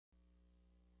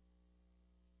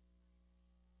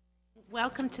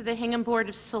Welcome to the Hingham Board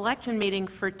of Selectmen meeting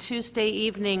for Tuesday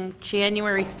evening,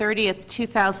 January 30th,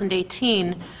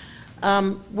 2018.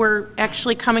 We're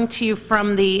actually coming to you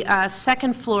from the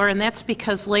second floor, and that's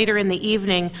because later in the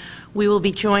evening we will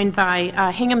be joined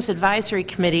by Hingham's Advisory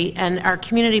Committee and our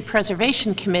Community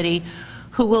Preservation Committee,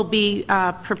 who will be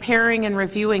preparing and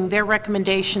reviewing their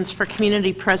recommendations for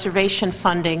community preservation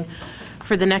funding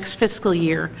for the next fiscal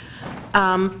year.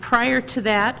 Prior to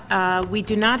that, we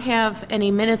do not have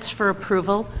any minutes for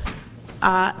approval.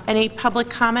 Any public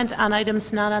comment on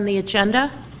items not on the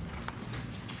agenda?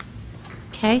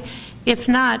 Okay. If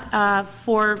not,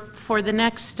 for the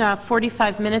next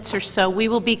 45 minutes or so, we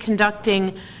will be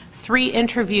conducting 3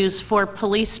 interviews for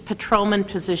police patrolman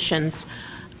positions.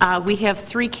 We have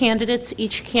 3 candidates.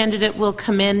 Each candidate will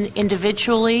come in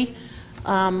individually.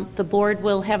 The board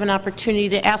will have an opportunity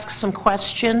to ask some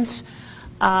questions.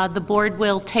 The board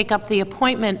will take up the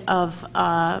appointment of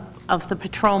the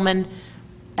patrolman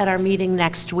at our meeting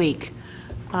next week.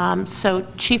 So,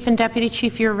 Chief and Deputy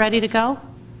Chief, you're ready to go?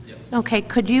 Yes. Okay.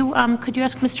 Could you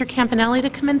ask Mr. Campanelli to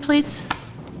come in, please?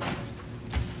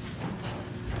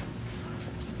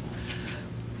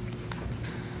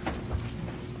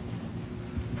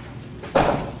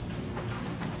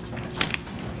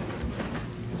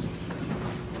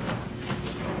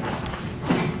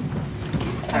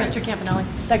 Hi, Mr. Campanelli.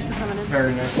 Thanks for coming in.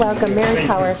 Very nice. Welcome, Mary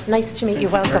Power. Nice to meet you.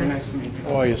 Welcome. Very nice to meet you.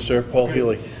 How are you, sir? Paul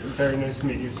Healy. Very nice to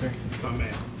meet you, sir.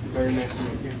 Very nice to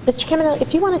meet you. Mr. Campanelli,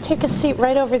 if you want to take a seat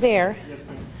right over there. Yes,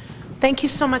 ma'am. Thank you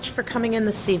so much for coming in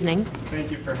this evening.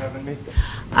 Thank you for having me.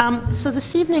 So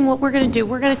this evening, what we're going to do,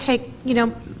 we're going to take,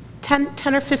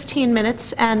 10 or 15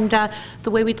 minutes, and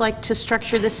the way we'd like to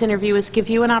structure this interview is give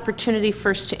you an opportunity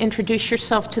first to introduce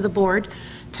yourself to the board,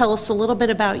 tell us a little bit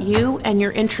about you and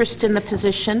your interest in the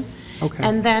position. Okay.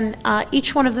 And then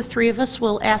each one of the 3 of us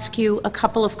will ask you a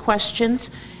couple of questions,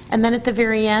 and then at the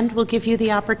very end, we'll give you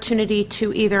the opportunity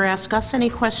to either ask us any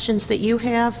questions that you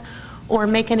have or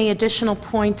make any additional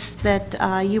points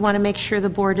that you want to make sure the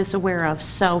board is aware of.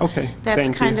 So okay. that's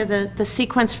Thank kind you. of the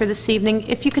sequence for this evening.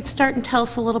 If you could start and tell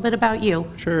us a little bit about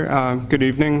you. Sure. Good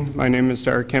evening. My name is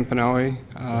Derek Campanelli.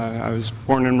 I was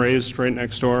born and raised right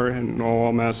next door in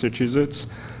Lowell, Massachusetts.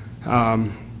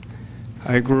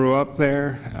 I grew up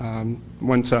there,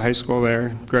 went to high school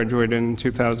there, graduated in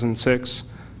 2006.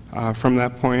 From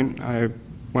that point, I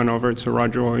went over to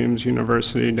Roger Williams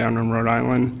University down in Rhode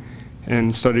Island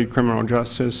and studied criminal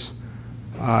justice.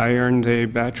 I earned a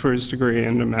bachelor's degree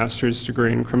and a master's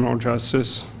degree in criminal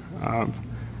justice.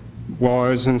 While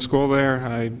I was in school there,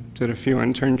 I did a few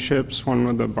internships, one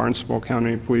with the Barnstable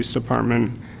County Police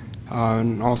Department,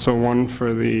 and also one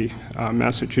for the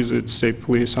Massachusetts State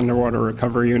Police Underwater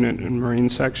Recovery Unit and Marine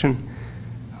Section.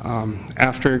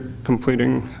 After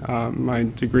completing my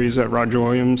degrees at Roger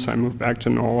Williams, I moved back to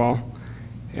Norwell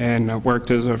and worked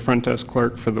as a front desk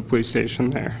clerk for the police station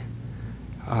there.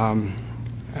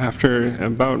 After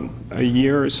about a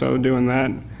year or so doing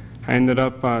that, I ended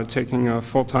up taking a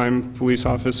full-time police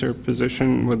officer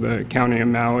position with the County of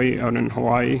Maui out in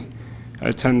Hawaii. I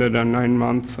attended a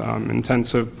 9-month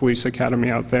intensive police academy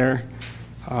out there.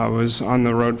 I was on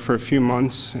the road for a few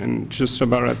months, and just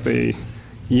about at the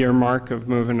year mark of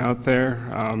moving out there,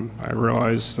 I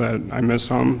realized that I miss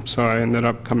home, so I ended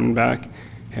up coming back,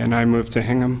 and I moved to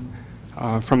Hingham.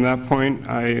 From that point,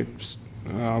 I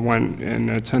went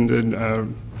and attended a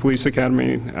police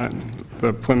academy at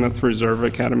the Plymouth Reserve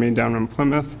Academy down in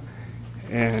Plymouth.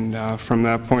 And from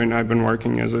that point, I've been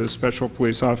working as a special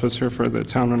police officer for the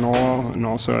town of Norwell and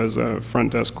also as a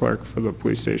front desk clerk for the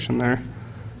police station there.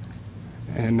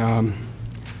 And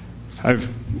I've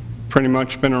pretty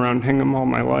much been around Hingham all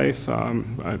my life.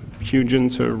 I'm huge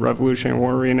into Revolutionary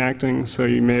War reenacting, so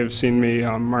you may have seen me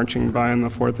marching by on the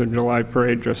 4th of July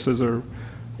parade dressed as a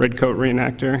redcoat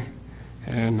reenactor.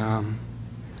 And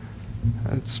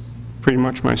that's pretty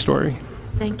much my story.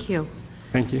 Thank you.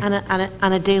 Thank you. On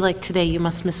a day like today, you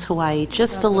must miss Hawaii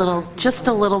just a little bit. Just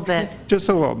a little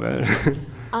bit.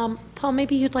 Paul,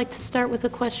 maybe you'd like to start with a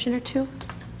question or two?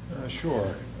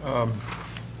 Sure.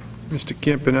 Mr.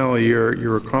 Campanelli,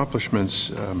 your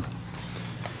accomplishments,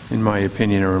 in my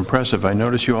opinion, are impressive. I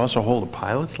notice you also hold a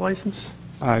pilot's license?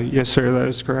 Yes, sir, that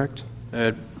is correct.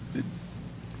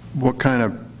 What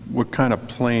kind of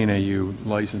plane are you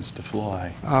licensed to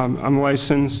fly? I'm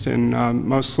licensed in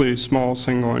mostly small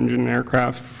single-engine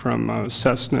aircraft, from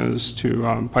Cessnas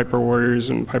to Piper Warriors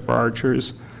and Piper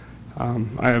Archers.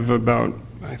 I have about,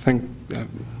 I think,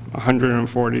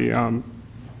 140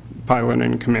 pilot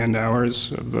and command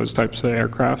hours of those types of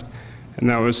aircraft, and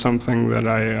that was something that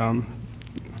I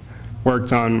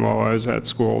worked on while I was at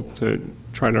school to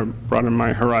try to broaden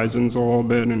my horizons a little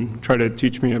bit and try to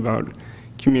teach me about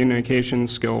communication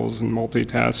skills and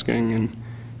multitasking and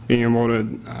being able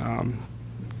to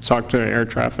talk to air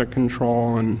traffic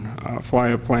control and fly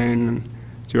a plane and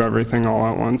do everything all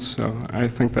at once. So I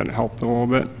think that helped a little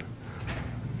bit.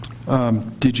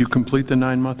 Did you complete the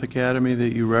 9-month academy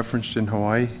that you referenced in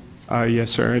Hawaii?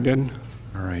 Yes, sir, I did.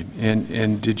 All right.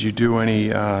 And did you do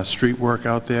any street work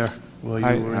out there while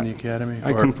you were in the academy?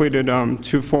 I completed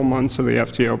 2 full months of the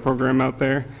FTO program out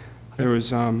there. There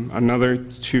was another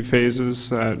 2 phases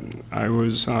that I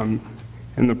was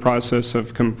in the process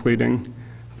of completing,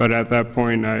 but at that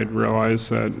point I had realized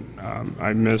that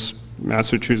I miss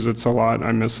Massachusetts a lot.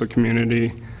 I miss the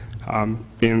community.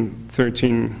 Being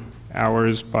 13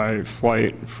 hours by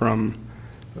flight from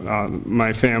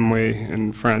my family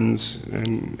and friends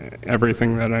and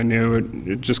everything that I knew,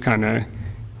 it just kind of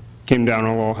came down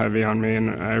a little heavy on me,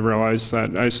 and I realized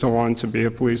that I still wanted to be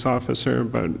a police officer,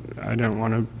 but I didn't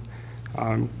want to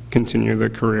continue the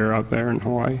career out there in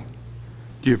Hawaii.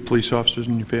 Do you have police officers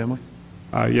in your family?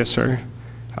 Yes, sir.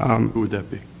 Who would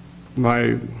that be?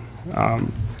 My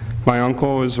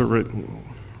uncle is a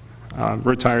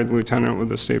retired lieutenant with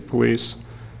the state police.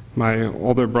 My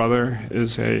older brother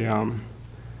is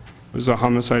was a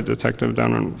homicide detective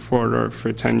down in Florida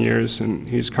for 10 years, and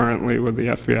he's currently with the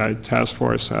FBI task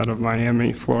force out of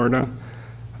Miami, Florida.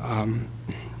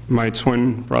 My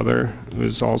twin brother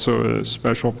was also a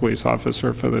special police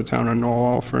officer for the town of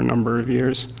Norwell for a number of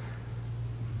years.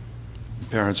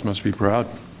 Parents must be proud.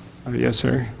 Yes,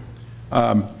 sir.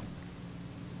 Do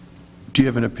you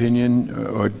have an opinion,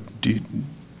 or do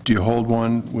you hold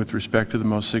one with respect to the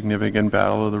most significant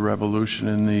battle of the Revolution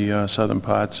in the southern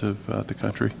parts of the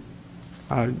country?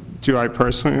 Do I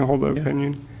personally hold an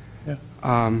opinion? Yeah.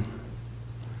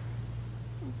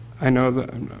 I know that,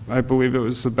 I believe it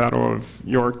was the Battle of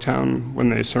Yorktown when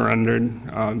they surrendered.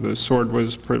 The sword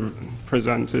was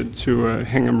presented to a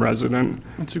Hingham resident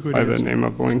by the name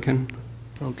of Lincoln.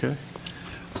 Okay.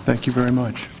 Thank you very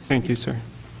much. Thank you, sir.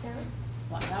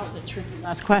 Wow, that was a tricky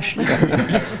last question.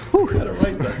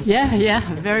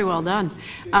 Yeah, very well done.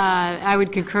 I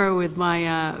would concur with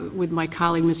my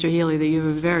colleague, Mr. Healy, that you have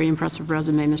a very impressive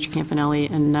resume, Mr. Campanelli,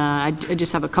 and I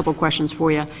just have a couple questions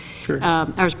for you. Sure.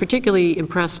 I was particularly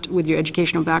impressed with your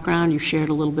educational background. You've shared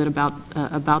a little bit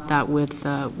about that with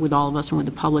all of us and with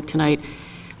the public tonight.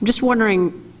 I'm just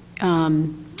wondering,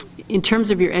 in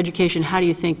terms of your education, how do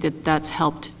you think that that's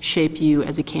helped shape you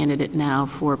as a candidate now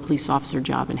for a police officer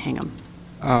job in Hingham?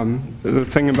 The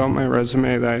thing about my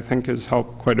resume that I think has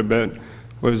helped quite a bit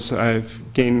was I've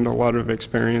gained a lot of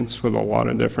experience with a lot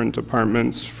of different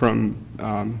departments, from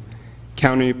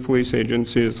county police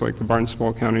agencies like the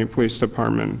Barnstable County Police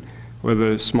Department, with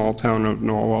a small town of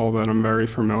Norwell that I'm very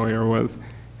familiar with,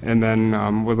 and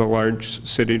then with a large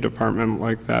city department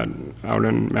like that out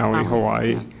in Maui,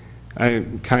 Hawaii. Yeah. I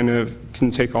kind of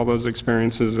can take all those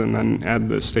experiences and then add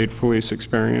the state police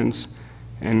experience,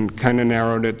 and kind of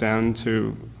narrowed it down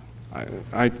to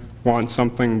I want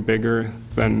something bigger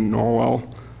than Norwell,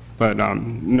 but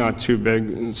not too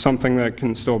big, something that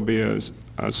can still be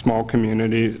a small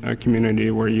community, a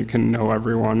community where you can know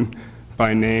everyone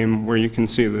by name, where you can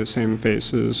see the same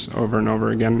faces over and over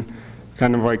again,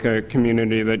 kind of like a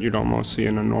community that you'd almost see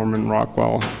in a Norman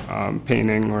Rockwell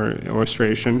painting or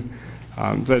illustration.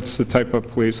 That's the type of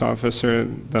police officer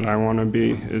that I want to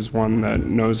be, is one that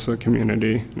knows the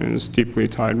community and is deeply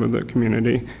tied with the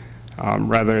community,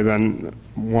 rather than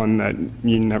one that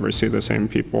you never see the same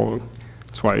people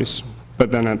twice.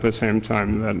 But then at the same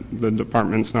time, that the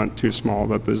department's not too small,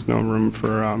 that there's no room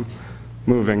for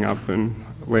moving up and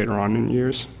later on in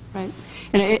years. Right.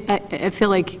 And I feel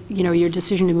like, you know, your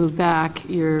decision to move back,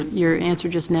 your answer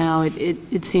just now,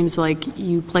 it seems like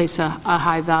you place a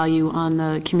high value on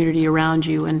the community around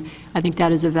you, and I think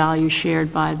that is a value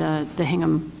shared by the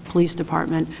Hingham Police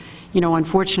Department. You know,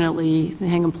 unfortunately, the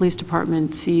Hingham Police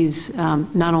Department sees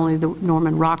not only the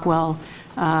Norman Rockwell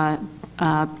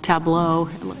tableau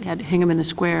at Hingham in the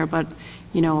Square, but,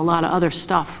 you know, a lot of other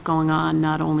stuff going on,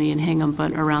 not only in Hingham,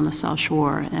 but around the South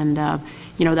Shore. And,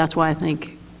 you know, that's why I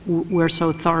think we're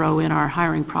so thorough in our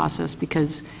hiring process,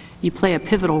 because you play a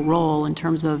pivotal role in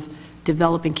terms of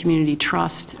developing community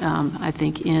trust, I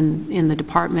think, in the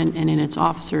department and in its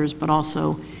officers, but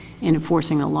also in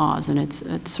enforcing the laws. And it's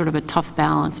sort of a tough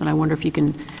balance, and I wonder if you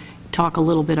can talk a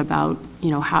little bit about,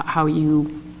 you know, how you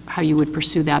would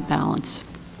pursue that balance.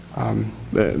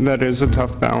 That is a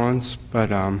tough balance,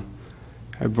 but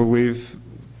I believe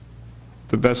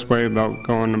the best way about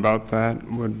going about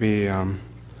that would be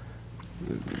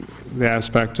the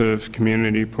aspect of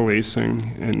community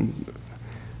policing and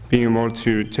being able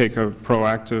to take a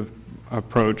proactive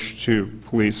approach to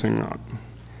policing.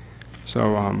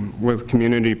 So with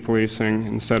community policing,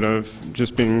 instead of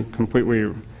just being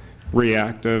completely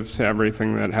reactive to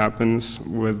everything that happens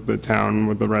with the town,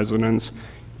 with the residents,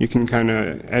 you can kind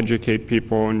of educate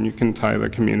people and you can tie the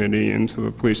community into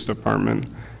the police department.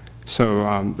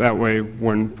 So that way,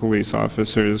 when police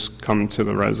officers come to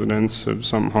the residence of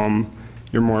some home,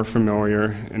 you're more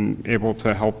familiar and able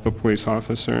to help the police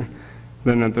officer.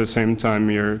 Then at the same time,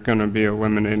 you're going to be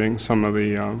eliminating some of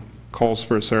the calls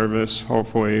for service,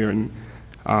 hopefully, and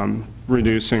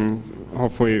reducing,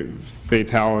 hopefully,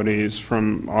 fatalities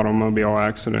from automobile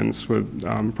accidents with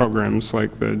programs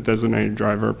like the Designated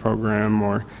Driver Program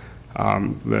or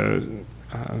the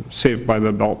Saved by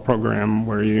the Belt program,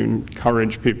 where you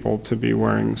encourage people to be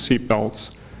wearing seat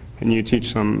belts and you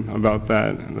teach them about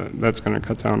that. That's going to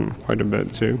cut down quite a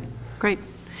bit too. Great.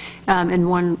 And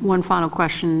one final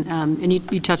question, and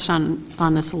you touched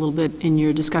on this a little bit in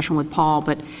your discussion with Paul,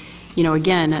 but you know,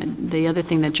 again, the other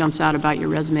thing that jumps out about your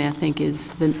resume, I think,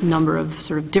 is the number of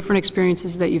sort of different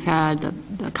experiences that you've had,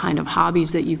 the kind of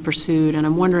hobbies that you've pursued, and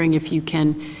I'm wondering if you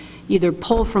can either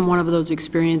pull from one of those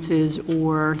experiences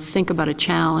or think about a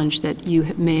challenge that you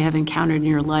may have encountered in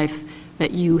your life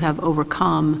that you have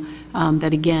overcome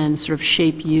that, again, sort of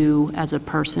shape you as a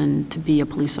person to be a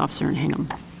police officer in Hingham.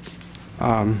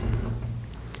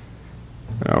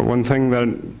 One thing that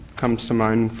comes to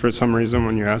mind for some reason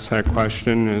when you ask that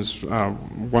question is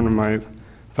one of my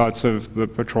thoughts of the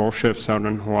patrol shifts out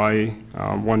in Hawaii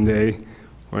one day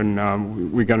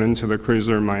when we got into the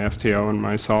cruiser, my FTO and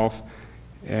myself,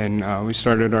 and we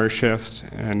started our shift,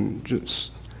 and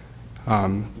just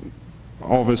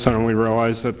all of a sudden we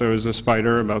realized that there was a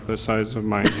spider about the size of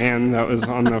my hand that was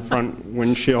on the front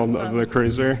windshield of the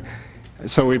cruiser.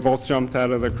 So we both jumped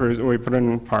out of the cruiser, we put it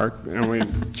in park, and we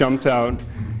jumped out,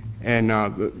 and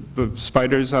the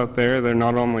spiders out there, they're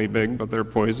not only big, but they're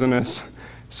poisonous.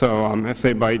 So if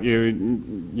they bite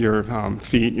you, your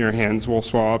feet, your hands will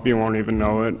swell up. You won't even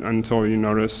know it until you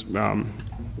notice the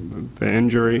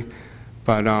injury.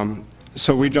 But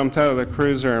so we jumped out of the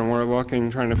cruiser and we're looking,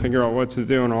 trying to figure out what to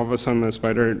do, and all of a sudden the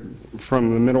spider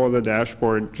from the middle of the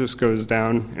dashboard just goes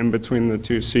down in between the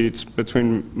two seats,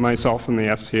 between myself and the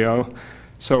FTO.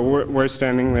 So we're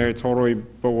standing there totally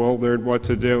bewildered what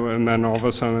to do, and then all of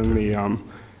a sudden the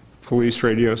police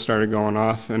radio started going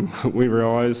off, and we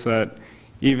realized that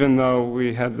even though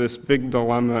we had this big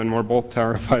dilemma and we're both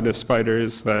terrified of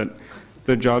spiders, that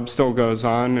the job still goes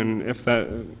on, and if that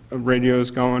radio is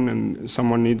going and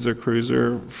someone needs a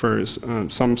cruiser for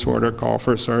some sort of call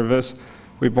for service,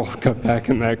 we both got back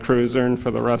in that cruiser, and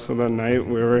for the rest of the night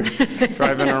we were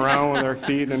driving around with our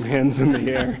feet and hands in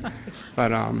the air.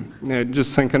 But yeah,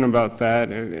 just thinking about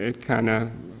that, it kind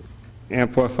of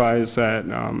amplifies that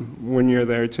when you're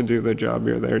there to do the job,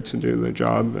 you're there to do the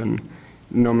job, and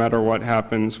no matter what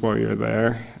happens while you're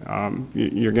there,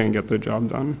 you're going to get the job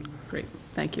done. Great.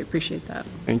 Thank you. Appreciate that.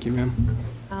 Thank you,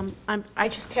 ma'am. I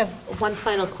just have one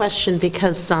final question,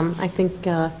 because I think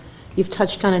you've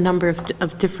touched on a number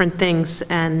of different things,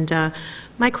 and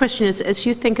my question is, as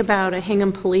you think about a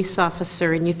Hingham police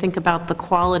officer and you think about the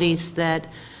qualities that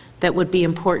would be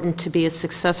important to be a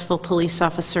successful police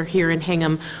officer here in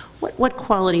Hingham, what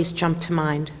qualities jump to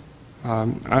mind?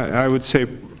 I would say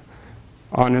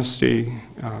honesty,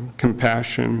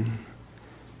 compassion,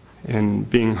 and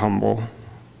being humble.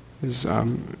 Is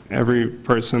every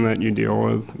person that you deal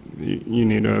with, you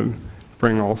need to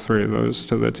bring all three of those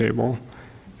to the table.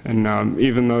 And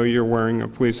even though you're wearing a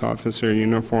police officer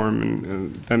uniform,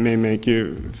 and that may make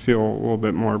you feel a little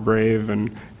bit more brave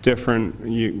and different,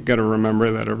 you got to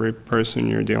remember that every person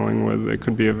you're dealing with, they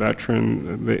could be a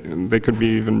veteran, they could be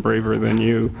even braver than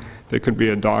you, they could be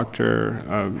a doctor,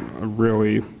 a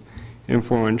really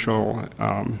influential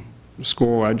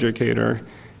school educator,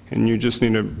 and you just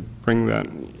need to bring that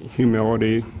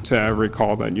humility to every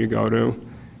call that you go to.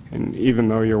 And even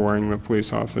though you're wearing the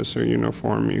police officer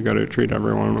uniform, you got to treat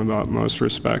everyone with utmost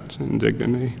respect and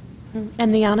dignity.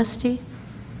 And the honesty?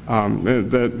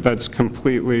 That's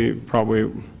completely probably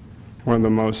one of the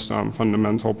most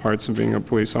fundamental parts of being a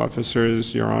police officer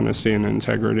is your honesty and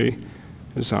integrity.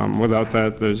 Without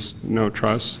that, there's no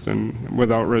trust, and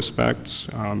without respect,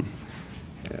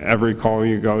 every call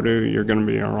you go to, you're going to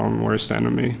be your own worst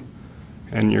enemy,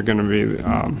 and you're going to be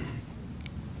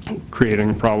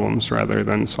creating problems rather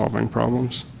than solving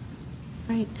problems.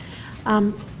 Right.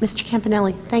 Mr.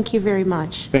 Campanelli, thank you very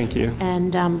much. Thank you.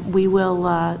 And we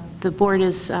will, the board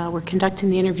is, we're conducting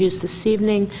the interviews this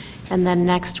evening, and then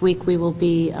next week we will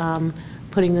be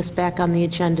putting this back on the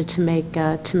agenda to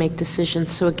make decisions.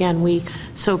 So again, we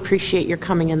so appreciate your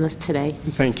coming in this today.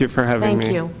 Thank you for having me.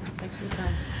 Thank you.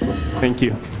 Thank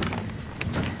you.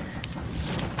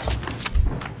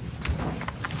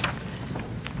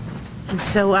 And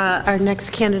so our next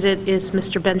candidate is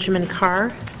Mr. Benjamin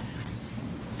Carr.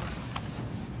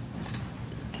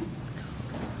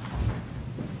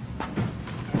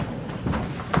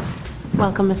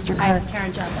 Welcome, Mr. Carr.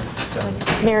 Karen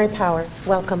Johnson. Mary Power,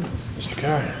 welcome. Mr.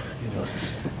 Carr,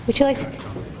 Would you like to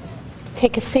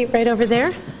take a seat right over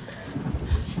there?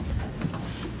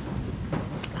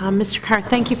 Mr. Carr,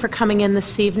 thank you for coming in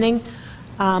this evening.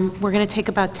 We're going to take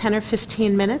about 10 or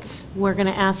 15 minutes. We're going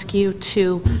to ask you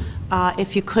to,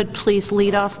 if you could, please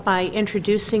lead off by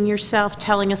introducing yourself,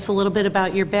 telling us a little bit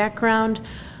about your background,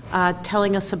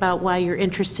 telling us about why you're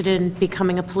interested in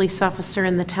becoming a police officer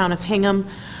in the town of Hingham,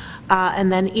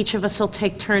 and then each of us will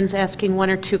take turns asking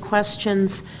 1 or 2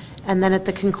 questions, and then at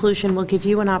the conclusion we'll give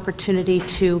you an opportunity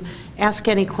to ask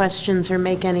any questions or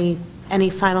make any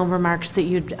final remarks that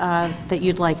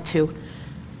you'd like to.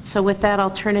 So with that,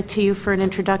 I'll turn it to you for an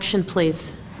introduction,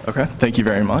 please. Okay, thank you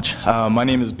very much. My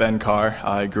name is Ben Carr.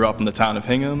 I grew up in the town of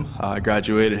Hingham. I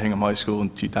graduated Hingham High School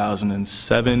in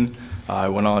 2007. I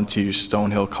went on to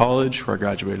Stonehill College, where I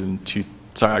graduated in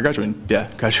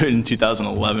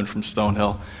 2011 from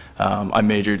Stonehill. I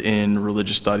majored in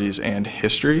religious studies and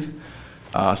history.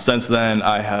 Since then,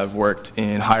 I have worked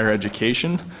in higher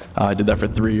education. I did that for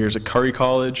 3 years at Curry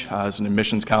College as an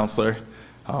admissions counselor.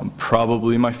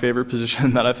 Probably my favorite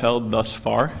position that I've held thus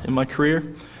far in my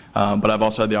career. But I've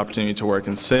also had the opportunity to work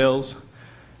in sales,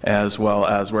 as well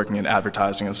as working in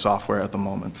advertising and software at the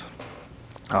moment.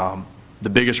 The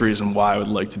biggest reason why I would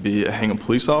like to be a Hingham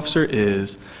police officer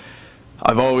is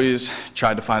I've always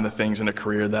tried to find the things in a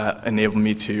career that enable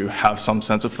me to have some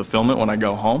sense of fulfillment when I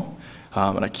go home.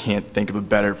 And I can't think of a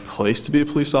better place to be a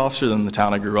police officer than the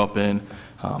town I grew up in,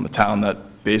 a town that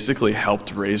basically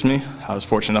helped raise me. I was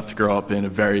fortunate enough to grow up in a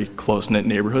very close-knit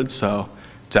neighborhood, so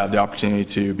to have the opportunity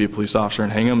to be a police officer in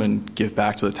Hingham and give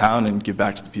back to the town and give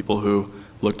back to the people who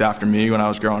looked after me when I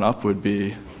was growing up would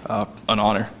be an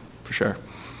honor, for sure.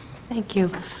 Thank you.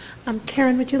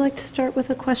 Karen, would you like to start with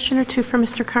a question or two for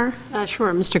Mr. Carr?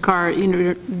 Sure. Mr. Carr,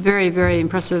 very, very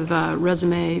impressive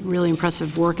resume, really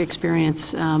impressive work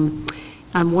experience. I'm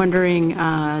wondering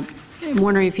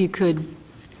if you could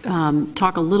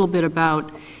talk a little bit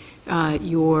about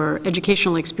your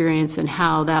educational experience and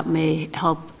how that may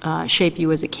help shape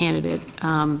you as a candidate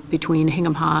between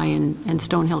Hingham High and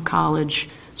Stonehill College.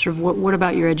 Sort of what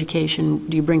about your education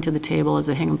do you bring to the table as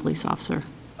a Hingham police officer?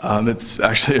 It's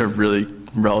actually a really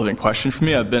relevant question for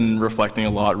me. I've been reflecting a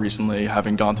lot recently,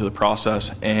 having gone through the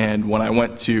process, and when I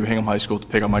went to Hingham High School to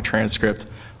pick up my transcript,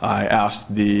 I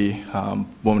asked the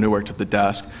woman who worked at the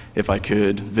desk if I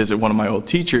could visit one of my old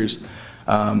teachers.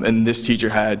 And this teacher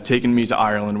had taken me to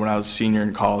Ireland when I was a senior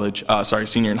in college,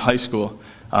 senior in high school,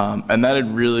 and that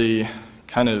had really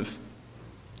kind of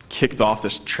kicked off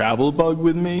this travel bug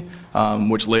with me,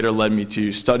 which later led me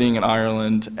to studying in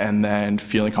Ireland and then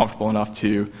feeling comfortable enough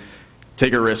to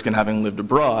take a risk in having lived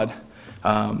abroad.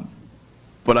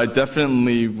 But I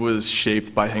definitely was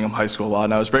shaped by Hingham High School a lot,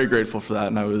 and I was very grateful for that,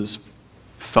 and I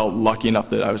felt lucky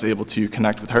enough that I was able to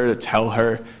connect with her to tell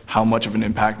her how much of an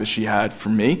impact that she had for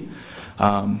me.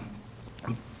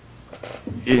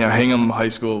 Hingham High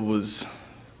School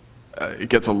it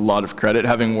gets a lot of credit.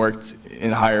 Having worked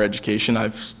in higher education,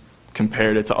 I've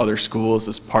compared it to other schools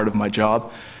as part of my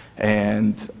job,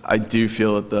 and I do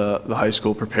feel that the high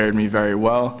school prepared me very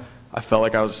well. I felt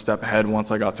like I was a step ahead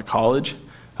once I got to college,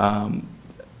 and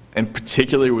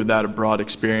particularly with that abroad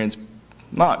experience,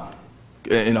 not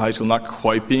in high school, not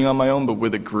quite being on my own, but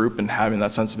with a group and having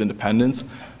that sense of independence.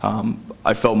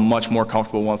 I felt much more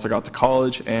comfortable once I got to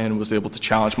college and was able to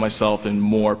challenge myself in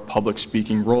more public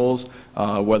speaking roles,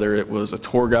 whether it was a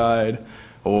tour guide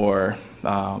or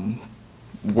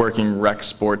working rec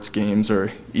sports games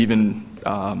or even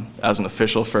as an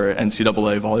official for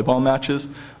NCAA volleyball matches.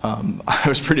 I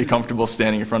was pretty comfortable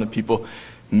standing in front of people,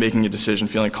 making a decision,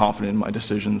 feeling confident in my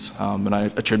decisions, and I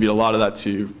attribute a lot of that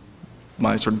to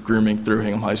my sort of grooming through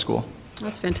Hingham High School.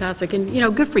 That's fantastic,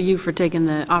 and good for you for taking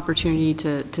the opportunity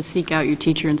to seek out your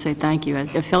teacher and say thank you. I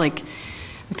feel like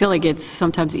it's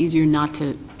sometimes easier not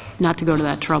to go to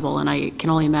that trouble, and I can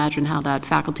only imagine how that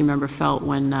faculty member felt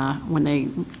when they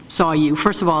saw you.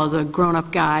 First of all, as a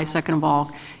grown-up guy. Second of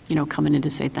all, coming in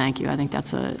to say thank you. I think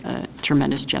that's a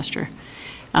tremendous gesture.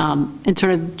 And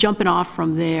sort of jumping off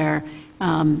from there,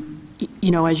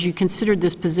 as you considered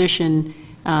this position.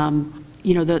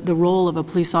 The role of a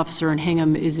police officer in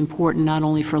Hingham is important not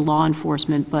only for law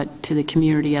enforcement, but to the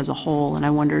community as a whole. And I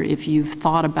wonder if you've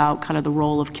thought about kind of the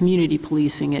role of community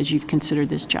policing as you've considered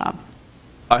this job.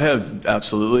 I have,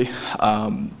 absolutely.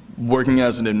 Working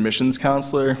as an admissions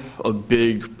counselor, a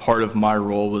big part of my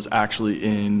role was actually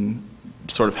in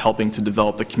sort of helping to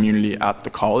develop the community at the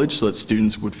college so that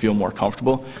students would feel more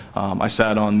comfortable. I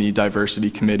sat on the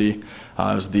diversity committee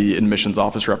as the admissions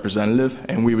office representative,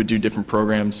 and we would do different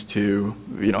programs to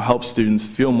help students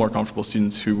feel more comfortable,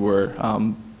 students who were,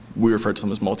 we refer to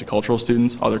them as multicultural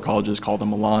students. Other colleges call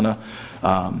them Alana.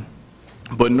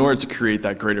 But in order to create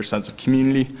that greater sense of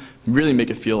community, really make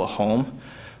it feel a home,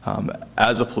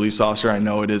 as a police officer, I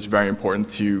know it is very important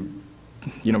to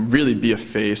really be a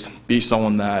face, be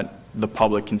someone that the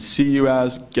public can see you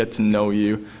as, get to know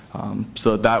you,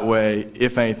 so that way,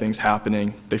 if anything's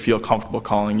happening, they feel comfortable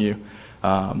calling you,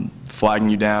 flagging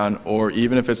you down, or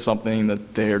even if it's something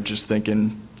that they're just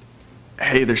thinking,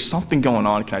 hey, there's something going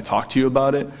on, can I talk to you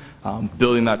about it?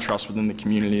 Building that trust within the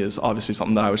community is obviously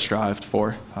something that I would strive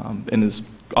for, and is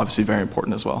obviously very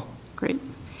important as well. Great.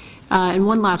 And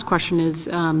one last question is,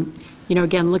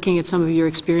 again, looking at some of your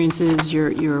experiences,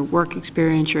 your work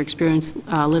experience, your experience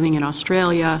living in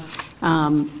Australia,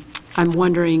 I'm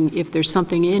wondering if there's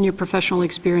something in your professional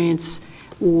experience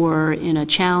or in a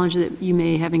challenge that you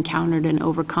may have encountered and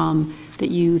overcome that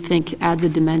you think adds a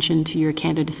dimension to your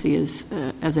candidacy as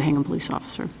a Hingham police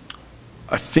officer.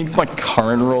 I think my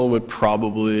current role would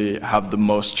probably have the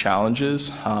most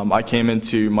challenges. I came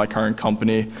into my current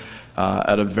company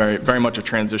at a very much a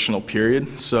transitional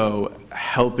period, so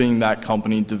helping that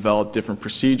company develop different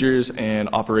procedures and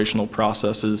operational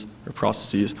processes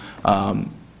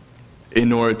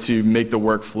in order to make the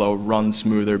workflow run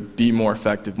smoother, be more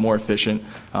effective, more efficient,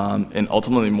 and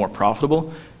ultimately more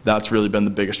profitable. That's really been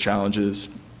the biggest challenge, is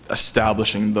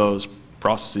establishing those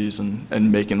processes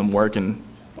and making them work, and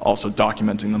also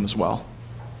documenting them as well.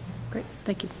 Great,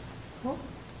 thank you.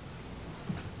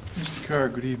 Mr. Carr,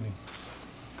 good evening.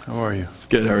 How are you?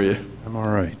 Good, how are you? I'm all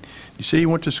right. You say you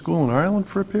went to school in Ireland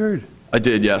for a period? I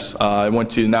did, yes. I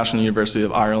went to the National University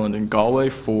of Ireland in Galway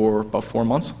for about 4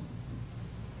 months.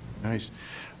 Nice.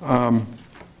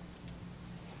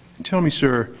 Tell me,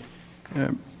 sir,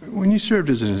 when you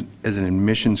served as an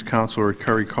admissions counselor at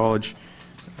Curry College,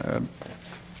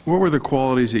 what were the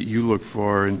qualities that you look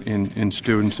for in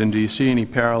students, and do you see any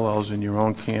parallels in your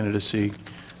own candidacy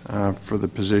for the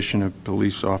position of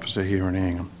police officer here in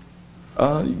Hingham?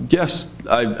 Yes,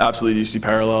 I absolutely do see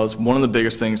parallels. One of the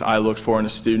biggest things I looked for in a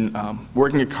student,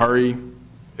 working at Curry,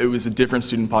 it was a different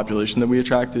student population that we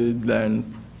attracted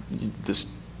than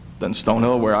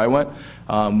Stonehill, where I went.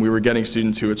 We were getting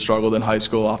students who had struggled in high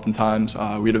school oftentimes.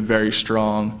 We had a very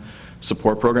strong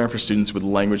support program for students with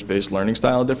language-based learning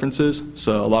style differences.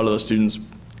 So a lot of those students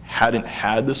hadn't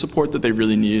had the support that they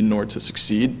really needed in order to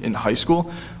succeed in high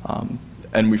school.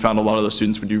 And we found a lot of those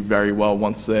students would do very well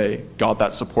once they got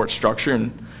that support structure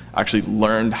and actually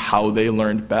learned how they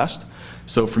learned best.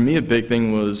 So for me, a big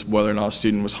thing was whether or not a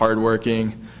student was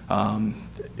hardworking,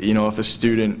 if a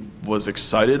student was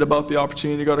excited about the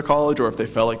opportunity to go to college, or if they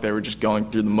felt like they were just going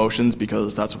through the motions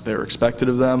because that's what they were expected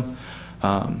of them.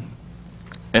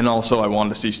 And also I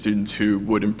wanted to see students who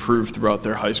would improve throughout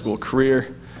their high school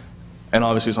career, and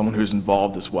obviously someone who's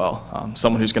involved as well,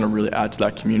 someone who's going to really add to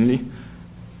that community.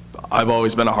 I've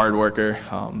always been a hard worker.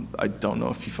 I don't know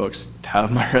if you folks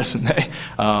have my resume.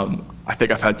 I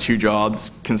think I've had 2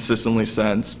 jobs consistently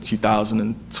since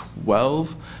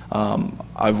 2012.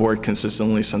 I've worked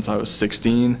consistently since I was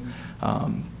 16.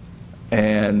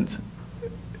 And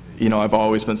I've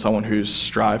always been someone who's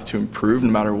strived to improve no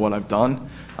matter what I've done.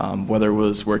 Whether it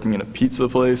was working in a pizza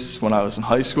place when I was in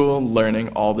high school, learning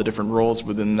all the different roles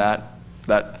within that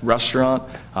restaurant,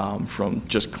 from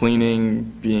just cleaning,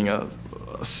 being a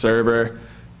server,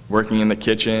 working in the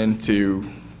kitchen, to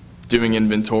doing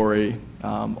inventory,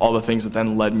 all the things that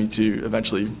then led me to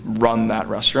eventually run that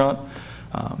restaurant.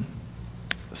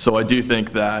 So I do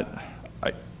think that,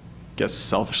 I guess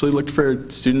selfishly, looked for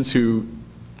students who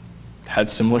had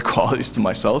similar qualities to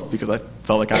myself, because I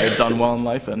felt like I had done well in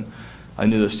life, and I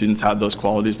knew the students had those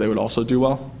qualities, they would also do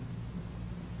well.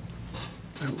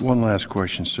 One last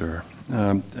question, sir.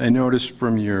 I noticed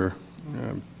from your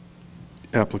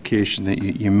application that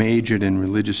you majored in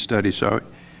religious studies, so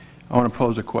I want to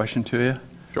pose a question to you.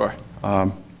 Sure.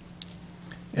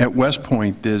 At West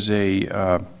Point, there's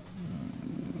a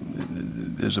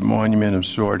monument of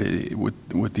sort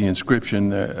with the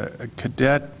inscription, "A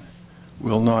cadet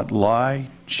will not lie,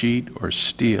 cheat, or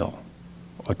steal,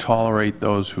 or tolerate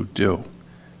those who do."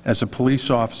 As a police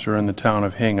officer in the town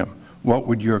of Hingham, what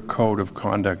would your code of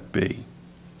conduct be?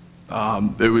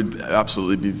 It would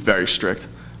absolutely be very strict.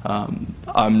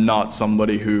 I'm not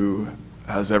somebody who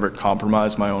has ever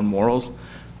compromised my own morals.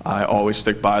 I always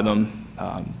stick by them.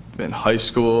 In high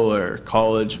school or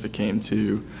college, if it came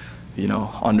to,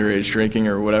 underage drinking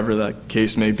or whatever that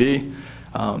case may be,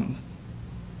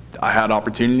 I had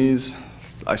opportunities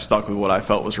I stuck with what I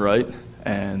felt was right,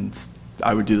 and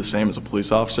I would do the same as a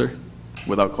police officer,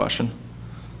 without question.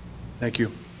 Thank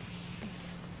you.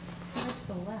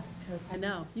 I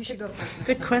know, you should go first.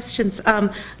 Good questions.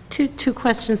 Two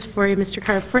questions for you, Mr.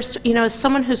 Carr. First, as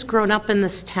someone who's grown up in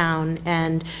this town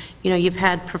and, you've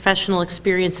had professional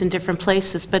experience in different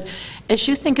places, but as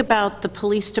you think about the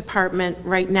police department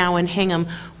right now in Hingham,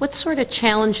 what sort of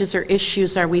challenges or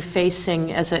issues are we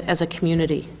facing as a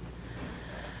community?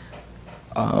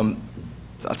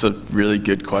 That's a really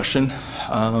good question.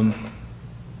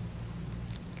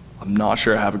 I'm not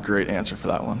sure I have a great answer for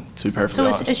that one, to be perfectly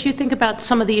honest. So as you think about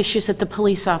some of the issues that the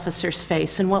police officers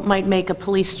face and what might make a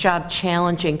police job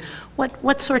challenging,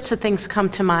 what sorts of things come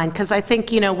to mind? Because I think,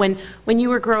 when you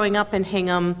were growing up in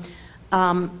Hingham,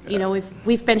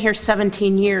 we've been here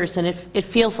 17 years, and it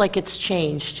feels like it's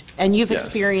changed. And you've Yes.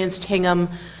 experienced Hingham,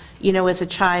 as a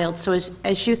child. So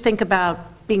as you think about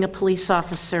being a police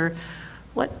officer,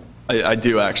 what... I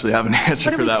do actually have an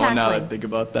answer What are for we that one now that I tackling? think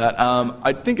about that.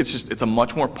 I think it's a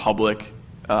much more public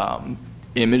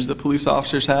image that police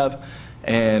officers have.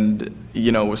 And,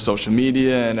 with social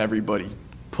media and everybody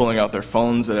pulling out their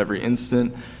phones at every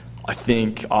instant, I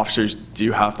think officers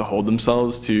do have to hold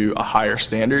themselves to a higher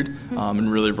standard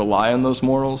and really rely on those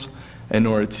morals in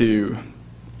order to,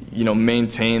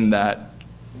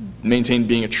 maintain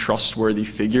being a trustworthy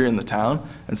figure in the town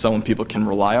and someone people can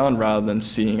rely on rather than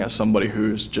seeing as somebody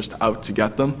who's just out to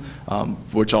get them,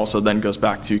 which also then goes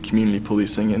back to community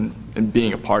policing and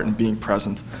being a part and being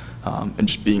present and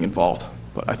just being involved.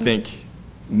 But I think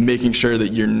making sure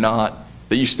that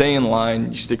that you stay in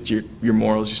line, you stick to your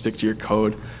morals, you stick to your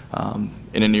code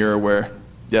in an era where,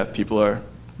 people are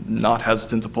not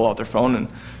hesitant to pull out their phone and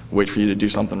wait for you to do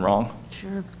something wrong.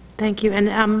 Sure. Thank you.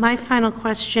 And my final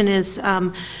question is,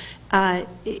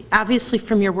 obviously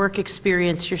from your work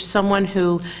experience, you're someone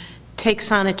who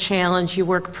takes on a challenge, you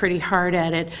work pretty hard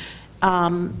at it.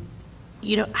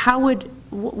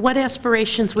 What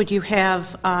aspirations would you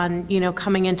have on,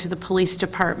 coming into the police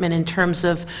department in terms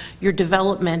of your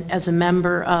development as a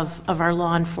member of our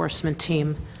law enforcement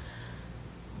team?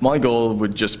 My goal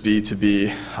would just be to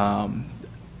be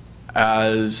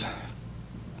as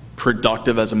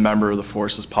productive as a member of the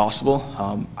force as possible.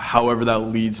 However that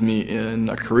leads me in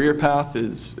a career path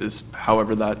is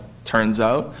however that turns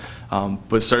out.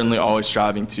 But certainly always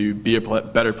striving to be a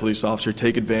better police officer,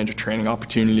 take advantage of training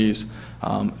opportunities,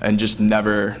 and just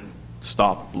never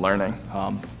stop learning.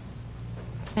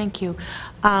 Thank you.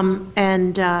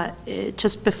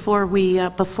 Just before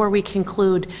we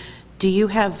conclude, do you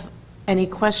have any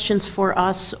questions for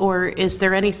us, or is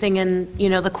there anything in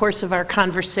the course of our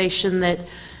conversation that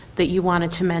you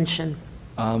wanted to mention?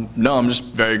 No, I'm just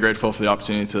very grateful for the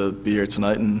opportunity to be here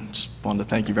tonight, and just wanted to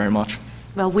thank you very much.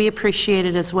 Well, we appreciate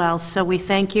it as well. So we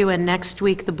thank you, and next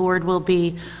week the board will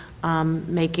be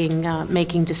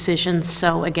making decisions.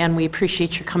 So again, we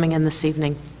appreciate your coming in this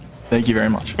evening. Thank you very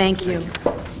much. Thank you.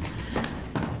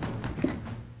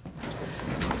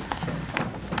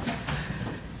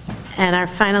 And our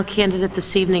final candidate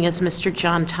this evening is Mr.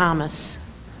 John Thomas.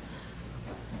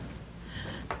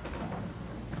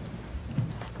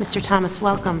 Mr. Thomas,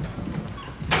 welcome.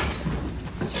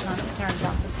 Mr. Thomas, Karen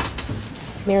Johnson.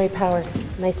 Mary Power,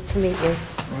 nice to meet you.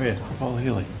 Oh, yeah, Paul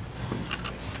Healy.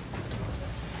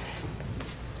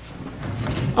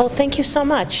 Oh, thank you so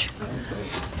much.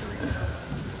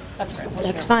 That's great.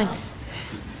 That's fine.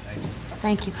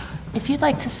 Thank you. If you'd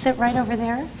like to sit right over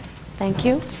there, thank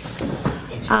you.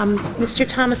 Mr.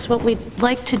 Thomas, what we'd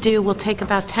like to do, will take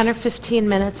about 10 or 15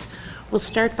 minutes. We'll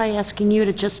start by asking you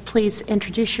to just please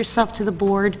introduce yourself to the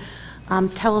board,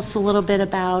 tell us a little bit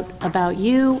about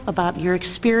you, about your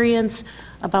experience,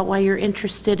 about why you're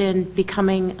interested in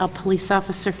becoming a police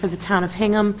officer for the town of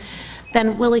Hingham.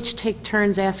 Then we'll each take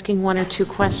turns asking one or two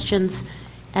questions,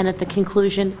 and at the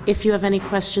conclusion, if you have any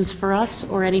questions for us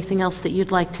or anything else that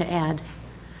you'd like to add.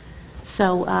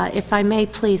 So if I may,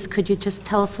 please, could you just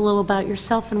tell us a little about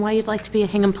yourself and why you'd like to be a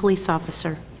Hingham police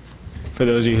officer? For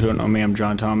those of you who don't know me, I'm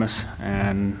John Thomas,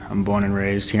 and I'm born and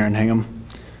raised here in Hingham.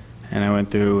 And I went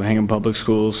through Hingham Public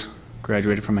Schools,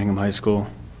 graduated from Hingham High School.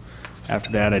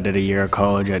 After that, I did a year of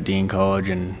college at Dean College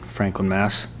in Franklin,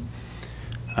 Mass.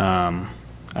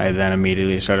 I then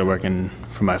immediately started working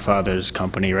for my father's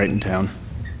company right in town.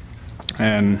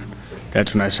 And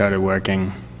that's when I started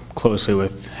working closely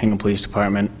with Hingham Police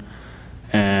Department.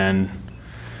 And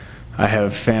I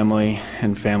have family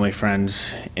and family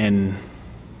friends in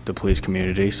the police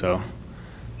community, so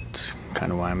it's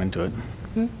kind of why I'm into it.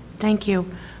 Thank you.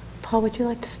 Paul, would you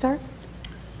like to start?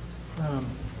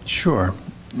 Sure.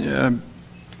 Can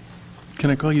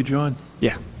I call you John?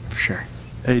 Yeah, for sure.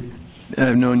 Hey,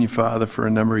 I've known your father for a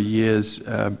number of years.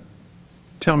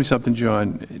 Tell me something,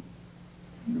 John.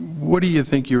 What do you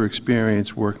think your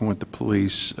experience working with the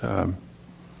police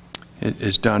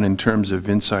has done in terms of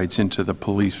insights into the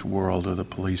police world or the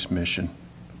police mission?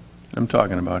 I'm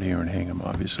talking about here in Hingham,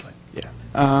 obviously. Yeah.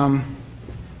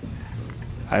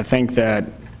 I think that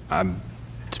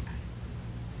it's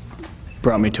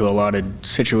brought me to a lot of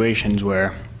situations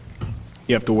where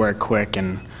you have to work quick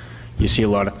and you see a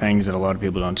lot of things that a lot of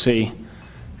people don't see,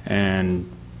 and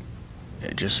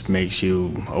it just makes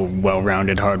you a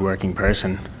well-rounded, hard-working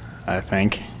person, I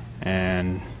think.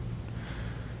 And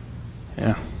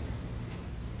yeah.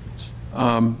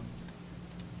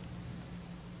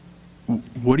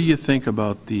 What do you think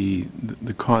about the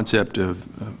concept of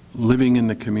living in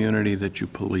the community that you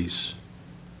police?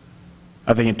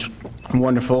 I think it's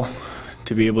wonderful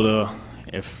to be able to,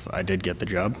 if I did get the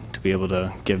job, to be able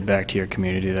to give back to your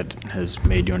community that has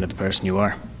made you into the person you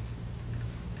are.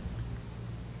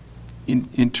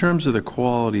 In terms of the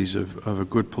qualities of a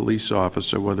good police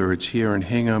officer, whether it's here in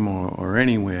Hingham or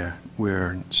anywhere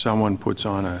where someone puts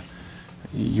on a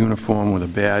uniform with a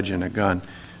badge and a gun,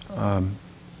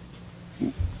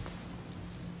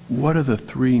 what are the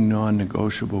 3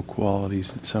 non-negotiable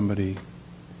qualities that somebody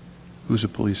who's a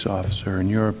police officer, in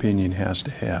your opinion, has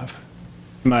to have?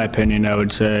 In my opinion, I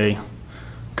would say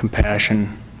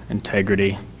compassion,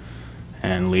 integrity,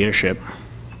 and leadership.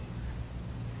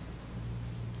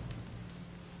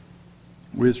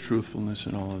 Where's truthfulness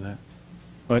in all of that?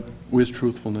 What? Where's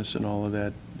truthfulness in all of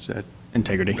that? Is that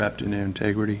Integrity. wrapped in their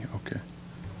integrity? Okay.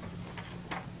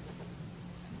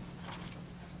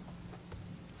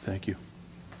 Thank you.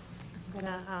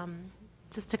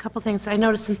 Just a couple things I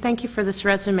noticed, and thank you for this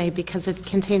resume because it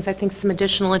contains, I think, some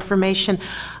additional information.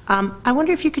 I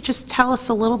wonder if you could just tell us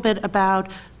a little bit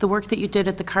about the work that you did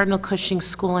at the Cardinal Cushing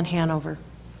School in Hanover.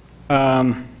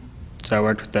 So I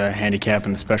worked with the handicap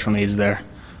and the special needs there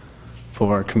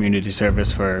for community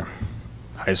service for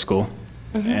high school.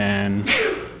 And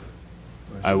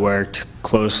I worked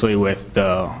closely with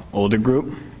the older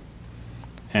group,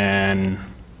 and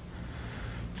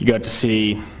you got to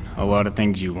see a lot of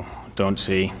things you don't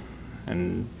see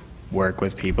and work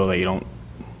with people that you don't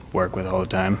work with all the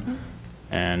time.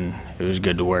 And it was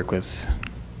good to work with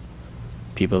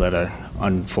people that are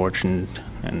unfortunate.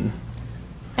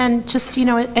 And just, you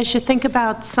know, as you think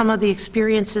about some of the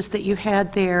experiences that you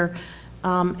had there,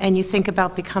 and you think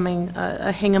about becoming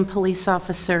a Hingham police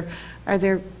officer, are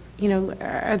there, you know,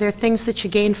 are there things that you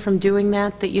gained from doing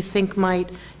that that you think might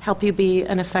help you be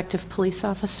an effective police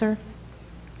officer?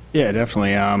 Yeah,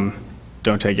 definitely.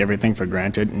 Don't take everything for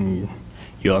granted, and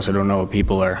you also don't know what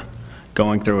people are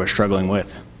going through or struggling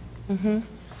with. And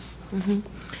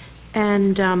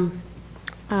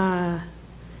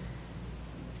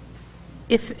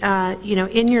if, you know,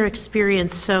 in your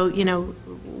experience, so, you know,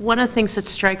 one of the things that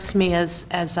strikes me as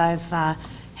I've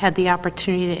had the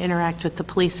opportunity to interact with the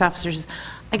police officers,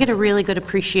 I get a really good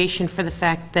appreciation for the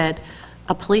fact that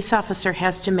a police officer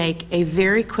has to make a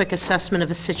very quick assessment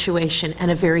of a situation and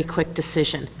a very quick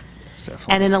decision.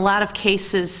 And in a lot of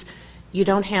cases, you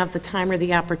don't have the time or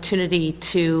the opportunity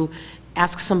to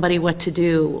ask somebody what to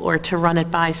do or to run it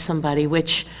by somebody,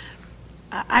 which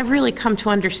I've really come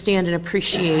to understand and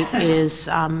appreciate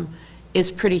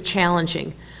is pretty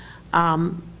challenging.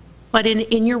 But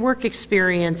in your work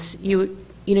experience, you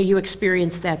know, you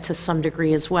experienced that to some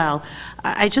degree as well.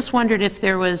 I just wondered if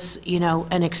there was, you know,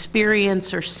 an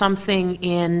experience or something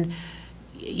in,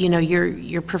 you know,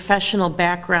 your professional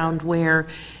background where,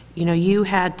 you know, you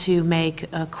had to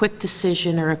make a quick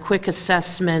decision or a quick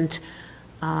assessment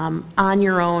on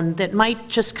your own that might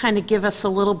just kind of give us a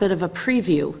little bit of a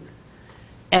preview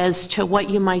as to what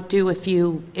you might do if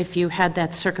you had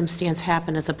that circumstance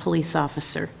happen as a police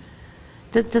officer.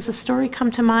 Does a story come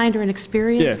to mind or an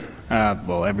experience? Yeah,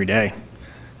 well, every day.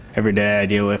 Every day I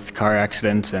deal with car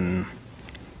accidents and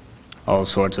all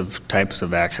sorts of types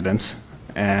of accidents,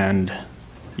 and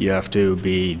you have to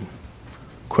be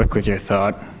quick with your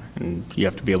thought, and you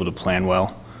have to be able to plan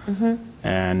well,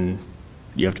 and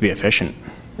you have to be efficient.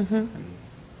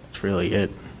 That's really it.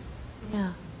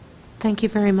 Yeah. Thank you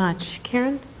very much.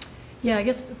 Karen? Yeah, I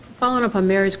guess following up on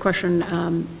Mary's question,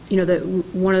 you know, that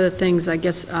one of the things I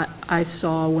guess I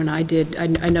saw when I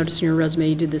noticed in your resume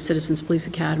you did the Citizens Police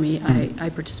Academy. I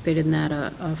participated in that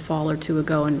a fall or two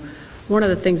ago, and one of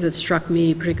the things that struck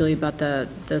me particularly about the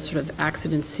sort of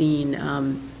accident scene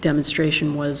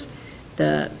demonstration was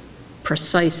the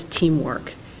precise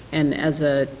teamwork. And as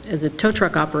a tow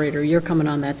truck operator, you're coming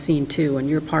on that scene too, and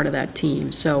you're part of that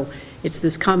team. So it's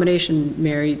this combination,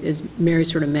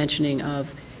 Mary's sort of mentioning,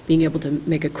 of being able to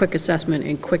make a quick assessment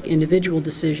and quick individual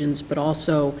decisions, but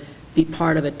also be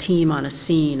part of a team on a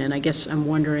scene. And I guess I'm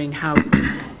wondering how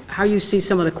you see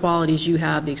some of the qualities you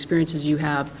have, the experiences you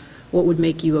have, what would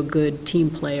make you a good team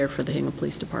player for the Hingham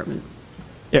Police Department?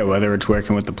 Yeah, whether it's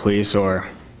working with the police or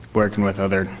working with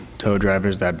other tow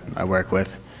drivers that I work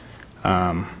with,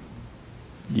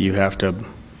 you have to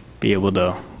be able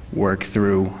to work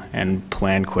through and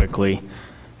plan quickly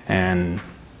and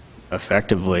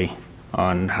effectively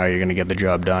on how you're going to get the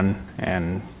job done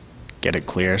and get it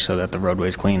clear so that the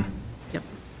roadway's clean. Yep.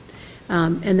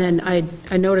 And then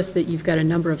I noticed that you've got a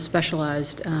number of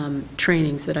specialized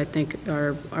trainings that I think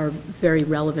are very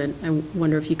relevant. I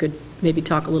wonder if you could maybe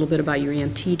talk a little bit about your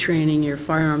EMT training, your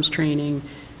firearms training,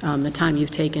 the time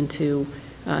you've taken to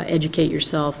educate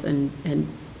yourself and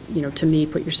you know, to me,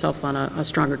 put yourself on a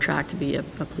stronger track to be a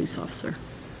police officer.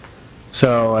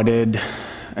 So I did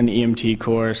an EMT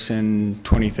course in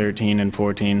 2013 and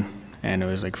 14, and it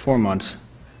was like 4 months.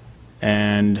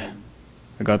 And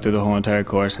I got through the whole entire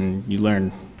course, and you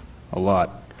learn a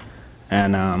lot.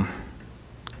 And I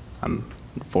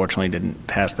unfortunately didn't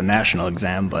pass the national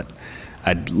exam, but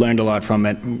I learned a lot from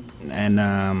it. And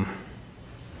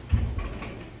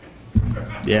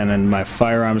yeah, and then my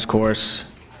firearms course,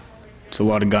 it's a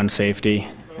lot of gun safety,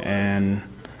 and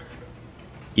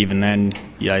even then,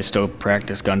 yeah, I still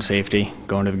practice gun safety,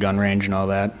 going to the gun range and all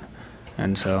that,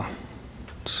 and so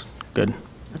it's good.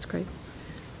 That's great.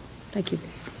 Thank you.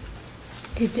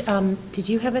 Did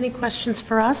you have any questions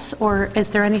for us, or is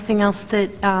there anything else that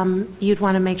you'd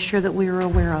want to make sure that we were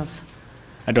aware of?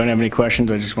 I don't have any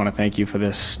questions. I just want to thank you for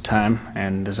this time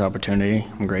and this opportunity.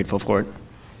 I'm grateful for it.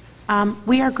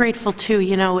 We are grateful too.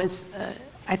 You know,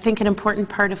 I think an important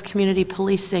part of community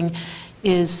policing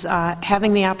is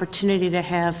having the opportunity to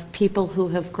have people who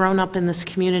have grown up in this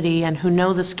community and who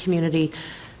know this community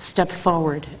step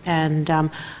forward. And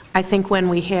I think when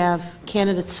we have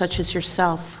candidates such as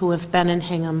yourself who have been in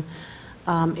Hingham,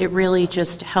 it really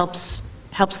just helps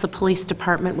the police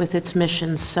department with its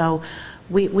mission. So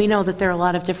we know that there are a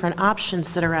lot of different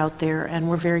options that are out there, and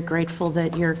we're very grateful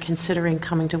that you're considering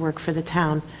coming to work for the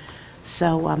town.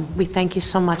 So we thank you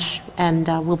so much, and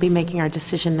we'll be making our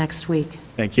decision next week.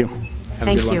 Thank you. Have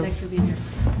a good one. Thank you. Thanks for being here.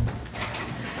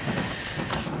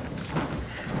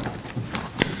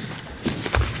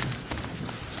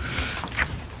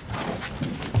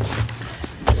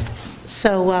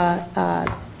 So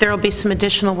there will be some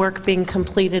additional work being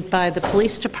completed by the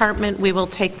police department. We will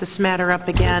take this matter up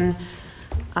again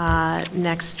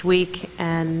next week,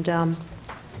 and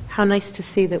how nice to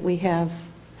see that we have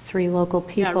 3 local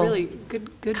people Yeah, really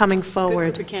good coming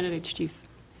forward. Good candidates, Chief.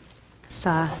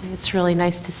 It's really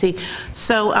nice to see.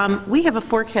 So we have a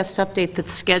forecast update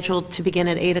that's scheduled to begin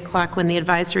at 8 o'clock when the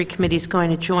advisory committee is going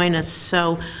to join us.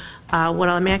 So what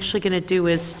I'm actually going to do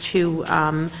is to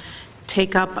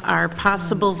take up our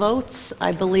possible votes.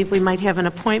 I believe we might have an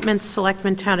appointment,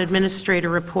 Selectmen, Town Administrator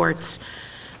reports.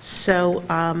 So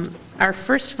our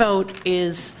first vote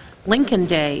is Lincoln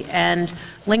Day, and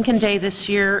Lincoln Day this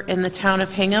year in the town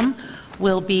of Hingham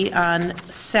will be on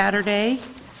Saturday,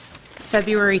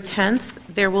 February 10th.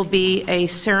 There will be a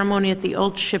ceremony at the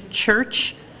Old Ship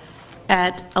Church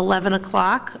at 11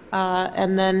 o'clock,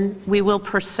 and then we will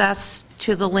process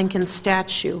to the Lincoln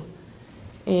statue.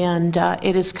 And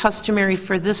it is customary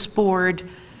for this board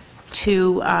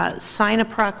to sign a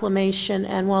proclamation,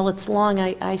 and while it's long,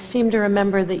 I seem to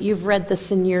remember that you've read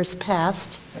this in years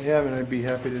past. I have, and I'd be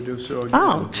happy to do so again.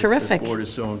 Oh, terrific. If the board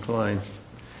is so inclined.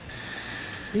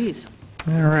 Please.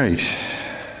 All right.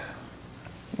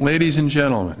 Ladies and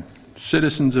gentlemen,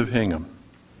 citizens of Hingham,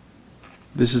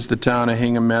 this is the Town of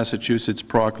Hingham, Massachusetts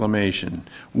proclamation.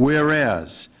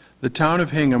 Whereas the town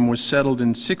of Hingham was settled in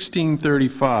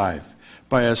 1635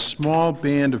 by a small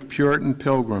band of Puritan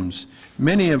pilgrims,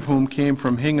 many of whom came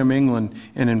from Hingham, England,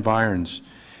 and environs.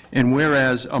 And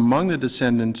whereas among the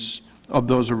descendants of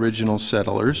those original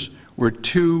settlers were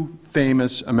 2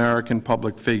 famous American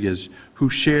public figures who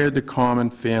shared the common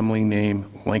family name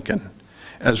Lincoln,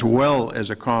 as well as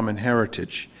a common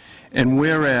heritage. And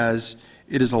whereas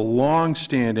it is a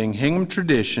long-standing Hingham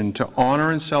tradition to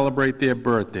honor and celebrate their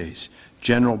birthdays,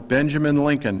 General Benjamin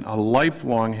Lincoln, a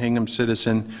lifelong Hingham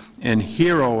citizen and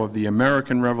hero of the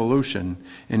American Revolution,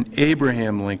 and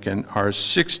Abraham Lincoln, our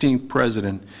 16th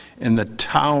president and the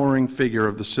towering figure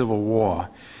of the Civil War.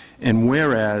 And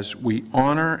whereas we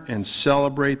honor and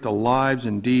celebrate the lives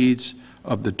and deeds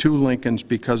of the 2 Lincolns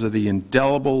because of the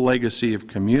indelible legacy of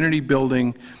community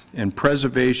building and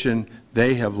preservation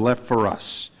they have left for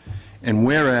us. And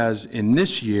whereas in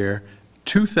this year,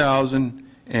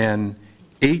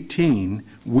 2018,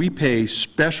 we pay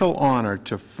special honor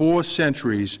to 4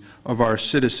 centuries of our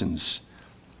citizens,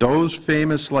 those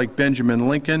famous like Benjamin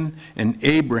Lincoln and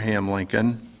Abraham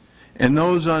Lincoln, and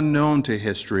those unknown to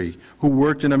history who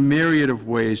worked in a myriad of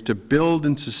ways to build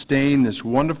and sustain this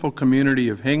wonderful community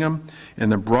of Hingham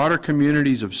and the broader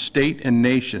communities of state and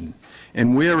nation.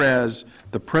 And whereas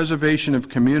the preservation of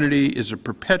community is a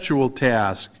perpetual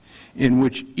task in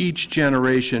which each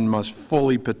generation must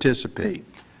fully participate.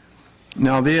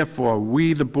 Now therefore,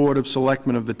 we, the Board of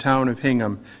Selectmen of the Town of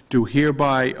Hingham, do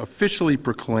hereby officially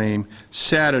proclaim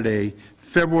Saturday,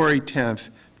 February 10th,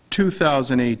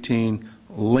 2018,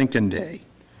 Lincoln Day.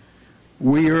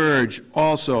 We urge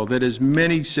also that as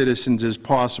many citizens as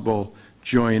possible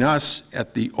join us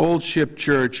at the Old Ship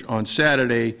Church on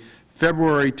Saturday,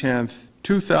 February 10th,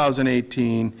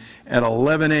 2018, at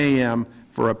 11 a.m.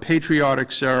 for a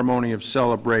patriotic ceremony of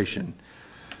celebration.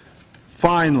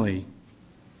 Finally,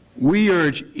 we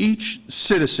urge each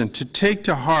citizen to take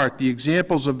to heart the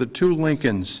examples of the two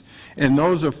Lincolns and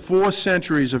those of 4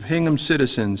 centuries of Hingham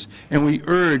citizens, and we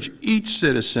urge each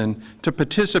citizen to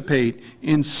participate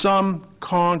in some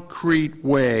concrete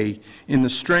way in the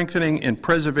strengthening and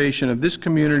preservation of this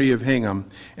community of Hingham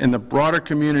and the broader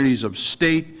communities of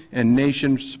state and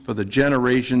nations for the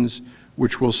generations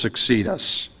which will succeed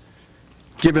us.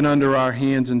 Given under our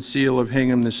hands and seal of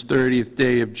Hingham this 30th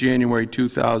day of January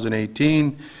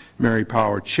 2018, Mary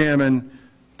Power Chairman,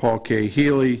 Paul K.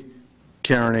 Healy,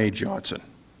 Karen A. Johnson.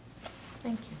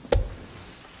 Thank you.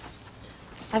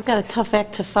 I've got a tough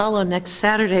act to follow next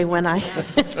Saturday when I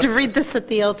have to read this at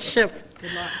the Old Ship. Good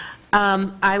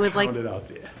luck. I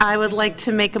would like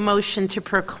to make a motion to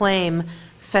proclaim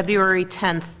February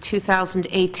 10th,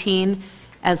 2018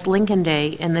 as Lincoln Day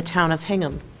in the town of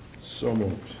Hingham. So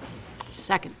moved.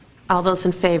 Second. All those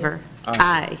in favor?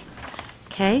 Aye.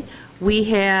 Okay. We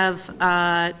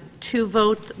have 2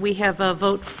 votes. We have a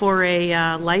vote for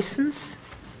a license.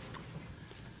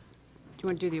 Do you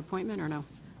want to do the appointment or no?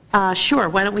 Sure.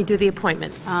 Why don't we do the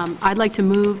appointment? I'd like to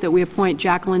move that we appoint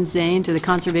Jacqueline Zane to the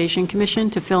Conservation Commission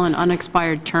to fill an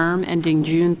unexpired term ending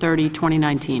June 30,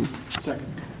 2019. Second.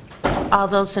 All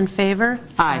those in favor?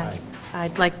 Aye.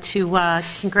 I'd like to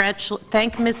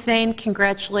thank Ms. Zane,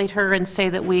 congratulate her, and say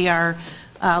that we are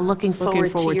looking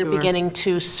forward to your to her. beginning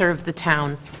to serve the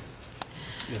town.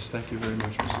 Yes, thank you very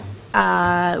much,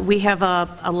 Ms. We have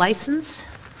a license.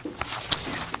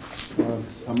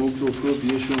 I move to approve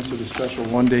the issuance of a special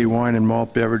one-day wine and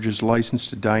malt beverages license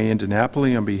to Diane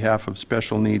DiNapoli on behalf of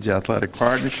Special Needs Athletic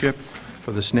Partnership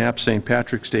for the SNAP St.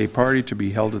 Patrick's Day Party to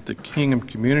be held at the Hingham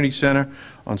Community Center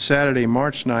on Saturday,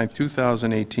 March 9,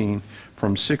 2018,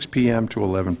 from 6 p.m. to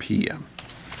 11 p.m.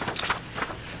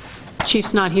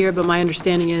 Chief's not here, but my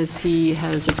understanding is he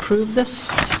has approved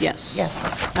this. Yes.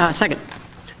 Yes. Second.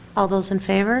 All those in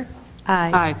favor?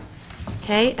 Aye.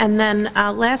 Okay, and then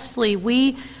lastly,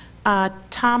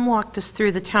 Tom walked us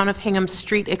through the Town of Hingham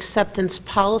Street Acceptance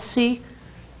Policy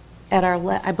at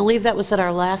our, I believe that was at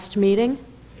our last meeting.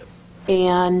 Yes.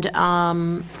 And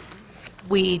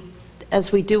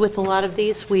as we do with a lot of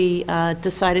these, we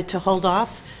decided to hold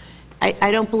off.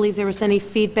 I don't believe there was any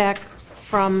feedback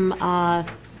from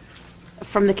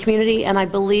the community, and I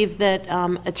believe that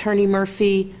Attorney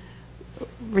Murphy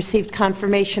received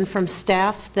confirmation from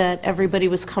staff that everybody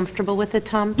was comfortable with it,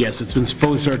 Tom? Yes, it's been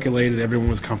fully circulated, everyone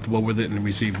was comfortable with it, and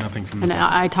received nothing from the And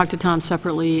public. I talked to Tom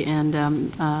separately and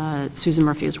Susan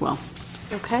Murphy as well.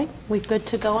 Okay, we good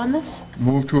to go on this?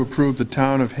 Move to approve the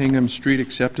Town of Hingham Street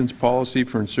Acceptance Policy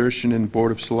for insertion in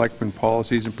Board of Selectmen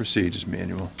Policies and Procedures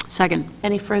Manual. Second.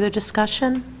 Any further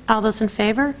discussion? All those in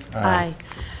favor? Aye.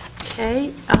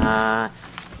 Okay,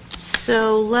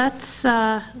 so let's,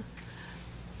 why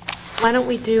don't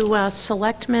we do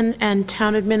Selectmen and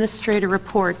Town Administrator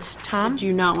reports? Tom? Do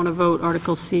you not want to vote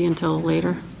Article C until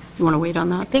later? You want to wait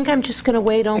on I that? think I'm just going to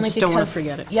wait only because... just don't want to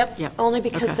forget it. Yep, Yep. only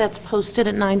because Okay. that's posted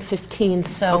at 9:15,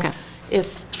 so Okay.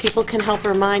 if people can help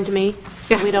remind me,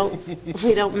 so we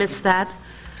don't miss that.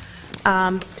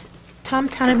 Tom,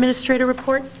 Town Administrator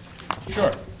report?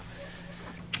 Sure.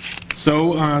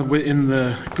 So, in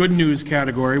the good news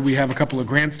category, we have a couple of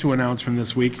grants to announce from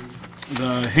this week.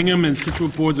 The Hingham and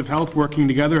Situate Boards of Health, working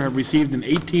together, have received an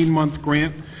 18-month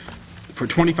grant for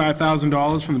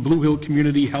 $25,000 from the Blue Hill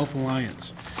Community Health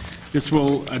Alliance. This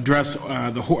will address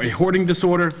a hoarding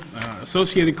disorder,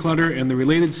 associated clutter, and the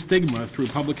related stigma through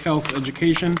public health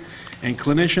education and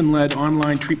clinician-led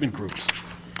online treatment groups.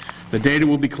 The data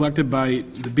will be collected by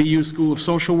the BU School of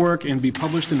Social Work and be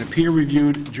published in a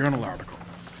peer-reviewed journal article.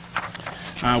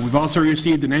 We've also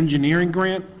received an engineering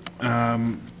grant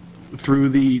through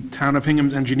the Town of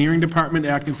Hingham's Engineering Department,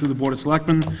 acting through the Board of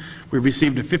Selectmen. We've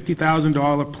received a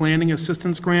 $50,000 planning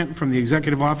assistance grant from the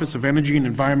Executive Office of Energy and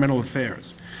Environmental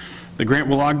Affairs. The grant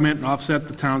will augment and offset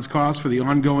the town's costs for the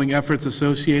ongoing efforts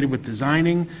associated with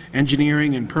designing,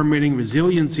 engineering, and permitting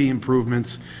resiliency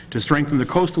improvements to strengthen the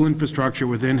coastal infrastructure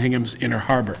within Hingham's inner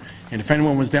harbor. And if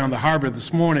anyone was down the harbor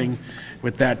this morning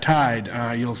with that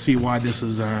tide, you'll see why this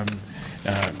is a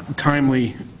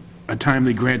timely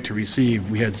grant to receive.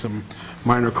 We had some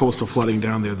minor coastal flooding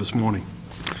down there this morning.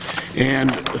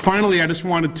 And finally, I just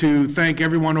wanted to thank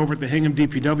everyone over at the Hingham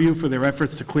DPW for their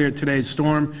efforts to clear today's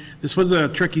storm. This was a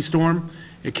tricky storm.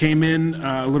 It came in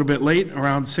a little bit late,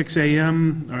 around 6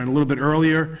 a.m. or a little bit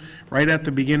earlier, right at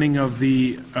the beginning of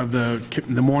the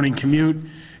morning commute.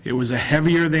 It was a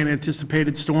heavier than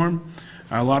anticipated storm,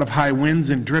 a lot of high winds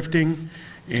and drifting,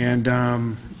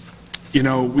 and you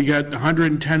know, we got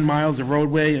 110 miles of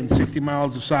roadway and 60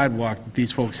 miles of sidewalk that these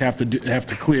folks have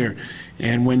to clear.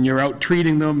 And when you're out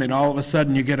treating them, and all of a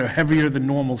sudden you get a heavier than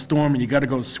normal storm, and you got to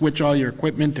go switch all your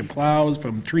equipment to plows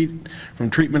from treatment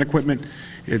equipment,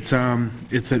 it's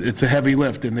a heavy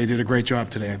lift, and they did a great job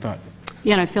today, I thought.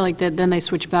 Yeah, and I feel like that then they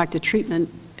switched back to treatment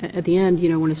at the end, you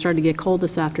know, when it started to get cold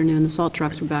this afternoon, the salt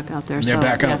trucks were back out there. They're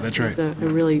back out, yeah, that's right. It was a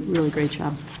really, really great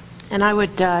job. And I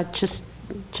would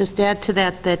just add to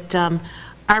that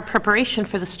our preparation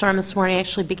for the storm this morning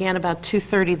actually began about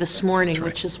 2:30 this morning,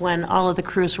 which is when all of the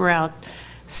crews were out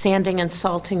sanding and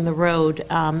salting the road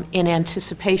in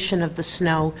anticipation of the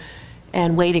snow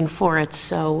and waiting for it.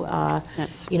 So,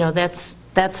 you know, that's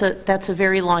a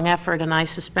very long effort, and I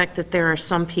suspect that there are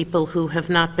some people who have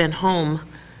not been home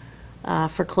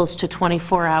for close to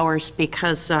 24 hours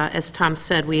because, as Tom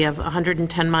said, we have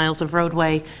 110 miles of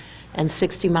roadway and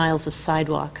 60 miles of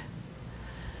sidewalk.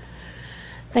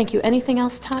 Thank you. Anything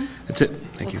else, Tom? That's it.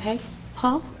 Thank you. Okay.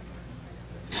 Paul?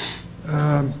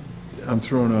 I'm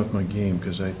throwing off my game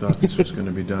because I thought this was going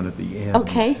to be done at the end.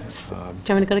 Okay. Do you want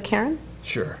me to go to Karen?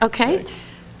 Sure. Okay.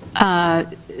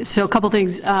 So a couple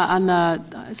things on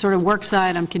the sort of work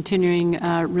side. I'm continuing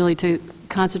really to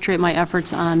concentrate my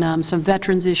efforts on some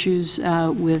veterans issues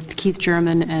with Keith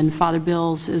German and Father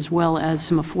Bills, as well as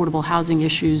some affordable housing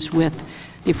issues with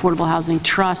the Affordable Housing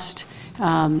Trust,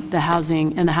 the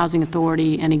Housing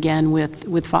Authority, and again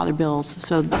with Father Bills.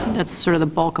 So that's sort of the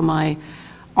bulk of my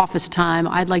office time.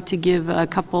 I'd like to give a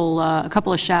couple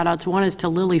of shout-outs. One is to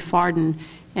Lily Farden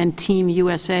and Team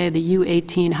USA, the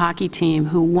U18 hockey team,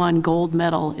 who won gold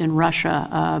medal in Russia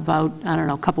about, I don't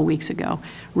know, a couple weeks ago.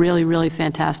 Really, really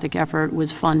fantastic effort. It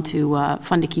was fun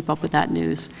to keep up with that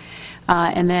news.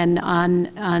 And then on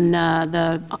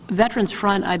the veterans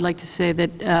front, I'd like to say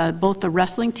that both the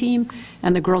wrestling team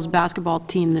and the girls basketball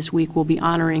team this week will be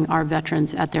honoring our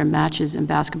veterans at their matches and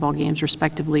basketball games,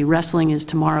 respectively. Wrestling is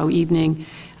tomorrow evening,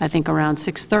 I think around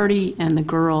 6:30, and the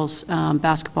girls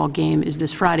basketball game is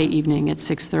this Friday evening at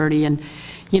 6:30. And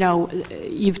you know,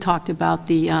 you've talked about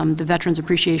the Veterans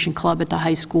Appreciation Club at the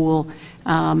high school.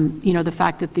 You know, the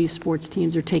fact that these sports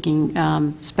teams are taking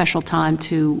special time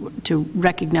to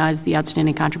recognize the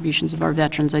outstanding contributions of our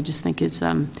veterans, I just think is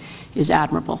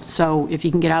admirable. So if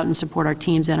you can get out and support our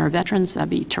teams and our veterans, that'd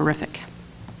be terrific.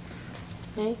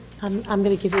 Okay. I'm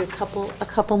going to give you a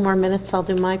couple more minutes. I'll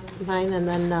do mine, and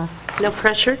then no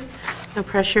pressure. No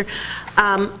pressure.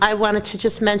 I wanted to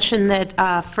just mention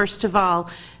that, first of all,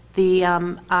 the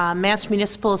Mass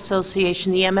Municipal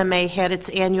Association, the MMA, had its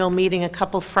annual meeting a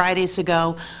couple Fridays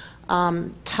ago.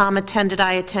 Tom attended,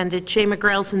 I attended. Jay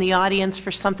McGrail's in the audience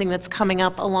for something that's coming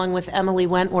up along with Emily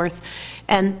Wentworth.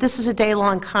 And this is a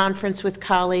day-long conference with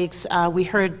colleagues. We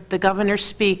heard the governor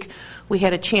speak. We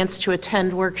had a chance to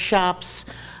attend workshops.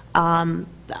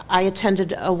 I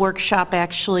attended a workshop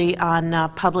actually on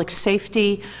public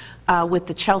safety with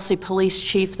the Chelsea Police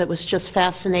Chief that was just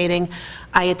fascinating.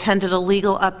 I attended a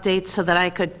legal update so that I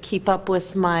could keep up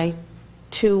with my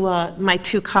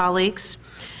two colleagues.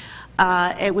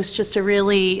 It was just a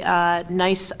really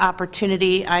nice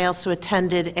opportunity. I also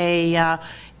attended a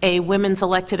women's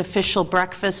elected official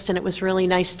breakfast, and it was really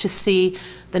nice to see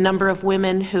the number of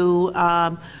women who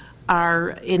are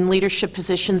in leadership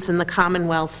positions in the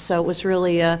Commonwealth. So it was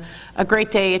really a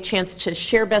great day, a chance to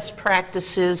share best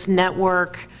practices,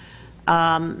 network.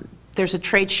 There's a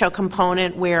trade show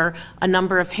component where a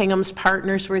number of Hingham's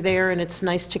partners were there, and it's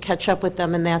nice to catch up with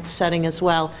them in that setting as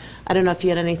well. I don't know if you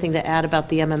had anything to add about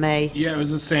the MMA. Yeah, it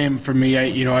was the same for me.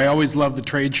 I always love the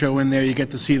trade show in there. You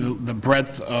get to see the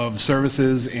breadth of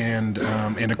services and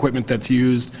equipment that's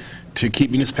used to keep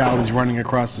municipalities running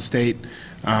across the state.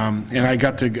 And I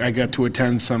got to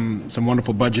attend some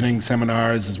wonderful budgeting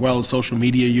seminars as well as social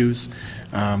media use.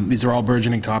 These are all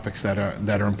burgeoning topics that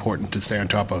are important to stay on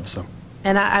top of. So.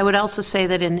 And I would also say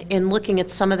that in looking at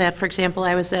some of that, for example,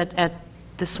 I was at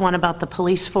this one about the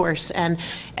police force. And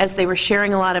as they were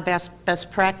sharing a lot of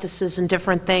best practices and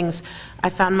different things, I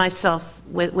found myself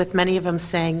with many of them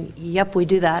saying, yep, we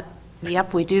do that.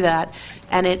 Yep, we do that.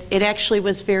 And it actually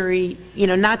was very,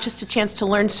 not just a chance to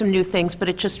learn some new things, but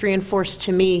it just reinforced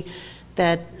to me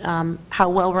that how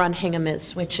well-run Hingham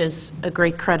is, which is a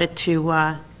great credit to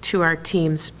our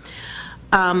teams.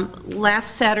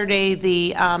 Last Saturday,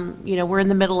 we're in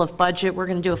the middle of budget. We're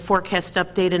going to do a forecast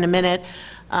update in a minute.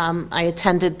 I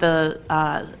attended the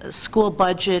school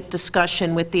budget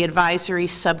discussion with the advisory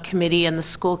subcommittee and the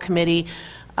school committee.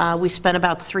 We spent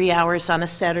about 3 hours on a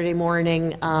Saturday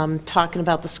morning talking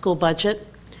about the school budget,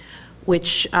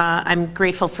 which I'm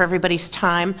grateful for everybody's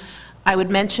time. I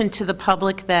would mention to the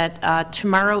public that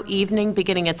tomorrow evening,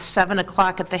 beginning at 7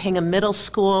 o'clock at the Hingham Middle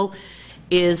School,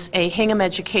 is a Hingham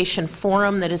Education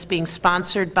Forum that is being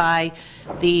sponsored by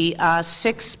the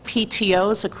 6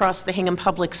 PTOs across the Hingham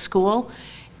Public School.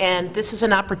 And this is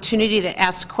an opportunity to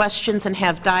ask questions and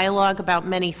have dialogue about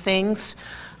many things.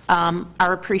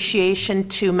 Our appreciation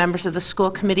to members of the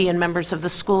school committee and members of the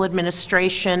school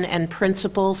administration and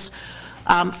principals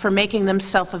for making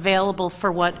themselves available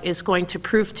for what is going to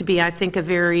prove to be, I think, a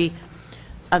very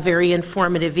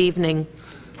informative evening.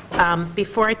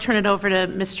 Before I turn it over to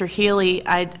Mr. Healy,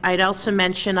 I'd also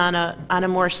mention on a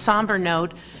more somber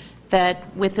note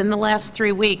that within the last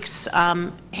 3 weeks,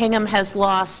 Hingham has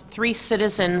lost 3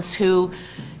 citizens who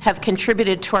have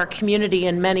contributed to our community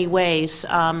in many ways,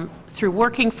 through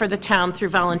working for the town, through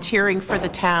volunteering for the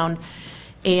town.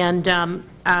 And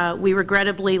we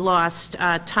regrettably lost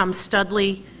Tom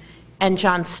Studley and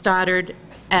John Stoddard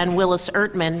and Willis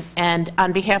Ertman. And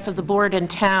on behalf of the board and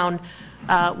town,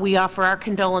 we offer our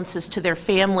condolences to their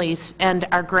families and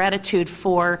our gratitude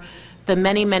for the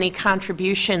many, many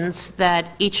contributions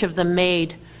that each of them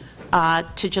made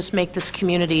to just make this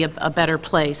community a better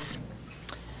place.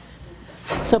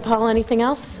 So, Paul, anything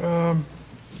else? No.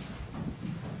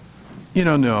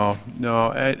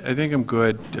 I think I'm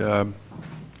good.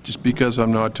 Just because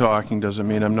I'm not talking doesn't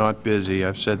mean I'm not busy.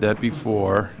 I've said that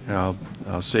before, and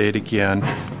I'll say it again.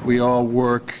 We all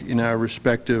work in our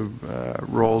respective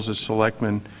roles as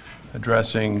selectmen,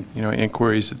 addressing,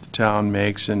 inquiries that the town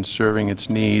makes and serving its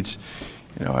needs.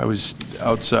 I was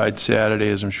outside Saturday,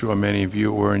 as I'm sure many of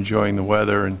you were, enjoying the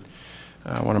weather, and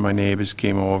one of my neighbors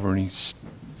came over and he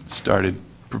started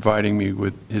providing me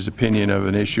with his opinion of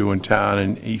an issue in town,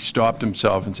 and he stopped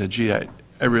himself and said, gee, I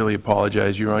really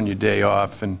apologize, you're on your day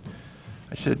off. And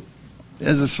I said,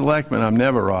 as a selectman, I'm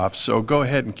never off, so go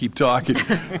ahead and keep talking.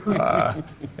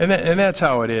 And that's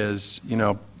how it is.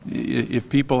 If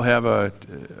people have a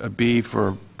beef or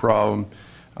a problem,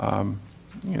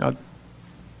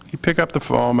 you pick up the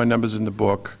phone, my number's in the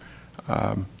book.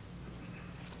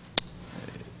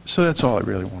 So that's all I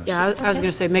really want to say. Yeah, I was going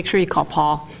to say, make sure you call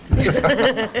Paul.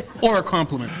 Or a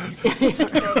compliment. Thank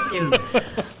you.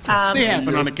 They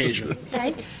happen on occasion.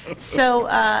 Okay. So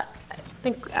I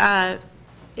think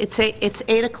it's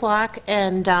 8 o'clock,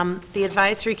 and the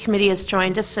advisory committee has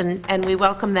joined us, and we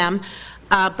welcome them.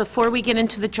 Before we get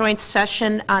into the joint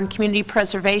session on community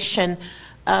preservation,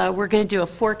 we're going to do a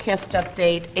forecast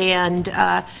update. And,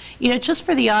 just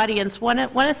for the audience, one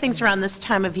of the things around this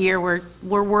time of year,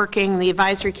 we're working, the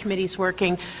advisory committee's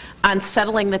working on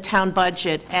settling the town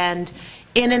budget. And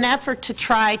in an effort to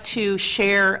try to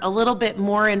share a little bit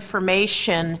more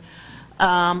information,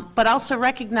 but also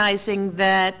recognizing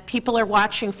that people are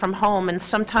watching from home, and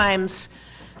sometimes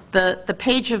the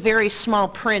page of very small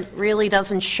print really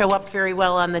doesn't show up very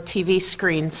well on the TV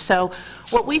screen. So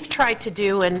what we've tried to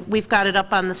do, and we've got it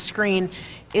up on the screen,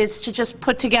 is to just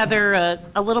put together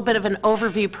a little bit of an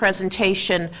overview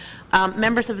presentation.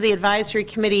 Members of the advisory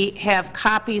committee have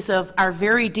copies of our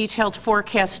very detailed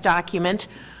forecast document.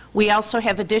 We also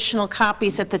have additional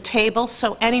copies at the table,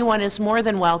 so anyone is more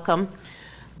than welcome.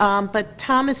 But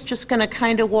Tom is just going to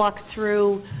kind of walk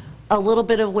through a little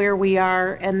bit of where we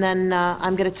are, and then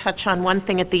I'm going to touch on one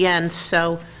thing at the end.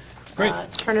 So Great.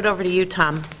 Turn it over to you,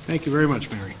 Tom. Thank you very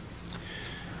much, Mary.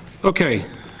 Okay.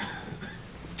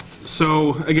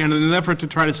 So, again, in an effort to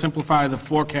try to simplify the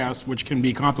forecast, which can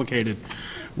be complicated,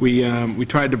 we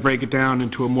tried to break it down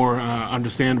into a more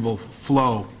understandable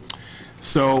flow.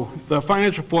 So the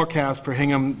financial forecast for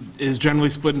Hingham is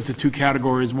generally split into 2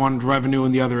 categories, one revenue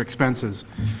and the other expenses.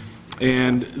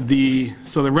 And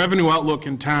so the revenue outlook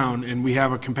in town, and we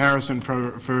have a comparison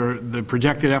for the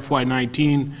projected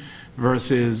FY19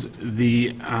 versus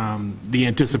the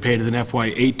anticipated in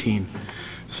FY18.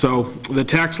 So the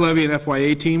tax levy in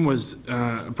FY18 was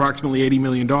approximately $80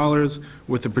 million,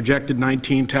 with the projected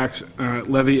 19 tax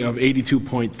levy of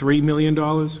 $82.3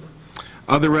 million.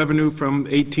 Other revenue from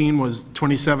 18 was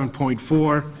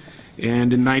 27.4,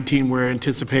 and in 19, we're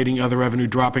anticipating other revenue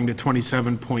dropping to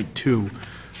 27.2,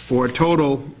 for a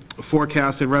total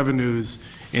forecasted revenues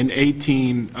in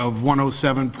 18 of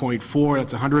 107.4,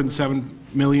 that's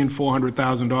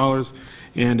 $107,400,000,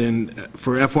 and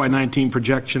for FY19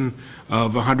 projection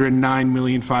of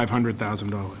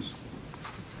 $109,500,000.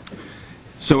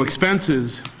 So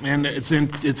expenses, and it's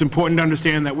important to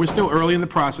understand that we're still early in the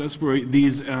process, where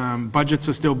these budgets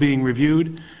are still being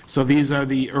reviewed. So these are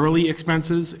the early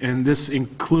expenses, and this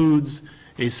includes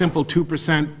a simple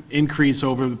 2% increase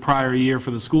over the prior year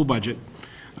for the school budget.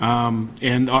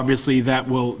 And obviously that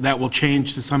will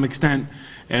change to some extent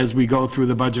as we go through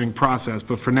the budgeting process.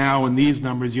 But for now, in these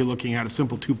numbers, you're looking at a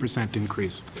simple 2%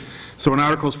 increase. So in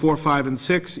Articles 4, 5, and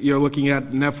 6, you're looking at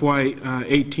an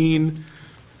FY18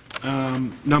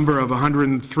 number of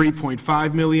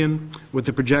 $103.5 million, with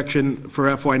the projection for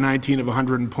FY19 of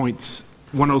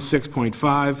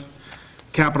 $106.5.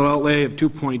 Capital outlay of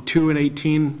 2.2 in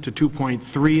 18 to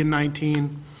 2.3 in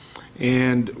 19,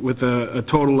 and with a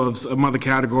total of some other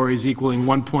categories equaling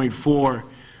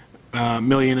 1.4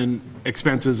 million in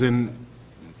expenses in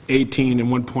 18 and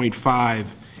 1.5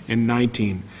 in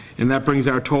 19. And that brings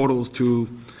our totals to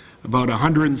about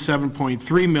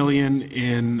 107.3 million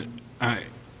in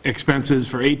expenses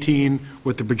for 18,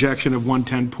 with the projection of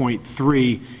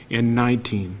 110.3 in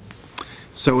 19.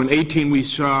 So in 18, we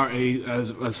saw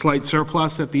a slight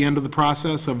surplus at the end of the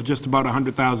process of just about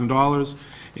 $100,000.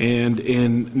 And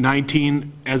in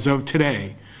 19, as of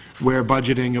today, we're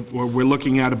budgeting, or we're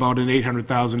looking at about an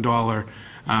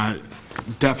 $800,000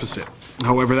 deficit.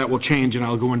 However, that will change, and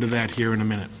I'll go into that here in a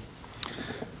minute.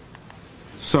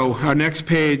 So our next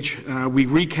page, we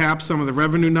recap some of the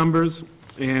revenue numbers,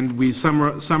 and we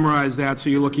summarize that.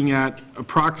 So you're looking at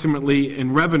approximately,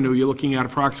 in revenue, you're looking at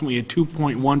approximately a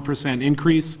 2.1%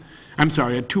 increase. I'm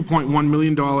sorry, a $2.1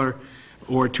 million or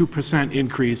 2%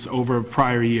 increase over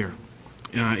prior year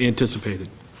anticipated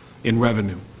in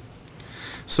revenue.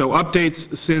 So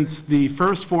updates since the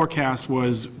first forecast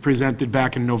was presented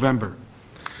back in November.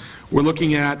 We're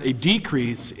looking at a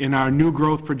decrease in our new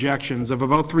growth projections of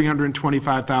about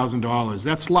 $325,000.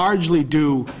 That's largely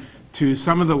due to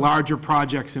some of the larger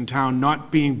projects in town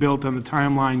not being built on the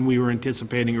timeline we were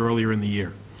anticipating earlier in the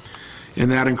year.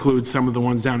 And that includes some of the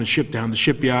ones down the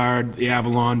Shipyard, the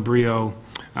Avalon, Brio,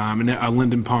 and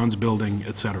Linden Ponds building,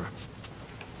 et cetera.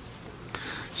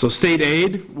 So state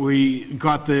aid,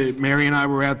 Mary and I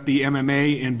were at the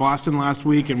MMA in Boston last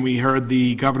week, and we heard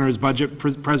the governor's budget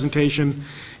presentation,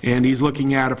 and he's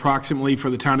looking at approximately for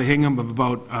the town of Hingham of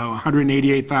about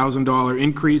 $188,000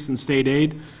 increase in state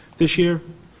aid this year.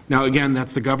 Now, again,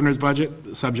 that's the governor's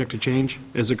budget, subject to change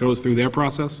as it goes through their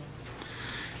process.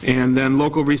 And then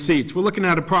local receipts. We're looking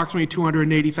at approximately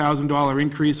 $280,000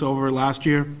 increase over last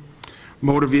year.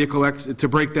 Motor vehicle, to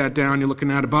break that down, you're looking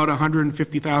at about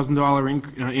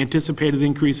 $150,000 anticipated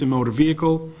increase in motor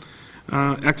vehicle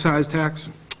excise tax,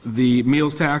 the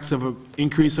meals tax of an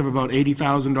increase of about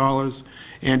 $80,000,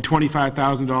 and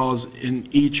 $25,000 in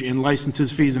each in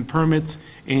licenses, fees, and permits,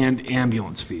 and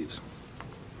ambulance fees.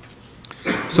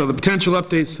 So the potential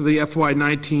updates to the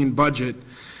FY19 budget,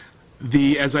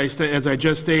 as I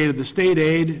just stated, the state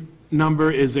aid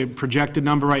number is a projected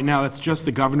number right now. That's just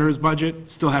the governor's budget.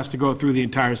 Still has to go through the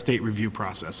entire state review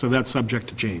process, so that's subject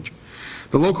to change.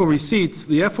 The local receipts,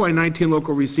 the FY19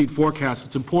 local receipt forecast,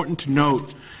 it's important to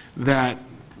note that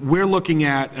we're looking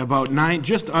at about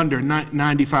just under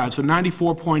 95, so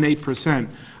 94.8%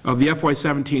 of the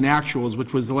FY17 actuals,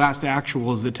 which was the last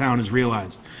actuals the town has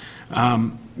realized.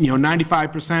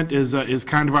 95% is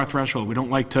kind of our threshold. We don't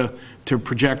like to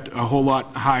project a whole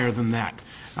lot higher than that.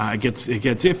 It gets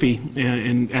iffy,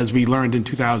 and as we learned in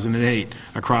 2008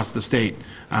 across the state,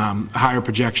 higher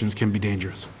projections can be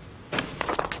dangerous.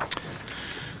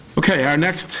 Okay, our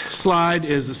next slide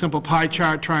is a simple pie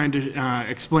chart trying to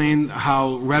explain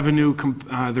how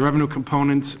the revenue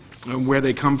components, where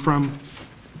they come from.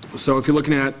 So if you're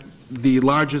looking at the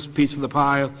largest piece of the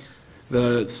pie,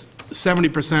 the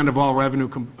 70% of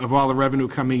all the revenue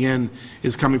coming in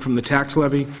is coming from the tax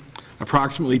levy,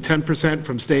 approximately 10%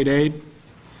 from state aid,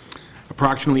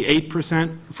 approximately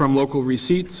 8% from local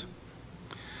receipts,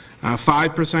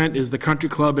 5% is the country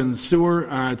club and the sewer.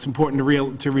 It's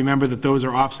important to remember that those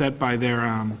are offset by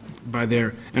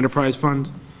their enterprise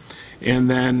fund, and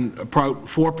then about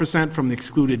 4% from the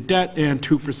excluded debt and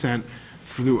 2%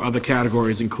 through other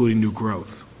categories, including new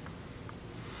growth.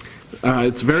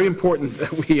 It's very important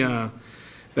that we,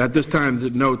 at this time, to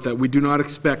note that we do not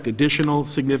expect additional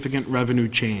significant revenue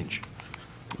change.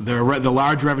 The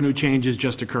large revenue changes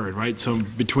just occurred, right? So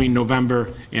between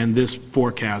November and this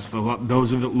forecast,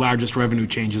 those are the largest revenue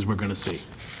changes we're going to see.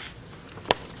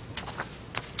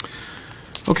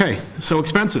 Okay, so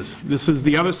expenses. This is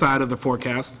the other side of the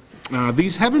forecast.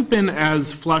 These haven't been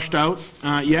as flushed out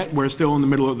yet. We're still in the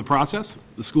middle of the process.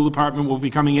 The school department will be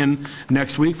coming in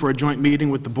next week for a joint meeting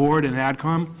with the board and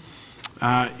AdCom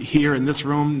here in this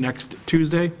room next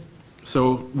Tuesday.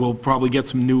 So we'll probably get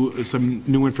some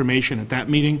new information at that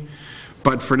meeting.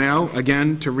 But for now,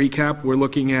 again, to recap, we're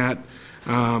looking at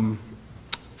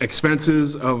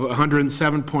expenses of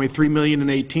 $107.3 million in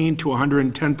 18 to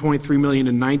 $110.3 million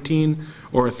in 19,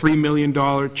 or a $3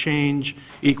 million change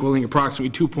equaling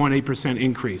approximately 2.8%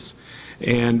 increase.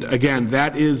 And again,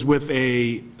 that is with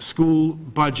a school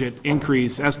budget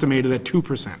increase estimated at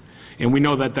 2%. And we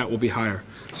know that that will be higher.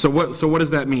 So what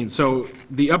does that mean? So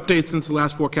the updates since the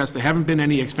last forecast, there haven't been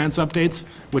any expense updates,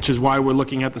 which is why we're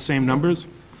looking at the same numbers.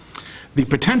 The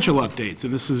potential updates,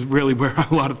 and this is really where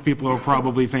a lot of people are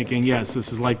probably thinking, yes,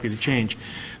 this is likely to change.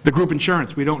 The group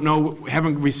insurance, we don't know,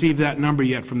 haven't received that number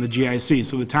yet from the GIC.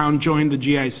 So the town joined the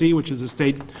GIC, which is a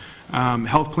state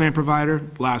health plan provider,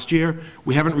 last year.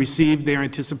 We haven't received their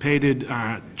anticipated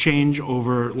change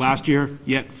over last year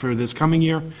yet for this coming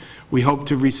year. We hope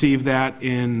to receive that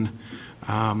in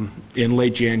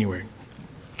late January.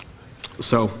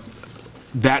 So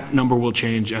that number will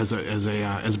change as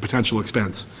a potential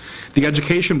expense. The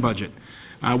education budget.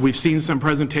 We've seen some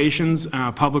presentations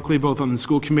publicly, both on the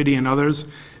school committee and others,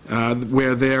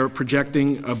 where they're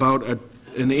projecting about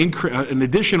an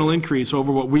additional increase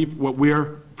over what we're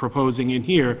proposing in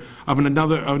here of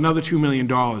another $2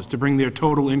 million to bring their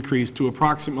total increase to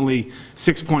approximately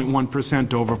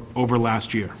 6.1% over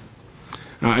last year.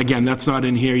 Again, that's not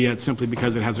in here yet simply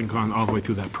because it hasn't gone all the way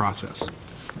through that process.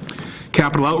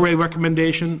 Capital outlay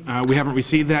recommendation, we haven't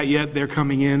received that yet. They're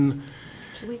coming in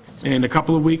in a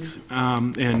couple of weeks,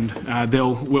 and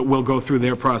we'll go through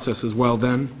their process as well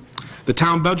then. The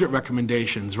town budget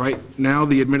recommendations. Right now,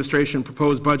 the administration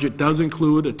proposed budget does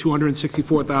include a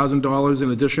 $264,000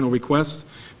 in additional requests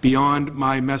beyond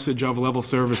my message of level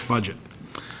service budget,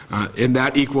 and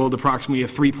that equaled approximately a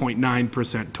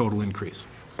 3.9% total increase.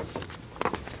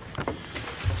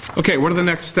 Okay, what are the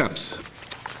next steps?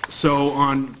 So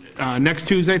on next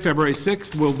Tuesday, February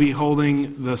 6th,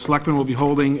 the Selectmen will be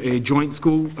holding a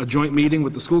joint meeting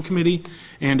with the school committee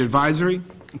and advisory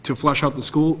to flush out the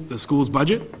school's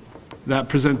budget. That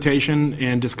presentation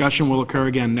and discussion will occur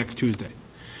again next Tuesday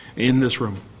in this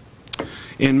room.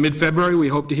 In mid-February, we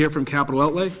hope to hear from capital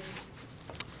outlay.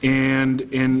 And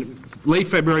in late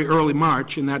February, early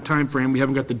March, in that time frame, we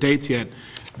haven't got the dates yet,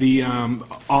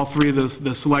 all three of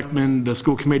the Selectmen, the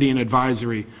school committee, and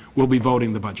advisory will be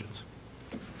voting the budgets.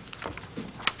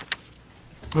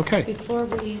 Okay. Before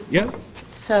we... Yeah.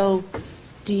 So,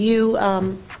 do you,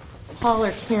 Paul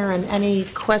or Karen, any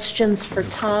questions for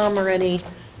Tom or any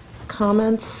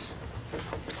comments?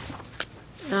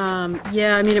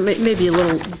 Yeah, I mean, it may be a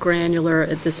little granular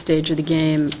at this stage of the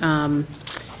game,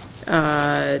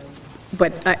 but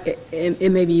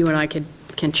maybe you and I can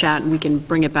chat and we can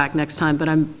bring it back next time. But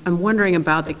I'm wondering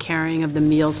about the carrying of the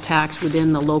meals tax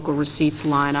within the local receipts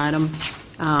line item.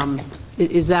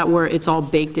 Is that where it's all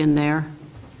baked in there?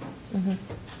 Mm-hmm.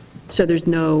 So there's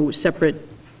no separate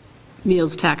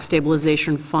meals tax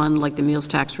stabilization fund like the meals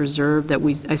tax reserve that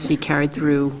I see carried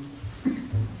through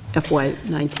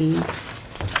FY19?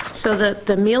 So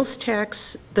the meals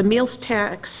tax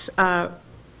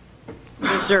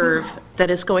reserve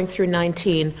that is going through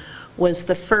 19 was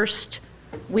the first.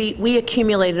 We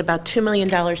accumulated about $2 million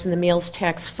in the meals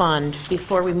tax fund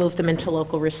before we moved them into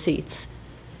local receipts.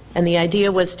 And the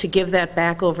idea was to give that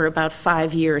back over about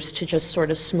 5 years to just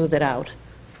sort of smooth it out.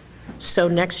 So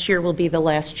next year will be the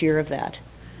last year of that.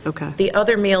 Okay. The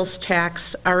other meals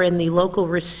tax are in the local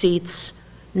receipts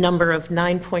number of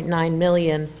 9.9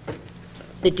 million.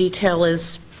 The detail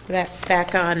is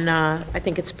back on, I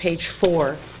think it's page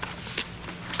 4.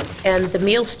 And the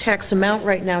meals tax amount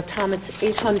right now, Tom, it's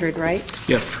 800, right?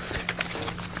 Yes.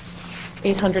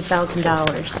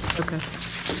 $800,000. Okay.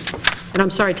 And I'm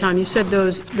sorry, Tom, you said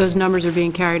those numbers are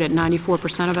being carried at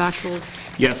 94% of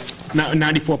actuals? Yes,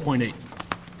 94.8.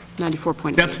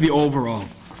 94.8. That's the overall.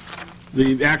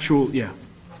 The actual, yeah.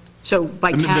 So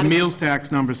by The category... meals tax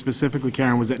number specifically,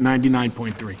 Karen, was at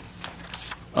 99.3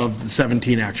 of the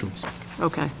 17 actuals.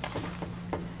 Okay.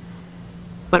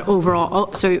 But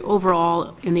overall, so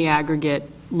overall, in the aggregate,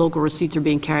 local receipts are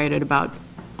being carried at about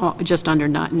just under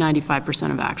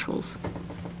 95% of actuals,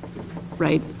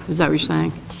 right? Is that what you're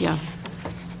saying? Yeah.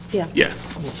 Yeah. Yeah.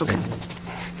 Okay.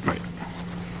 Right.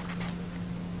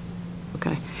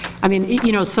 Okay. I mean,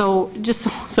 you know, so just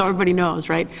so everybody knows,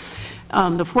 right?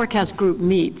 The forecast group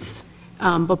meets,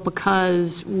 but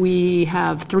because we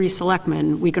have 3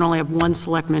 selectmen, we can only have 1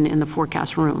 selectman in the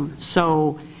forecast room.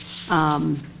 So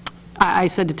I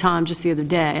said to Tom just the other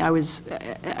day, I was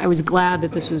glad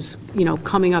that this was,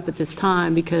 coming up at this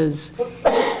time, because,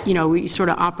 we sort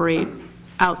of operate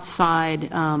outside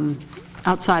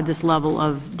this level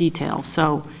of detail.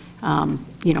 So,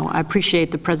 I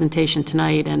appreciate the presentation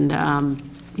tonight, and,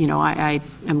 I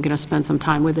am going to spend some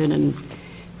time with it, and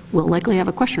we'll likely have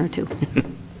a question or two.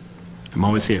 I'm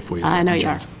always here for you. I know you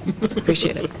are. Selectman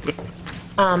Appreciate it.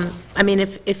 I mean,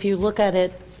 if you look at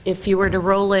it, if you were to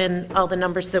roll in all the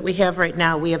numbers that we have right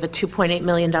now, we have a $2.8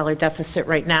 million deficit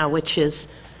right now, which is,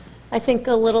 I think,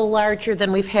 a little larger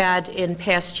than we've had in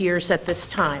past years at this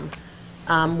time.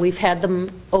 We've had them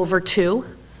over 2,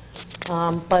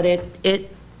 but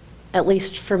it, at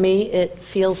least for me, it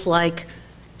feels like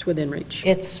It's within reach.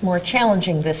 it's more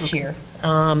challenging this year.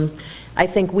 I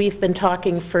think we've been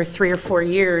talking for 3 or 4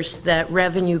 years that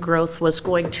revenue growth was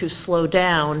going to slow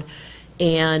down,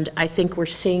 and I think we're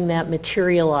seeing that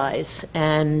materialize.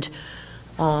 And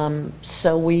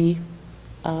so we're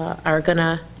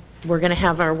gonna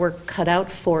have our work cut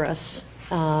out for us.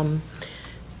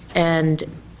 And,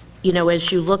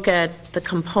 as you look at the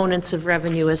components of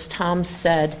revenue, as Tom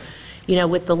said,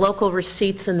 with the local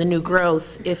receipts and the new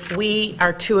growth, if we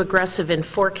are too aggressive in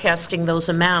forecasting those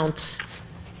amounts,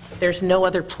 there's no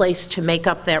other place to make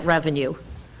up that revenue.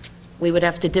 We would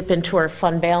have to dip into our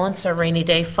fund balance, our rainy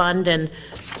day fund, and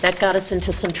that got us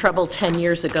into some trouble 10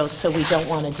 years ago, so we don't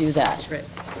want to do that. Right.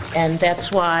 And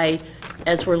that's why,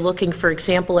 as we're looking, for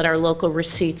example, at our local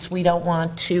receipts, we don't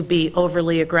want to be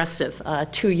overly aggressive.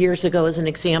 2 years ago, as an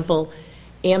example,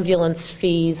 ambulance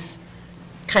fees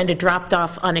kind of dropped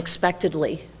off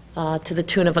unexpectedly to the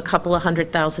tune of a couple of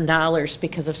 $100,000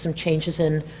 because of some changes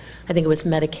in, I think it was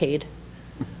Medicaid.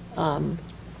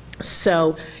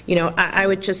 So, I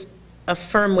would just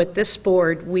affirm with this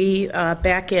board, we,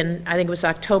 back in, I think it was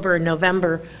October or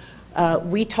November,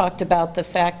 we talked about the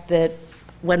fact that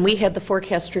when we had the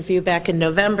forecast review back in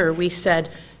November, we said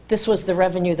this was the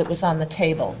revenue that was on the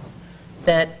table,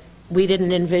 that we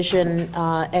didn't envision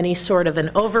any sort of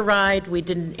an override, we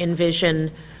didn't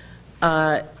envision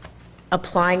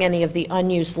applying any of the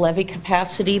unused levy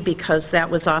capacity because that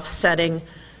was offsetting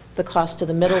the cost of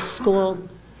the middle school.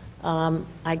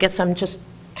 I guess I'm just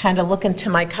kind of looking to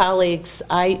my colleagues.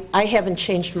 I haven't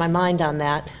changed my mind on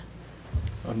that.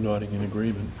 I'm nodding in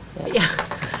agreement. Yeah.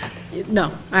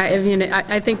 No, I mean,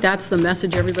 I think that's the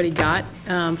message everybody got,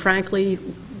 frankly,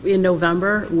 in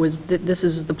November, was that this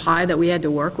is the pie that we had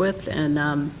to work with, and,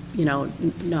 no,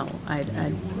 I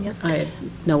had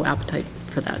no appetite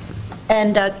for that.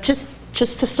 And just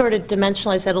to sort of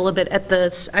dimensionalize that a little bit,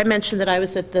 I mentioned that I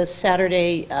was at the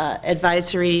Saturday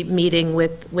advisory meeting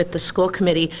with the school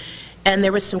committee, and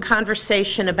there was some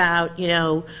conversation about,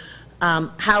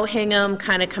 how Hingham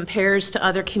kind of compares to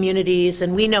other communities,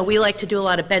 and we know we like to do a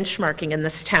lot of benchmarking in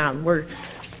this town. We're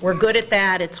good at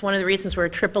that. It's one of the reasons we're a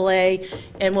AAA.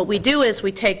 And what we do is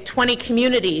we take 20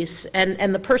 communities,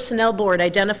 and the Personnel Board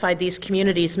identified these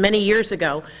communities many years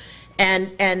ago,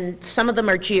 and some of them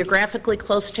are geographically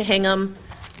close to Hingham.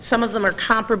 Some of them are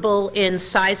comparable in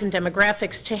size and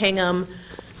demographics to Hingham.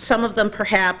 Some of them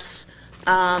perhaps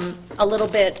a little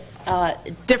bit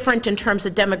different in terms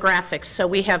of demographics. So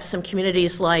we have some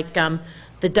communities like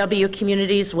the W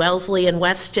communities, Wellesley and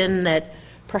Weston, that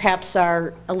perhaps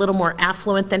are a little more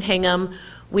affluent than Hingham.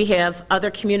 We have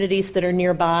other communities that are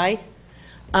nearby.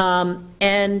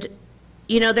 And,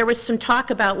 there was some talk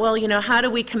about, well, how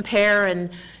do we compare, and,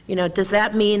 does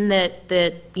that mean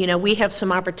that we have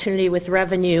some opportunity with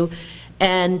revenue?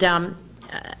 And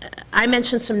I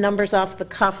mentioned some numbers off the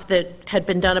cuff that had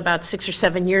been done about 6 or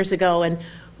 7 years ago, and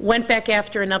went back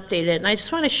after and updated it. And I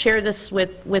just want to share this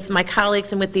with my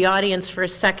colleagues and with the audience for a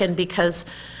second, because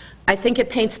I think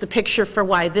it paints the picture for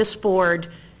why this board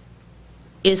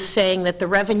is saying that the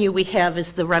revenue we have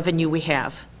is the revenue we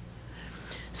have.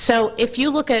 So if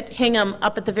you look at Hingham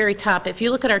up at the very top, if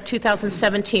you look at our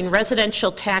 2017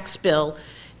 residential tax bill,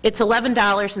 it's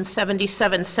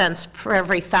 $11.77 for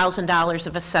every $1,000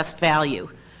 of assessed value.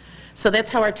 So that's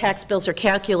how our tax bills are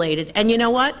calculated. And you know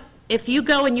what? If you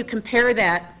go and you compare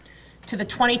that to the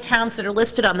 20 towns that are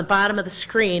listed on the bottom of the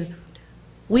screen,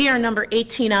 we are number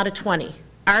 18 out of 20.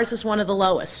 Ours is one of the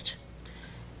lowest.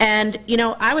 And,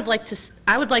 I would like to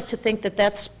think that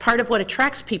that's part of what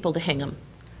attracts people to Hingham.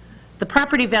 The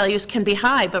property values can be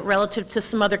high, but relative to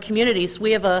some other communities,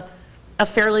 we have a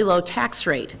fairly low tax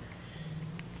rate.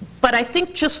 But I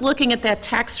think just looking at that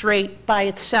tax rate by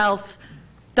itself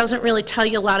doesn't really tell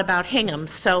you a lot about Hingham.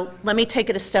 So let me take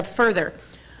it a step further.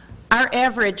 Our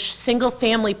average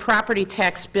single-family property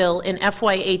tax bill in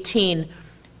FY18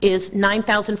 is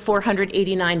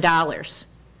 $9,489,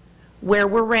 where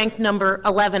we're ranked number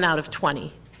 11 out of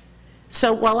 20.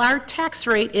 So while our tax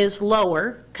rate is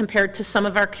lower compared to some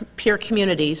of our peer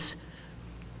communities,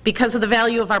 because of the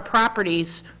value of our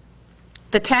properties,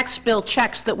 the tax bill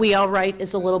checks that we all write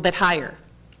is a little bit higher.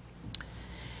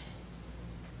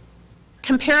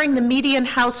 Comparing the median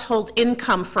household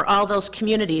income for all those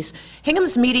communities,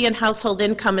 Hingham's median household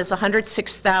income is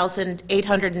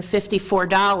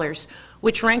 $106,854,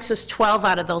 which ranks us 12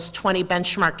 out of those 20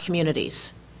 benchmark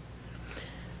communities.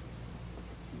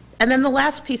 And then the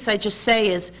last piece I just say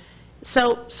is,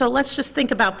 so let's just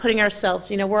think about putting ourselves,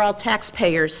 we're all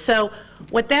taxpayers. So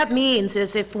what that means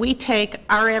is if we take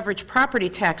our average property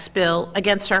tax bill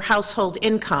against our household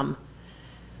income,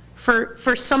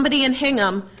 for somebody in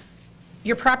Hingham,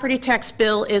 your property tax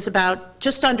bill is about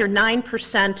just under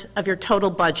 9% of your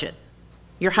total budget,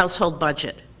 your household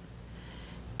budget.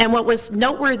 And what was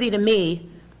noteworthy to me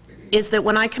is that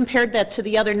when I compared that to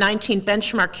the other 19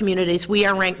 benchmark communities, we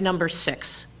are ranked number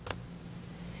 6.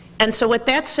 And so what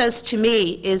that says to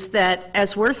me is that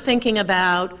as we're thinking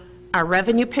about our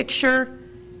revenue picture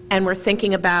and we're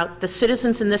thinking about the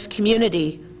citizens in this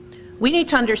community, we need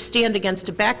to understand against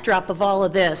a backdrop of all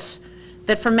of this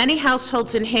that for many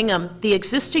households in Hingham, the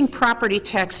existing property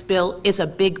tax bill is a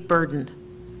big burden.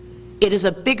 It is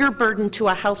a bigger burden to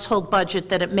a household budget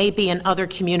than it may be in other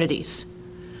communities.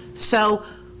 So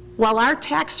while our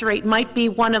tax rate might be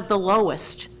one of the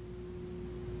lowest,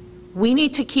 we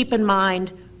need to keep in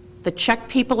mind the check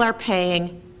people are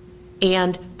paying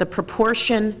and the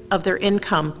proportion of their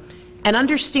income. And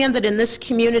understand that in this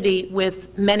community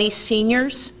with many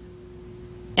seniors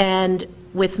and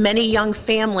with many young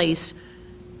families,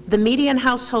 the median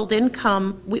household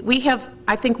income,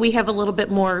 I think we have a little bit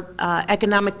more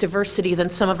economic diversity than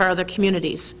some of our other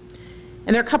communities.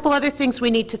 And there are a couple other things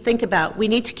we need to think about. We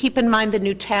need to keep in mind the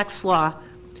new tax law.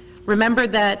 Remember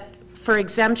that for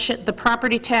exemption, the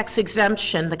property tax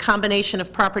exemption, the combination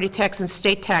of property tax and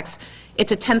state tax,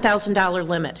 it's a $10,000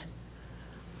 limit.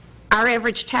 Our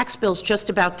average tax bill is just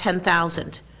about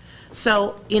 $10,000.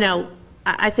 So,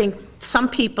 I think some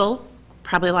people,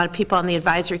 probably a lot of people on the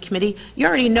advisory committee, you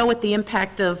already know what the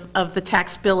impact of the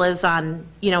tax bill is on,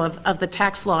 of the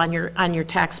tax law on your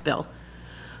tax bill.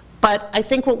 But I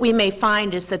think what we may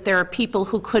find is that there are people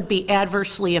who could be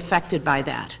adversely affected by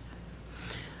that.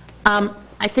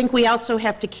 I think we also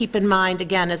have to keep in mind,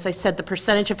 again, as I said, the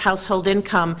percentage of household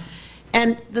income.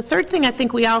 And the third thing I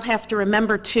think we all have to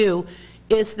remember, too,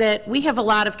 is that we have a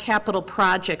lot of capital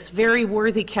projects, very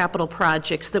worthy capital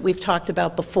projects that we've talked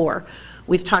about before.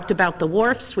 We've talked about the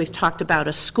wharfs, we've talked about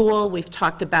a school, we've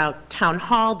talked about town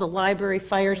hall, the library,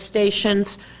 fire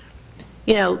stations,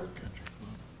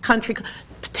 country,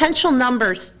 potential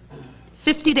numbers,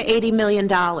 $50 to $80 million.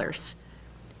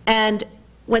 And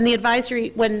when the advisory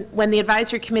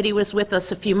committee was with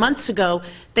us a few months ago,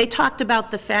 they talked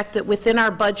about the fact that within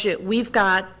our budget, we've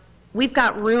got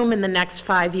room in the next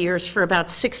 5 years for about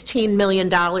 $16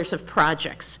 million of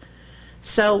projects.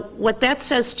 So what that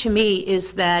says to me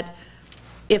is that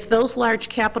if those large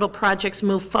capital projects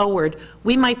move forward,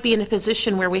 we might be in a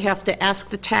position where we have to ask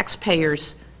the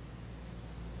taxpayers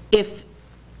if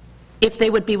they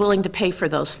would be willing to pay for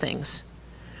those things.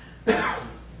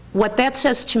 What that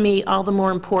says to me, all the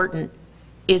more important,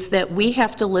 is that we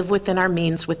have to live within our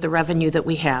means with the revenue that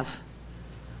we have.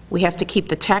 We have to keep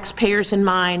the taxpayers in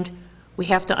mind. We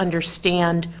have to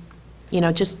understand,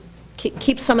 just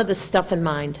keep some of this stuff in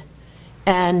mind.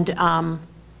 And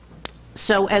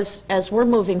so as we're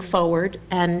moving forward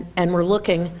and we're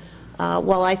looking,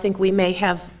 while I think we may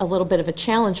have a little bit of a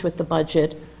challenge with the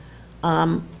budget,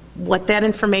 what that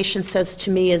information says to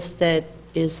me is that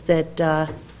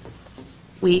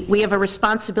we have a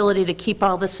responsibility to keep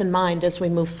all this in mind as we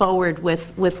move forward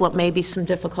with what may be some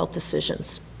difficult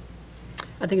decisions.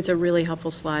 I think it's a really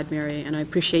helpful slide, Mary, and I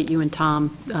appreciate you and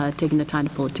Tom taking the time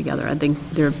to pull it together. I think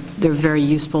they're very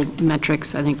useful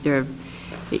metrics. I think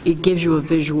it gives you a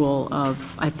visual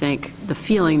of, I think, the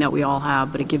feeling that we all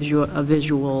have, but it gives you a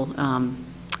visual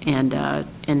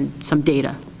and some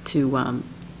data to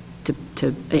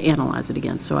analyze it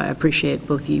against. So I appreciate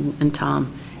both you and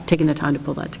Tom taking the time to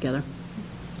pull that together.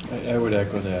 I would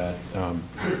echo that.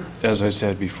 As I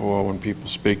said before, when people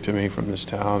speak to me from this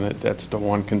town, that's the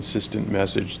one consistent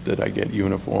message that I get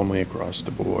uniformly across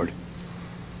the board.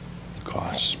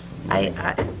 Costs.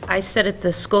 I said at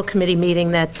the school committee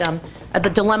meeting that the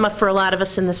dilemma for a lot of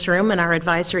us in this room and our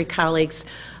advisory colleagues,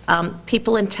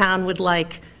 people in town would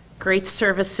like great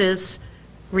services,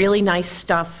 really nice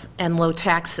stuff, and low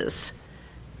taxes.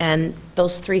 And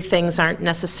those three things aren't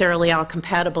necessarily all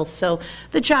compatible. So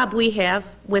the job we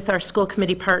have with our school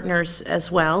committee partners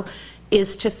as well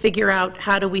is to figure out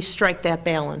how do we strike that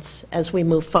balance as we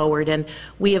move forward. And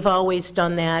we have always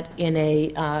done that in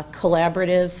a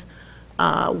collaborative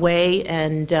way,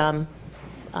 and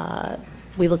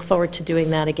we look forward to doing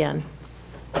that again.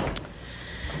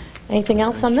 Anything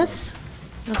else on this?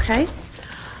 Okay.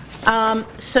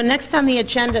 So next on the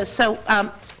agenda,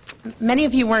 many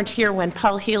of you weren't here when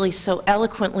Paul Healy so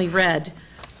eloquently read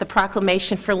the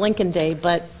proclamation for Lincoln Day,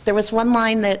 but there was one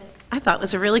line that I thought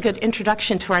was a really good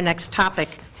introduction to our next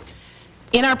topic.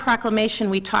 In our proclamation,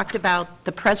 we talked about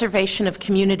the preservation of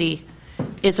community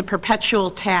is a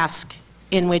perpetual task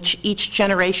in which each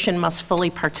generation must fully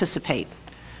participate.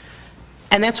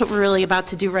 And that's what we're really about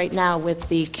to do right now with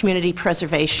the community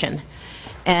preservation.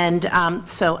 And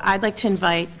so I'd like to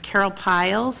invite Carol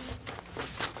Piles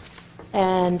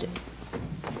and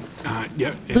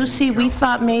Lucy. We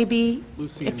thought maybe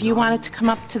if you wanted to come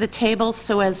up to the table,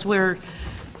 so as we're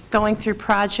going through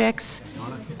projects.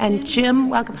 And Jim,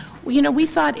 welcome. Well, you know, we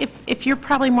thought if you're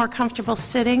probably more comfortable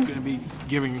sitting. Going to be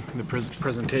giving the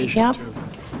presentation. Yep. Too.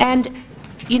 And,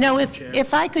 you know,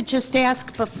 if I could just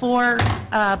ask before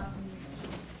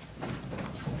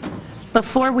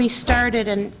we started,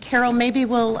 and Carol, maybe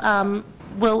we'll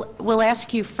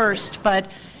ask you first, but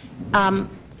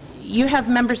you have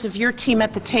members of your team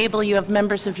at the table, you have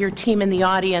members of your team in the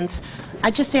audience. I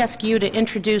just ask you to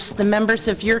introduce the members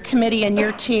of your committee and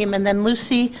your team, and then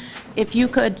Lucy, if you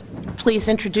could please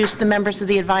introduce the members of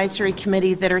the advisory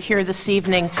committee that are here this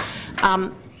evening.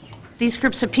 These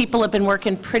groups of people have been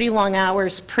working pretty long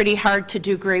hours, pretty hard to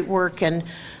do great work, and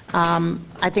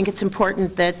I think it's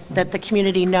important that the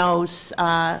community knows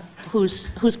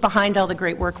who's behind all the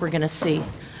great work we're going to see.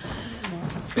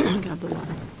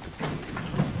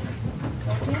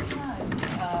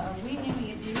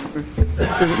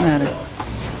 Does it matter?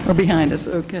 Or behind us,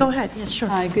 okay. Go ahead, yes, sure.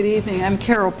 Hi, good evening. I'm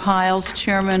Carol Piles,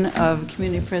 Chairman of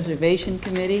Community Preservation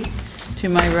Committee. To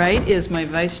my right is my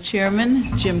Vice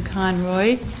Chairman, Jim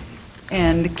Conroy,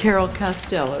 and Carol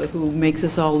Costello, who makes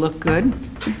us all look good.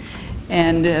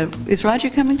 And is Roger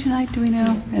coming tonight, do we know?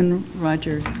 Yes. And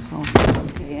Roger is also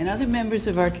okay. And other members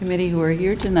of our committee who are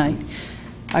here tonight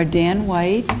are Dan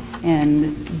White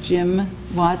and Jim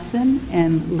Watson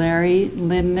and Larry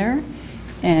Lindner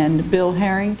and Bill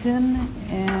Harrington,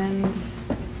 and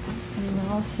anyone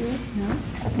else here? No?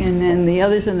 And then the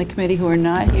others in the committee who are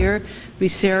not here, be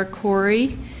Sarah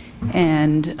Corey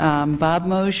and Bob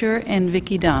Mosier and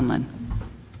Vicki Donlin.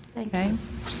 Okay?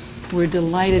 We're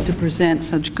delighted to present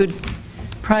such good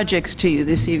projects to you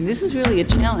this evening. This is really a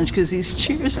challenge because these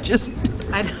chairs just...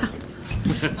 I know. I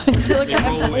feel like I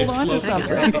have to hold on to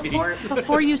something.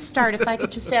 Before you start, if I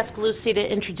could just ask Lucy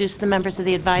to introduce the members of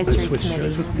the advisory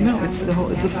committee. No, it's the floor.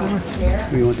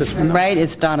 You want this one? Right,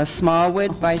 it's Donna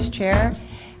Smallwood, Vice Chair.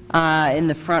 In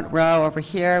the front row over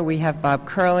here, we have Bob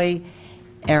Curley,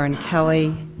 Aaron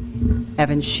Kelly,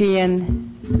 Evan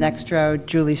Sheehan. Next row,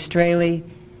 Julie Straley,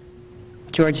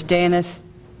 George Danis,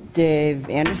 Dave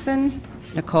Anderson,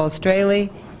 Nicole Straley,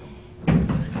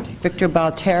 Victor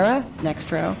Baltera,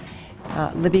 next row.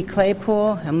 Libby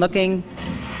Claypool, I'm looking,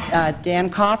 Dan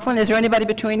Coughlin. Is there anybody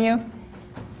between you?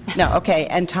 No, okay,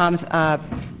 and Tom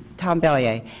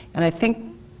Bellier. And I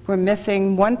think we're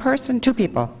missing one person, two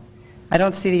people. I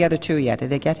don't see the other two yet. Did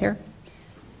they get here?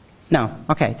 No,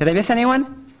 okay. Did I miss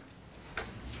anyone?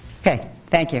 Okay,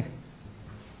 thank you.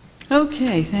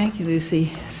 Okay, thank you,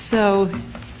 Lucy. So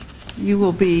you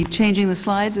will be changing the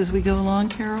slides as we go along,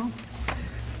 Carol?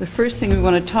 The first thing we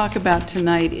want to talk about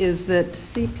tonight is that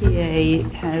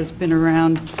CPA has been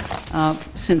around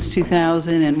since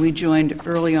 2000, and we joined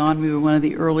early on. We were one of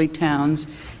the early towns.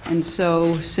 And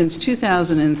so since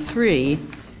 2003,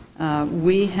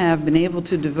 we have been able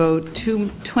to devote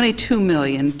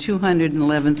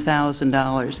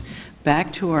 $22,211,000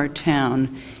 back to our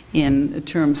town in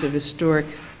terms of historic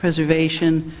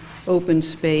preservation, open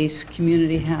space,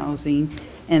 community housing,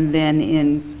 and then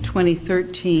in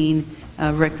 2013,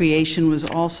 recreation was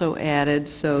also added,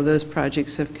 so those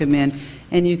projects have come in.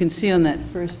 And you can see on that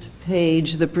first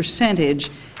page the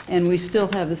percentage, and we still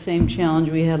have the same challenge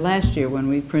we had last year when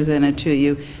we presented to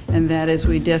you, and that is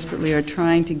we desperately are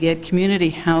trying to get community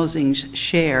housing's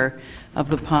share of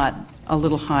the pot a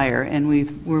little higher, and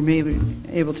we're maybe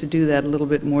able to do that a little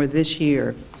bit more this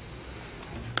year.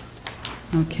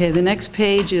 Okay, the next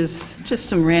page is just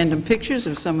some random pictures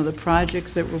of some of the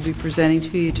projects that we'll be presenting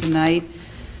to you tonight.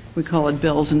 We call it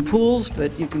bells and pools,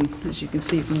 but you can, as you can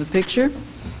see from the picture.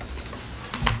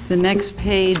 The next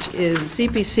page is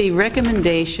CPC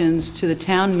recommendations to the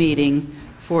town meeting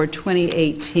for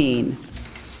 2018.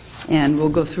 And we'll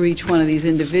go through each one of these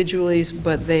individually,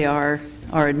 but they are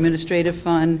our administrative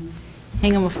fund,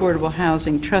 Hingham Affordable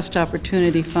Housing Trust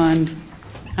Opportunity Fund,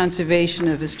 conservation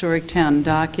of historic town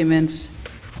documents,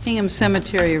 Hingham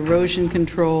Cemetery erosion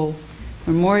control,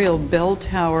 Memorial Bell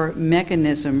Tower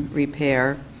mechanism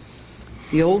repair,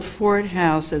 the Old Fort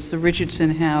House, that's the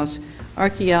Richardson House,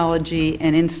 archaeology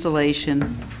and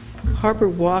installation, Harbor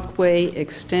Walkway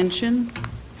extension,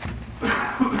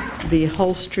 the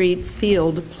Hull Street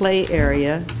Field play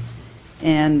area,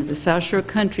 and the South Shore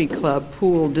Country Club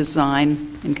pool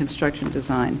design and construction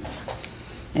design.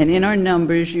 And in our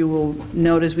numbers, you will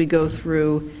note as we go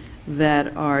through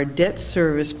that our debt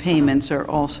service payments are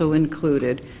also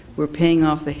included. We're paying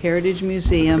off the Heritage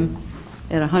Museum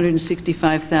at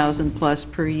 $165,000 plus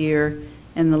per year,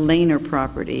 and the Laner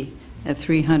property at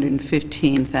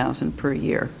 $315,000 per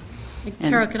year.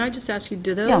 Carol, can I just ask you,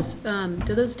 do those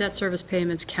debt service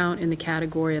payments count in the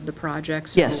category of the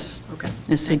projects? Yes. Okay.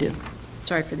 Yes, they do.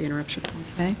 Sorry for the interruption.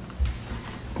 Okay.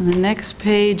 On the next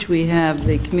page, we have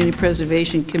the Community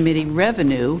Preservation Committee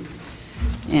revenue,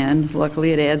 and luckily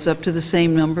it adds up to the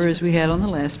same number as we had on the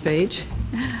last page.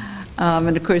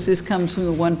 And of course, this comes from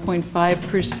the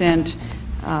 1.5%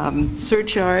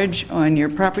 surcharge on your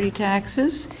property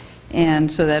taxes.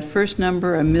 And so that first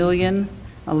number,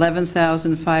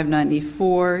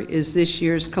 $1,011,594, is this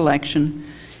year's collection.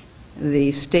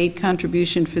 The state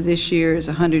contribution for this year is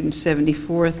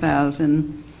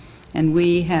 $174,000, and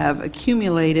we have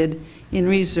accumulated in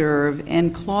reserve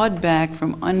and clawed back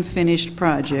from unfinished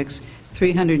projects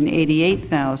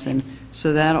 $388,000.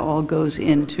 So that all goes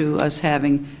into us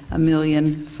having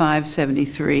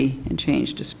 $1,573,000 and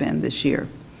change to spend this year.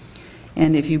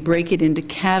 And if you break it into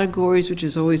categories, which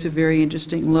is always a very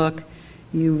interesting look,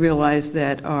 you realize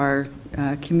that our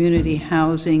community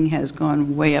housing has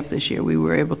gone way up this year. We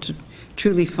were able to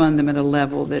truly fund them at a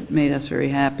level that made us very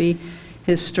happy.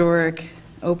 Historic,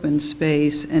 open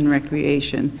space, and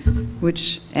recreation,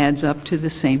 which adds up to the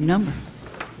same number.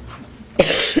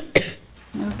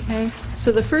 Okay,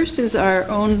 so the first is our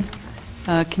own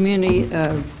Community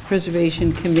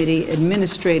Preservation Committee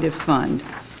Administrative Fund,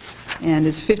 and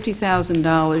it's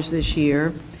 $50,000 this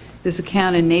year. This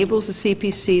account enables the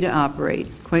CPC to operate,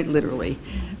 quite literally.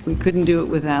 We couldn't do it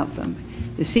without them.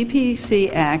 The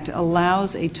CPC Act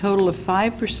allows a total of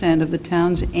 5% of the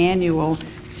town's annual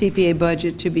CPA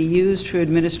budget to be used for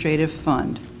administrative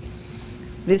fund.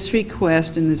 This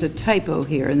request, and there's a typo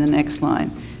here in the next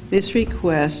line, this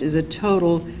request is a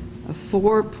total of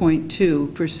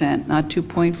 4.2%, not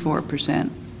 2.4%,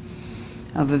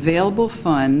 of available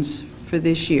funds for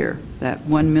this year, that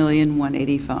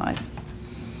 $1,185,000.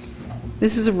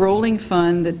 This is a rolling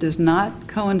fund that does not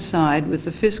coincide with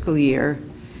the fiscal year.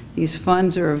 These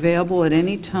funds are available at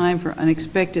any time for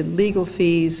unexpected legal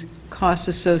fees, costs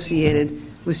associated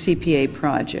with CPA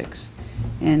projects.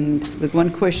 And the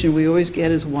one question we always get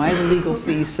is why the legal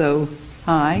fees so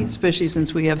high, especially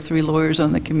since we have 3 lawyers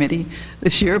on the committee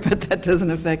this year, but that doesn't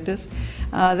affect us.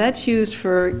 That's used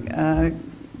for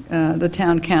the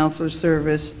town councilor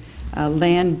service,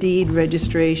 land deed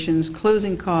registrations,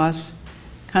 closing costs,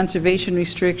 conservation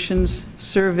restrictions,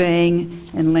 surveying,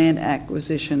 and land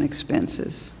acquisition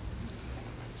expenses.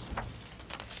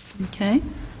 Okay.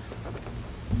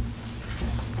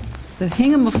 The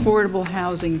Hingham Affordable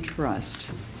Housing Trust.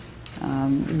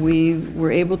 We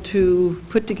were able to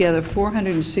put together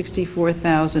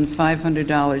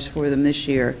 $464,500 for them this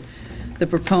year. The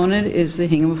proponent is the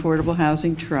Hingham Affordable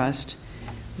Housing Trust.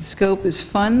 The scope is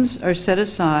funds are set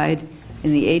aside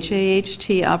in the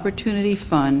HAHT Opportunity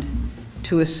Fund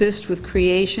to assist with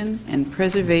creation and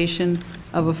preservation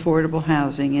of affordable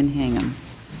housing in Hingham.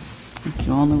 I think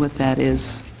you all know what that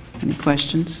is. Any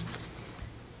questions?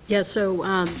 Yeah, so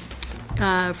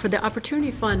for the Opportunity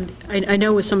Fund, I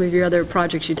know with some of your other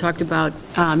projects you talked about a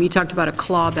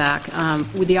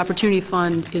clawback. With the Opportunity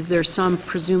Fund, is there some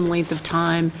presumed length of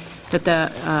time that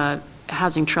the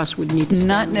Housing Trust would need to spend?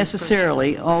 Not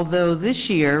necessarily, although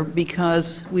this year,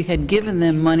 because we had given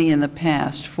them money in the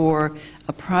past for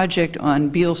a project on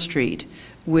Beal Street,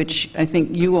 which I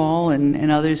think you all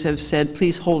and others have said,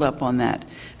 please hold up on that.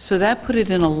 So that put it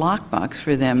in a lockbox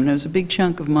for them, and it was a big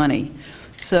chunk of money.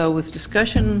 So with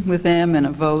discussion with them and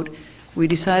a vote, we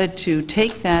decided to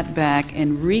take that back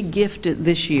and re-gift it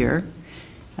this year,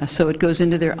 so it goes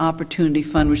into their Opportunity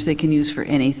Fund, which they can use for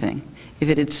anything. If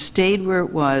it had stayed where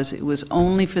it was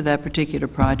only for that particular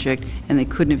project, and they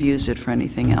couldn't have used it for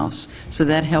anything else. So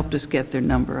that helped us get their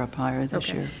number up higher this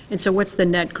year. And so what's the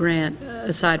net grant,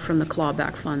 aside from the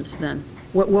clawback funds, then?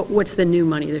 What's the new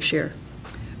money this year?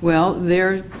 Well,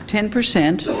 they're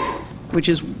 10%, which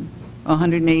is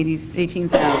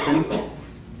 $118,000.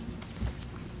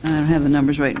 I don't have the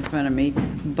numbers right in front of me,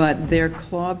 but their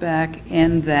clawback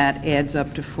and that adds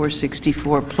up to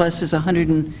 $464, plus is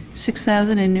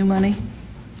 $106,000 in new money?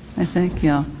 I think,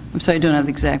 yeah. I'm sorry, I don't have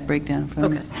the exact breakdown in front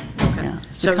of me. Okay. Yeah.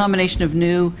 It's So- a combination of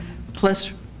new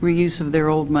plus reuse of their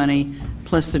old money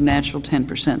plus the natural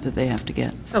 10% that they have to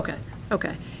get. Okay,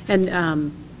 okay. And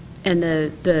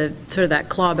the sort of that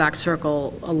clawback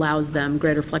circle allows them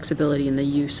greater flexibility in the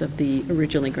use of the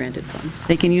originally granted funds.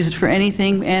 They can use it for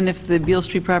anything, and if the Beal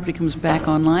Street property comes back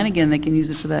online again, they can use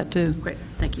it for that, too. Great,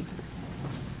 thank you.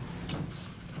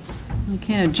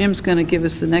 Okay, now Jim's going to give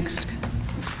us the next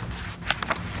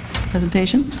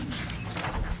presentation.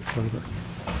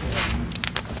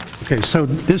 Okay, so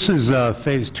this is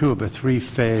phase 2 of a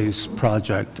 3-phase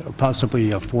project,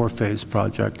 possibly a 4-phase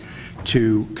project,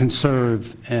 to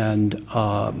conserve and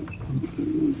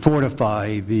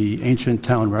fortify the ancient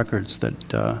town records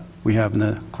that we have in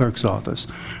the clerk's office,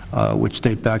 which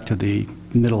date back to the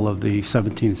middle of the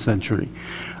 17th century.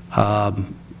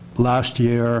 Last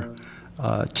year,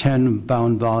 10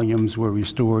 bound volumes were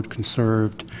restored,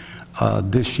 conserved.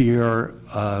 This year,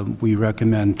 we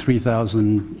recommend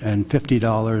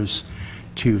 $3,050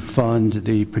 to fund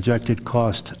the projected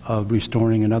cost of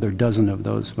restoring another dozen of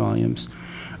those volumes.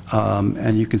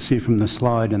 And you can see from the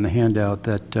slide in the handout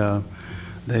that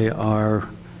they are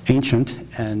ancient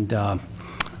and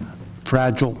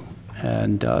fragile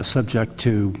and subject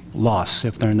to loss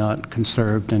if they're not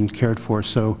conserved and cared for.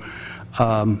 So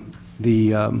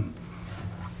the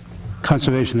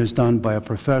conservation is done by a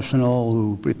professional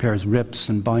who repairs rips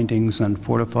and bindings and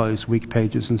fortifies weak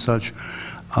pages and such.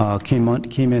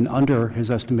 Came in under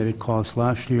his estimated cost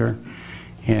last year,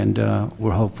 and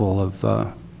we're hopeful of,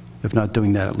 if not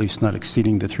doing that, at least not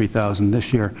exceeding the $3,000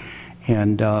 this year.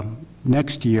 And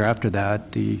next year after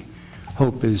that, the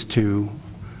hope is to,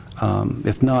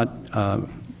 if not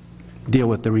deal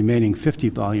with the remaining 50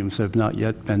 volumes that have not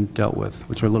yet been dealt with,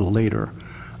 which are a little later,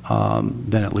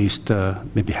 then at least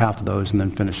maybe half of those, and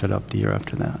then finish it up the year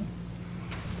after that.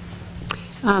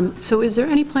 So is there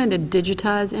any plan to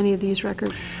digitize any of these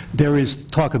records? There is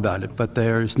talk about it, but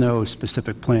there's no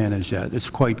specific plan as yet. It's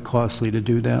quite costly to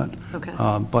do that. Okay.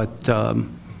 But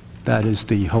that is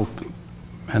the hope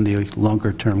and the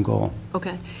longer-term goal.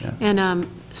 Okay. Yeah. And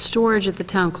storage at the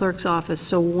town clerk's office,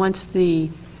 so once the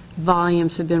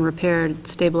volumes have been repaired,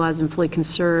 stabilized, and fully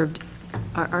conserved,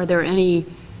 are there any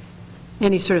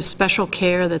sort of special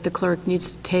care that the clerk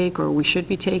needs to take or we should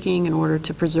be taking in order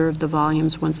to preserve the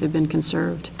volumes once they've been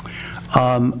conserved?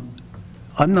 I'm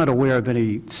not aware of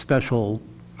any special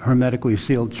hermetically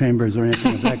sealed chambers or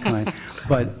anything of that kind,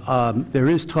 but there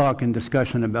is talk and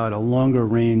discussion about a longer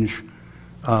range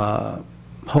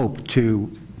hope to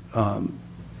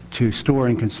store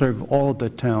and conserve all of the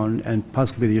town and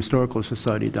possibly the Historical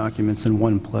Society documents in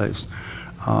one place.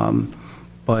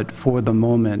 But for the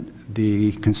moment,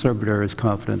 the conservator is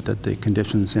confident that the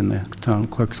conditions in the town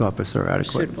clerk's office are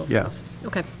adequate. Suitable. Yeah.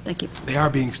 Okay, thank you. They are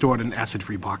being stored in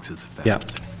acid-free boxes, if that Yeah.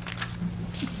 helps.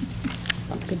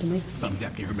 Sounds good to me. Some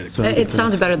deputy hermetic. It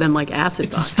sounds better than like acid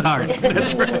It's a boxes. start,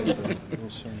 that's right.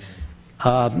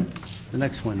 The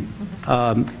next one,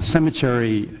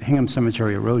 cemetery, Hingham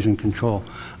Cemetery erosion control.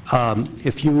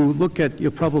 If you look at,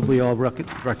 you'll probably all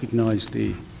recognize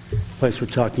the place we're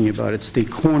talking about. It's the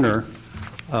corner,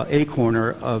 a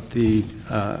corner of the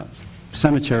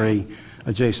cemetery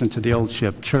adjacent to the old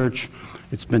Ship Church.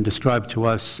 It's been described to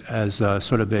us as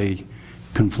sort of a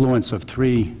confluence of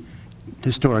 3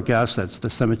 historic assets, the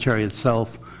cemetery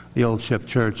itself, the old Ship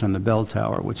Church, and the bell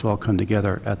tower, which all come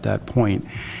together at that point.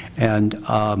 And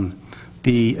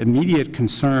the immediate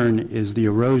concern is the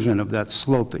erosion of that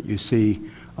slope that you see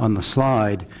on the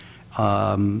slide.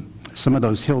 Some of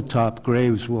those hilltop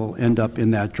graves will end up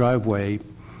in that driveway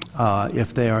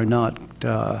if they are not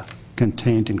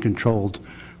contained and controlled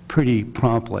pretty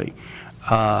promptly.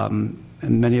 And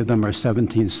many of them are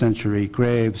 17th century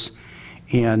graves.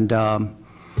 And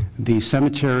the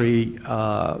cemetery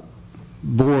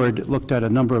board looked at a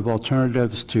number of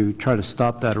alternatives to try to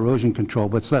stop that erosion control,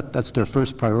 but that's their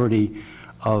first priority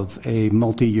of a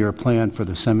multi-year plan for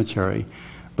the cemetery.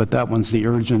 But that one's the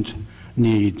urgent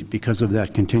need because of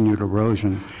that continued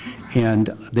erosion. And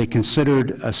they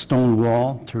considered a stone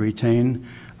wall to retain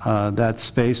that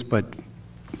space, but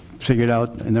figured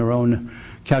out in their own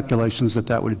calculations that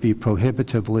that would be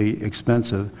prohibitively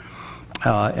expensive.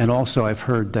 And also I've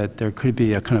heard that there could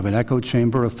be a kind of an echo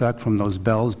chamber effect from those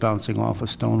bells bouncing off a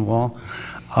stone wall.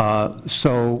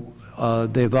 So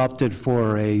they've opted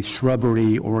for a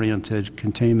shrubbery-oriented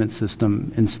containment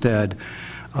system instead,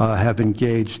 have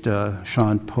engaged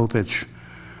Sean Povich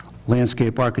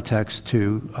landscape architects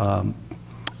to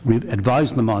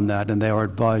advise them on that, and they are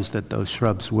advised that those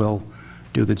shrubs will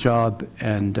do the job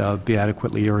and be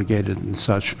adequately irrigated and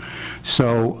such.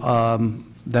 So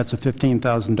that's a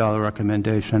 $15,000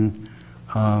 recommendation.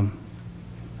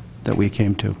 that we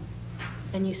came to.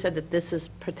 And you said that this is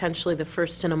potentially the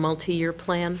first in a multi-year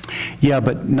plan? Yeah,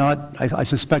 but not, I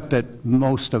suspect that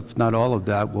most of, not all of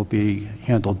that will be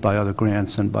handled by other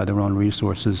grants and by their own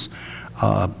resources.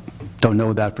 Don't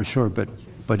know that for sure,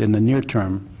 but in the near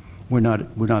term, we're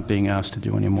not being asked to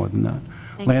do any more than that.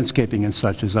 Landscaping and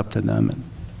such is up to them.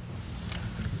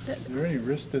 Is there any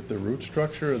risk that the root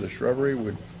structure of the shrubbery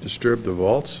would disturb the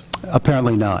vaults?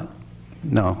 Apparently not.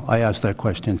 No, I asked that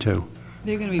question too.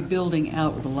 They're going to be building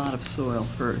out with a lot of soil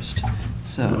first.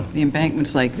 So the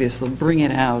embankments like this, they'll bring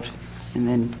it out and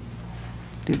then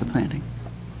do the planting.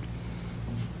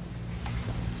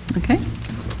 Okay?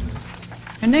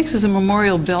 And next is a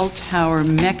memorial bell tower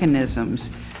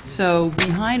mechanisms. So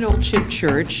behind Old Chip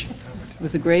Church,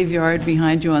 with the graveyard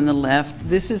behind you on the left,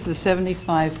 this is the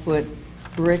 75-foot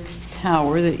brick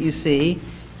tower that you see,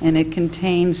 and it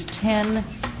contains 10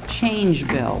 change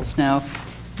bells. Now,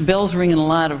 bells ring in a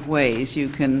lot of ways. You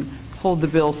can hold the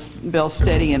bell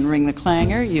steady and ring the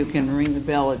clanger. You can ring the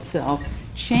bell itself.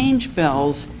 Change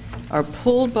bells are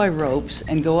pulled by ropes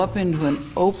and go up into an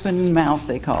open mouth,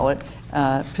 they call it,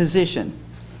 position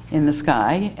in the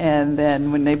sky. And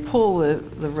then when they pull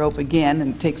the rope again,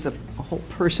 and it takes a whole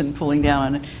person pulling down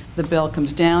on it, the bell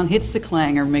comes down, hits the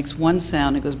clanger, makes one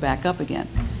sound, and goes back up again.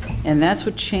 And that's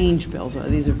what change bells are.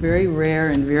 These are very rare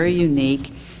and very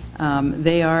unique.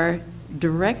 They are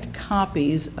direct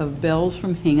copies of bells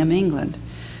from Hingham, England.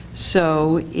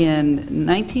 So in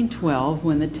 1912,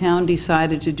 when the town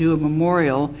decided to do a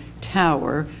memorial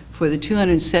tower for the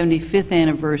 275th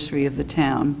anniversary of the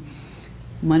town,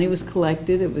 money was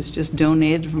collected. It was just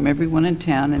donated from everyone in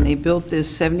town, and they built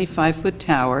this 75-foot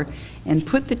tower and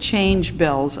put the change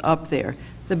bells up there.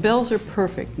 The bells are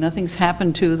perfect. Nothing's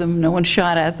happened to them. No one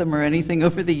shot at them or anything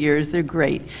over the years. They're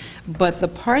great. But the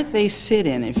part they sit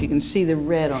in, if you can see the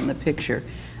red on the picture,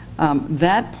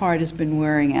 that part has been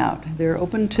wearing out. They're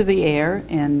open to the air,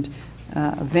 and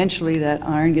eventually that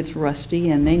iron gets rusty,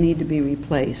 and they need to be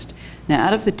replaced. Now,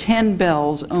 out of the 10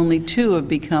 bells, only 2 have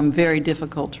become very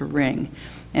difficult to ring.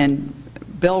 And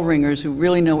bell ringers who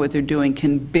really know what they're doing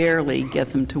can barely get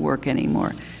them to work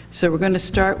anymore. So we're going to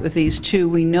start with these 2.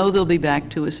 We know they'll be back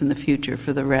to us in the future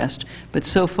for the rest, but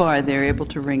so far they're able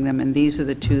to ring them, and these are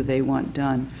the 2 they want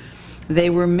done. They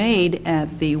were made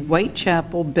at the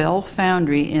Whitechapel Bell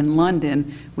Foundry in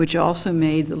London, which also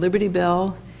made the Liberty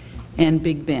Bell and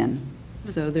Big Ben.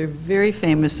 So they're very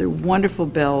famous. They're wonderful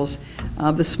bells.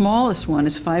 The smallest one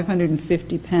is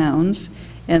 550 pounds,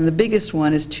 and the biggest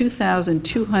one is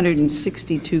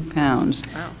 2,262 pounds.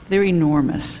 Wow. They're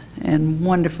enormous and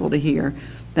wonderful to hear.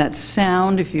 That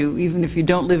sound, even if you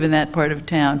don't live in that part of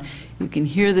town, you can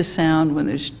hear the sound when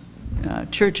there's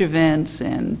church events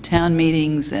and town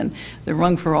meetings, and they're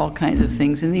rung for all kinds of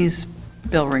things. And these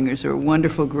bell ringers are a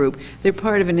wonderful group. They're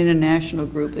part of an international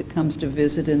group that comes to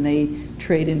visit, and they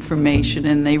trade information,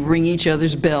 and they ring each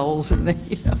other's bells, and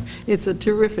it's a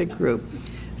terrific group.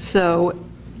 So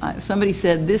somebody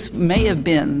said this may have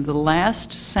been the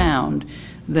last sound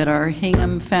that our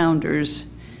Hingham founders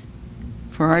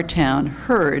for our town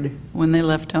heard when they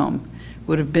left home.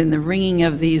 Would have been the ringing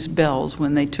of these bells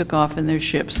when they took off in their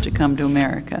ships to come to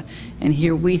America. And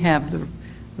here we have the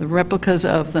replicas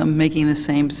of them making the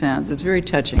same sounds. It's very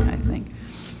touching, I think.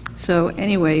 So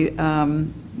anyway,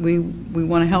 we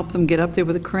want to help them get up there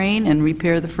with a crane and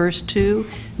repair the first 2,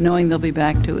 knowing they'll be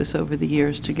back to us over the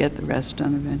years to get the rest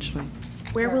done eventually.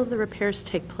 Where will the repairs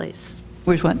take place?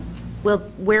 Where's what?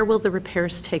 Where will the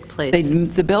repairs take place?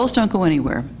 The bells don't go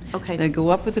anywhere. Okay. They go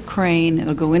up with a crane,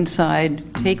 it'll go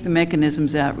inside, take the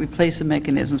mechanisms out, replace the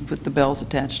mechanisms, put the bells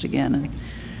attached again. And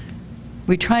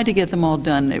we tried to get them all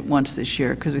done at once this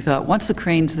year, because we thought, once the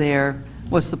crane's there,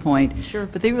 what's the point? Sure.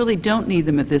 But they really don't need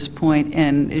them at this point,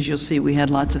 and as you'll see, we had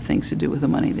lots of things to do with the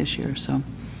money this year, so.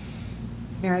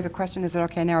 Mayor, I have a question. Is it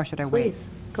okay now, or should I wait? Please,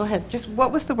 go ahead. Just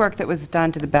what was the work that was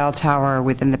done to the bell tower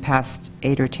within the past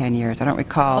 8 or 10 years? I don't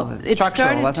recall. It's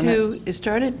structural, wasn't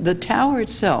it? The tower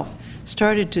itself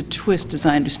started to twist, as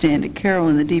I understand it. Carol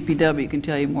in the DPW can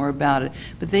tell you more about it.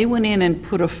 But they went in and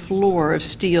put a floor of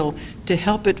steel to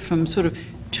help it from sort of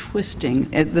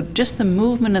twisting. Just the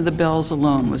movement of the bells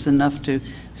alone was enough to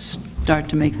start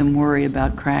to make them worry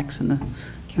about cracks in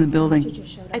the building.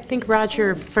 I think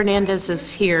Roger Fernandez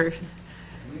is here.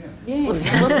 We'll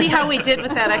see how we did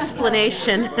with that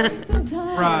explanation.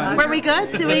 Right. Were we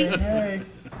good? Do we?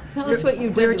 Tell us what you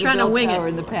did with the bell tower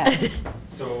in the past.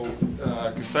 So,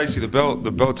 concisely,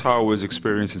 the bell tower was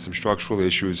experiencing some structural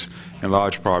issues in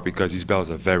large part because these bells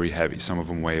are very heavy. Some of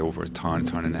them weigh over a ton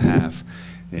and a half.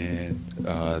 and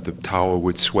the tower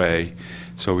would sway.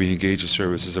 So we engaged the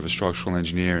services of a structural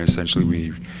engineer, and essentially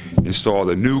we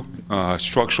installed a new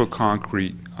structural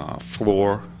concrete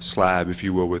floor slab, if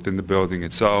you will, within the building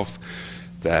itself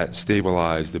that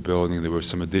stabilized the building. There were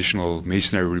some additional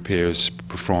masonry repairs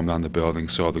performed on the building,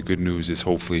 so the good news is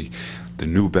hopefully the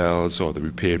new bells or the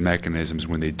repaired mechanisms,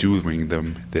 when they do ring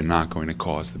them, they're not going to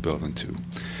cause the building to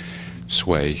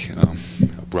sway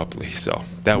abruptly. So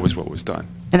that was what was done.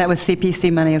 And that was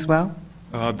CPC money as well?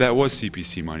 That was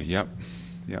CPC money, yep.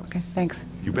 Yep. Okay, thanks.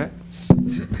 You bet.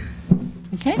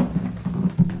 Okay.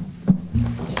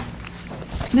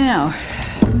 Now,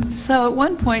 so at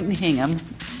one point in Hingham,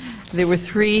 there were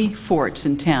 3 forts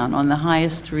in town on the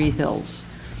highest 3 hills.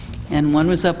 And one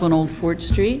was up on Old Fort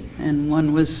Street, and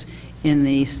one was in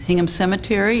the Hingham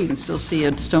Cemetery. You can still see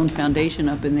a stone foundation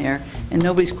up in there, and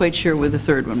nobody's quite sure where the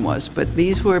third one was. But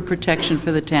these were protection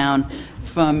for the town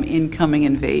from incoming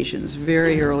invasions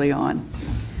very early on.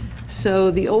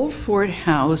 So the old fort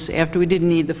house, after we didn't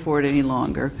need the fort any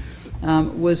longer,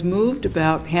 was moved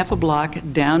about half a block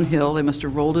downhill. They must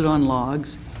have rolled it on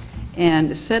logs,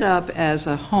 and set up as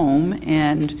a home.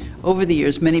 And over the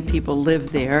years, many people lived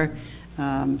there.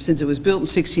 Since it was built in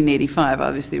 1685,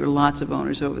 obviously there were lots of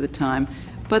owners over the time.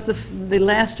 But the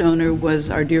last owner was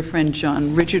our dear friend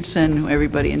John Richardson, who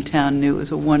everybody in town knew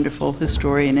was a wonderful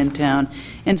historian in town,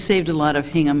 and saved a lot of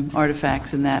Hingham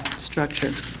artifacts in that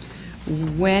structure.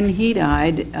 When he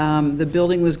died, the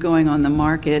building was going on the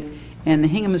market, and the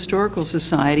Hingham Historical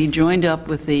Society joined up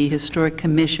with the Historic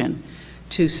Commission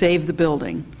to save the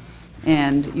building.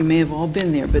 And you may have all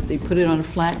been there, but they put it on a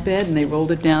flatbed and they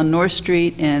rolled it down North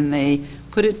Street, and they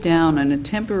put it down on a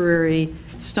temporary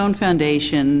stone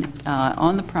foundation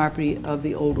on the property of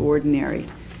the old ordinary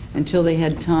until they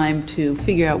had time to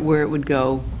figure out where it would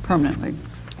go permanently.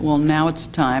 Well, now it's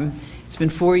time. It's been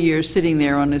 4 years sitting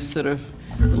there on this sort of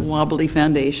wobbly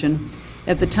foundation.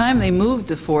 At the time they moved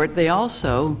the fort, they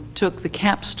also took the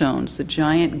capstones, the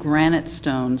giant granite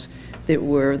stones that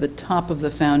were the top of the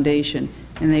foundation,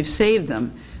 and they've saved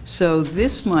them. So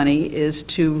this money is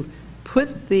to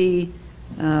put the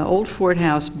old fort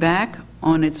house back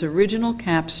on its original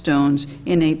capstones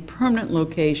in a permanent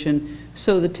location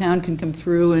so the town can come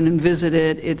through and visit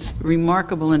it. It's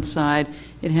remarkable inside.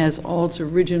 It has all its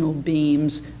original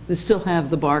beams that still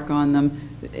have the bark on them.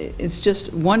 It's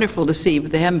just wonderful to see,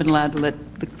 but they haven't been allowed to let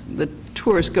the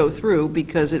tourists go through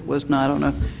because it was not on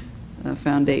a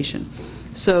foundation.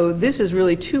 So this is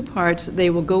really 2 parts. They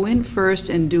will go in first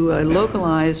and do a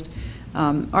localized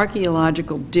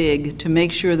archaeological dig to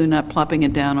make sure they're not plopping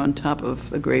it down on top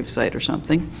of a gravesite or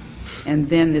something. And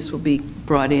then this will be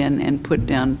brought in and put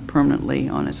down permanently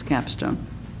on its capstone.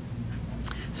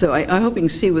 So I hope you can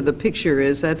see what the picture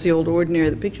is. That's the old ordinary.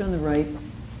 The picture on the right,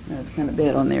 it's kind of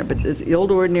bad on there, but the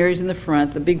old ordinary is in the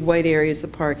front. The big white area is the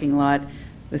parking lot.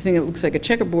 The thing that looks like a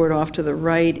checkerboard off to the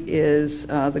right is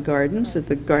the gardens that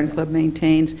the garden club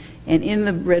maintains, and in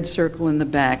the red circle in the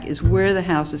back is where the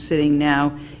house is sitting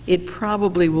now. It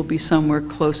probably will be somewhere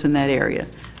close in that area,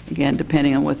 again,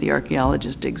 depending on what the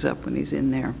archaeologist digs up when he's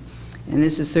in there. And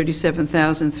this is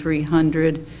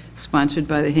 $37,300, sponsored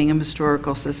by the Hingham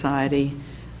Historical Society.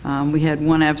 We had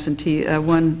one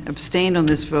abstained on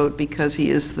this vote because he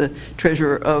is the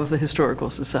treasurer of the Historical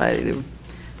Society. They were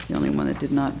the only one that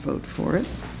did not vote for it.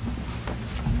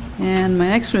 And my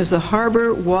next one is the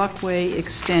Harbor Walkway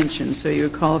Extension. So you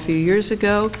recall a few years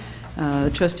ago,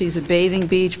 the trustees of Bathing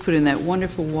Beach put in that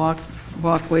wonderful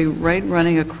walkway right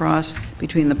running across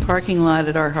between the parking lot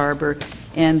at our harbor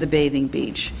and the bathing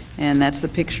beach. And that's the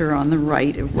picture on the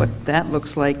right of what that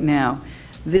looks like now.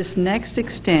 This next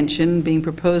extension, being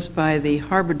proposed by the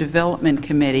Harbor Development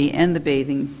Committee and the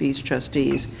Bathing Beach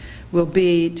trustees, will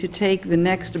be to take the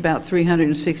next about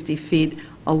 360 feet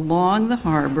along the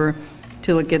harbor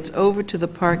till it gets over to the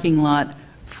parking lot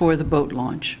for the boat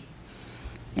launch.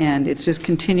 And it's just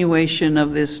continuation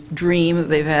of this dream that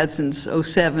they've had since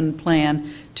 '07 plan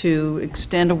to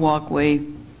extend a walkway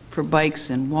for bikes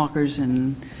and walkers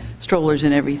and strollers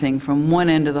and everything from one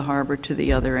end of the harbor to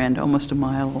the other end, almost a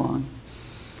mile long.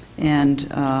 And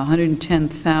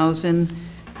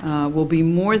 $110,000 will be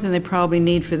more than they probably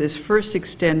need for this first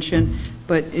extension,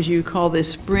 but as you recall, this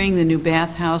spring, the new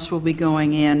bathhouse will be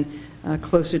going in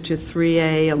closer to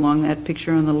 3A along that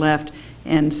picture on the left,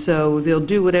 and so they'll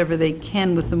do whatever they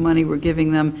can with the money we're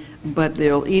giving them, but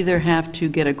they'll either have to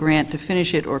get a grant to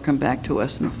finish it or come back to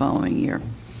us in the following year.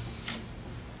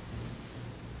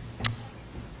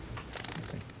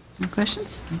 Any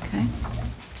questions? Okay.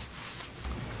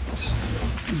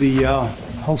 The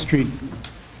Hull Street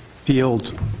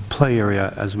Field play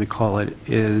area, as we call it,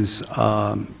 is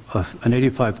an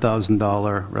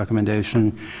 $85,000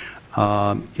 recommendation.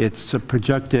 It's a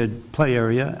projected play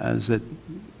area, as it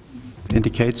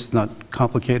indicates. It's not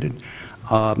complicated.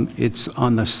 It's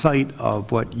on the site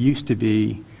of what used to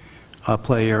be a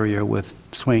play area with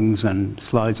swings and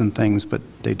slides and things, but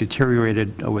they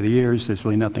deteriorated over the years. There's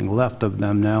really nothing left of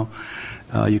them now.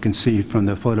 You can see from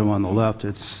the photo on the left,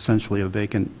 it's essentially a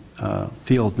vacant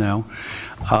field now.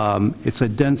 It's a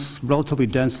relatively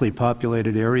densely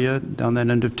populated area down that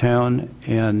end of town,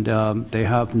 and they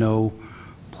have no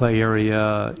play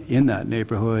area in that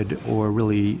neighborhood or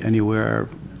really anywhere,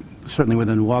 certainly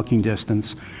within walking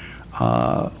distance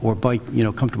or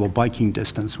comfortable biking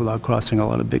distance without crossing a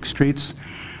lot of big streets.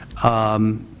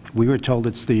 We were told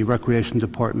it's the Recreation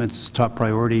Department's top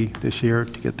priority this year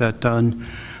to get that done.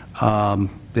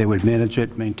 They would manage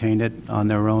it, maintain it on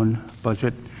their own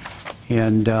budget,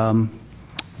 and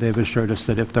they've assured us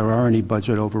that if there are any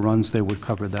budget overruns, they would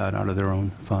cover that out of their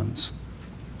own funds.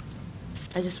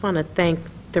 I just want to thank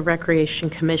the Recreation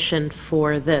Commission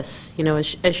for this. You know,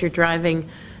 as you're driving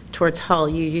towards Hull,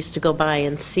 you used to go by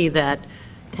and see that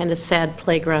kind of sad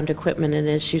playground equipment, and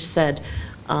as you said,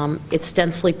 it's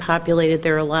densely populated.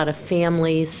 There are a lot of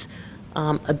families,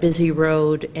 a busy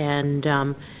road, and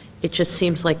it just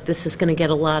seems like this is going to get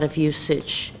a lot of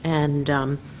usage,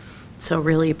 and so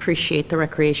really appreciate the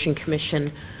Recreation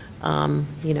Commission.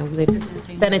 You know,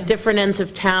 they've been at different ends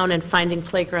of town and finding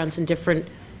playgrounds in different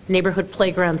neighborhood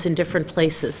playgrounds in different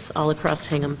places all across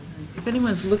Hingham. If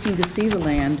anyone's looking to see the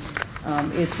land,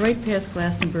 it's right past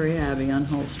Glastonbury Abbey on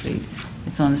Hull Street.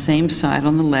 It's on the same side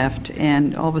on the left,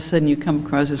 and all of a sudden you come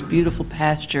across this beautiful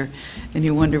pasture, and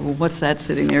you wonder, well, what's that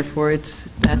sitting there for?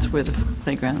 That's where the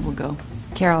playground will go.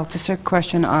 Carol, just a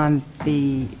question on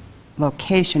the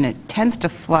location. It tends to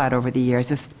flood over the years.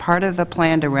 Is this part of the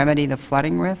plan to remedy the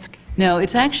flooding risk? No,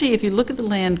 it's actually, if you look at the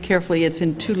land carefully, it's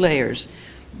in 2 layers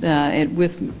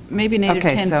with maybe an 8 or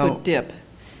 10-foot dip.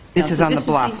 This is on the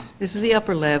bluff. This is the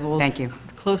upper level. Thank you.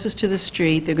 Closest to the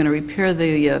street. They're going to repair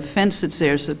the fence that's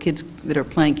there so kids that are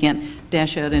playing can't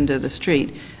dash out into the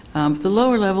street. The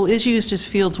lower level is used as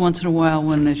fields once in a while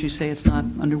when, as you say, it's not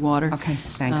underwater. Okay,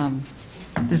 thanks.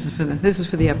 This is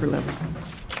for the upper level.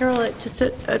 Carol, just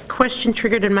a question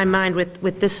triggered in my mind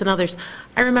with this and others.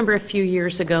 I remember a few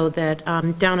years ago that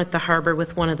down at the harbor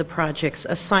with one of the projects,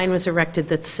 a sign was erected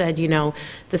that said, you know,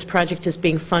 this project is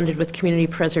being funded with community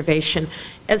preservation.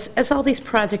 As all these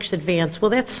projects advance, will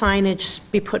that signage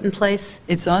be put in place?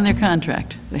 It's on their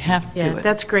contract. They have to do it. Yeah,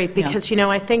 that's great, because, you know,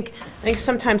 I think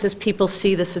sometimes as people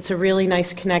see this, it's a really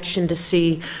nice connection to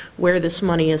see where this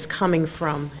money is coming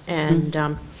from,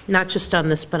 and not just on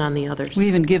this, but on the others. We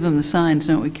even give them the signs,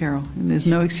 don't we, Carol? And there's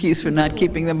no excuse for not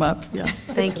keeping them up. Yeah.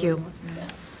 Thank you.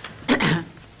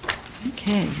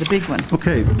 Okay, the big one.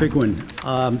 Okay, the big one.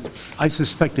 I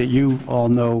suspect that you all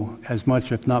know as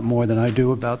much, if not more, than I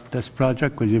do about this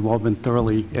project, because you've all been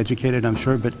thoroughly educated, I'm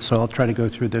sure, but so I'll try to go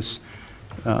through this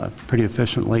pretty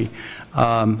efficiently.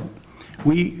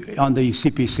 We, on the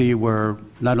CPC, were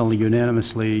not only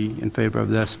unanimously in favor of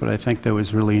this, but I think there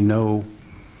was really no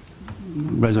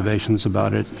reservations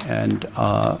about it, and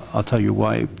I'll tell you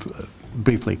why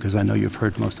briefly, because I know you've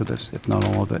heard most of this, if not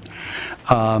all of it.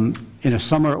 In a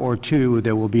summer or two,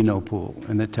 there will be no pool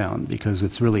in the town because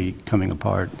it's really coming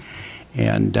apart,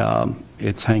 and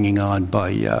it's hanging on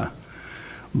by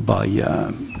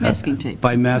masking tape.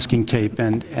 By masking tape,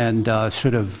 and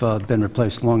should have been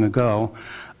replaced long ago.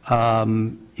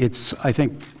 It's, I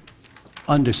think,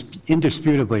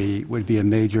 indisputably would be a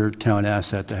major town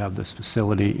asset to have this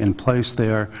facility in place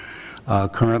there.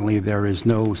 Currently, there is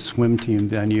no swim team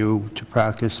venue to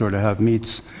practice or to have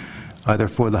meets, either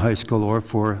for the high school or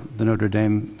for the Notre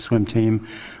Dame swim team.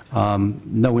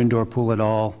 No indoor pool at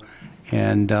all,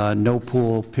 and no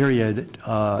pool, period,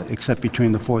 except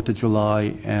between the 4th of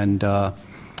July and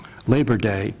Labor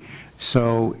Day.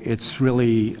 So it's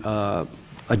really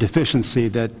a deficiency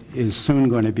that is soon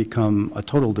going to become a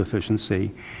total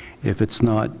deficiency if it's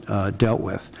not dealt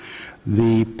with.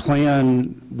 The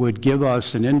plan would give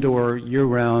us an indoor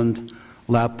year-round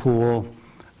lap pool,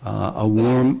 a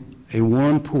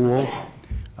warm pool,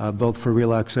 both for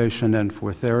relaxation and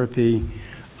for therapy,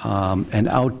 an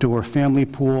outdoor family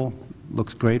pool,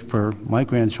 looks great for my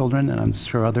grandchildren and I'm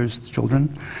sure others'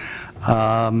 children,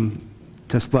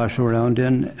 to splash around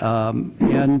in,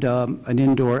 and an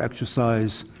indoor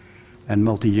exercise and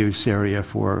multi-use area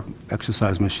for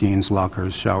exercise machines,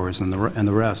 lockers, showers, and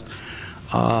the rest.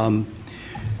 And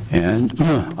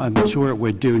I'm sure it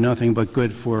would do nothing but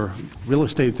good for real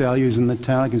estate values in the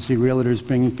town. I can see realtors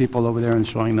bringing people over there and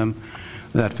showing them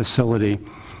that facility.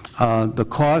 The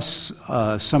costs,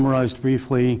 summarized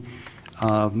briefly,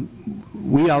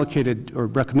 We allocated or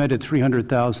recommended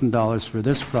 $300,000 for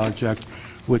this project,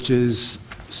 which is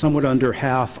somewhat under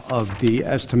half of the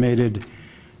estimated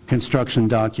construction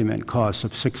document costs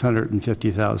of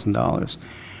 $650,000.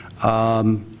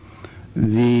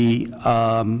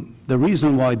 The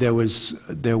reason why there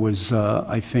was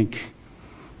I think,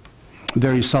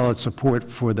 very solid support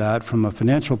for that from a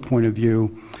financial point of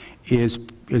view is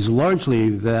largely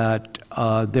that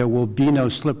there will be no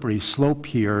slippery slope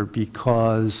here,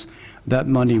 because that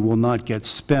money will not get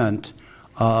spent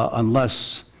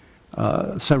unless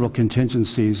several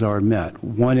contingencies are met.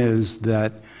 One is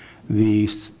that the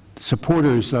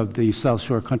supporters of the South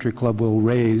Shore Country Club will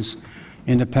raise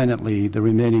independently the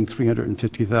remaining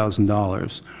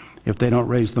 $350,000. If they don't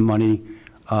raise the money,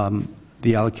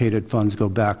 the allocated funds go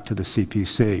back to the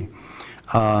CPC.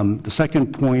 The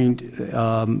second point,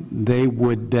 they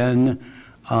would then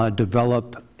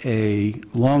develop a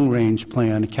long-range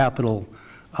plan, a capital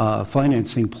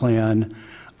financing plan,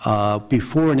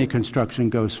 before any construction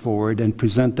goes forward, and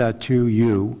present that to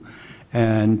you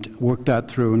and work that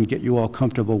through and get you all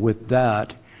comfortable with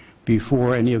that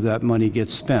before any of that money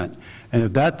gets spent. And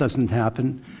if that doesn't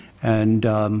happen, and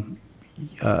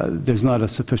there's not a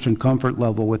sufficient comfort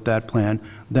level with that plan,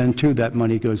 then too that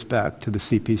money goes back to the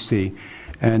CPC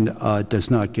and does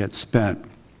not get spent.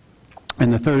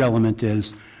 And the third element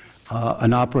is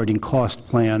an operating cost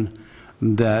plan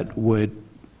that would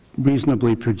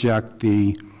reasonably project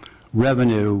the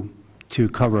revenue to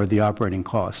cover the operating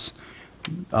costs.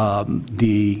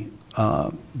 The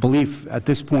belief at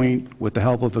this point, with the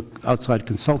help of an outside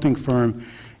consulting firm,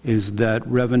 is that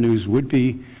revenues would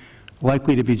be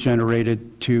likely to be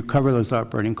generated to cover those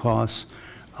operating costs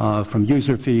from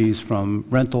user fees, from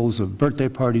rentals of birthday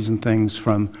parties and things,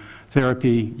 from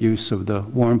therapy, use of the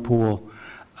warm pool,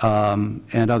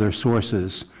 and other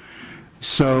sources.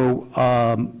 So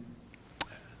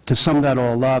to sum that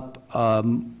all up,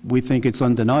 we think it's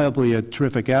undeniably a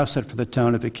terrific asset for the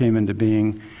town if it came into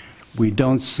being. We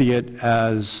don't see it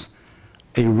as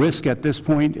a risk at this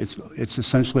point. It's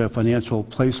essentially a financial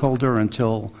placeholder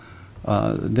until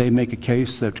they make a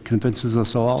case that convinces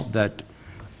us all that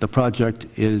the project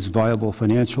is viable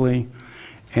financially.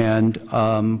 And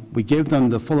we gave them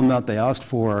the full amount they asked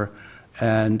for,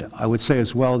 and I would say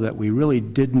as well that we really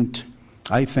didn't,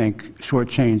 I think,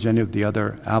 shortchange any of the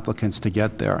other applicants to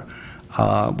get there.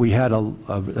 We had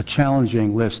a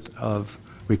challenging list of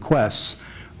requests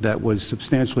that was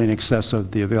substantially in excess of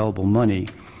the available money,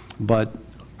 but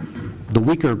the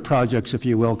weaker projects, if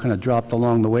you will, kind of dropped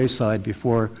along the wayside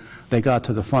before they got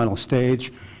to the final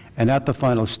stage. And at the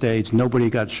final stage, nobody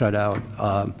got shut out.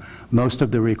 Most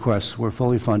of the requests were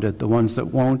fully funded. The ones that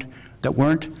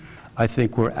weren't, I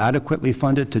think, were adequately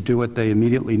funded to do what they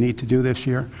immediately need to do this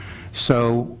year.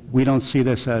 So we don't see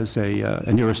this as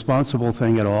an irresponsible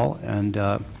thing at all, and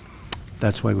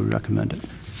that's why we recommend it.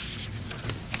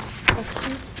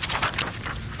 Questions?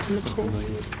 On the pool?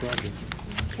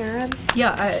 Karen?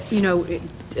 Yeah,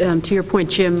 to your point,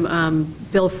 Jim,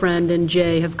 Bill Friend and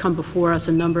Jay have come before us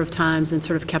a number of times and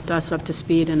sort of kept us up to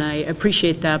speed, and I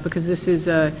appreciate that, because this is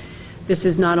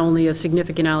not only a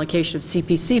significant allocation of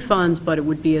CPC funds, but it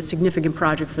would be a significant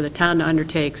project for the town to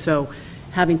undertake. So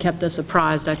having kept us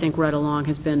apprised, I think, right along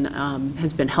has been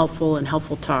helpful and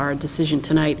helpful to our decision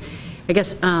tonight. I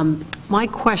guess my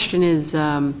question is,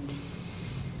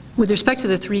 with respect to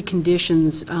the three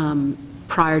conditions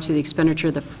prior to the expenditure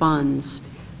of the funds,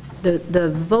 the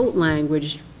vote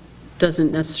language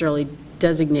doesn't necessarily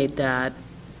designate that.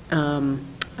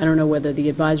 I don't know whether the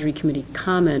advisory committee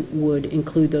comment would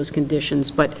include those conditions,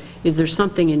 but is there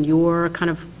something in your kind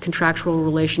of contractual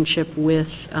relationship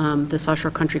with the South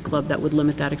Shore Country Club that would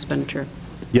limit that expenditure?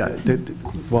 Yeah,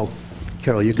 well,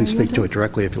 Carol, you can speak to it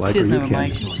directly if you like, or you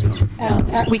can.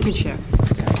 We can share.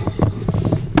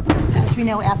 As we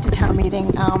know, after town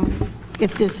meeting,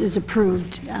 if this is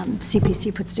approved,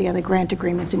 CPC puts together grant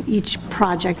agreements, and each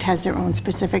project has their own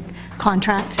specific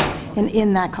contract, and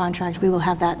in that contract, we will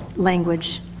have that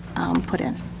language put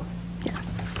in. Yeah.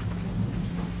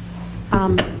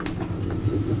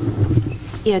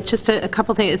 Yeah, just a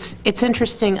couple things. It's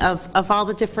interesting, of all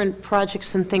the different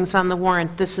projects and things on the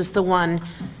warrant, this is the one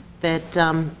that,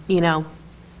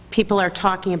 people are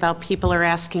talking about, people are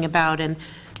asking about, and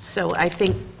so I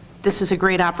think this is a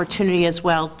great opportunity as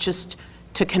well, just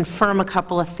to confirm a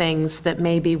couple of things that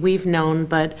maybe we've known,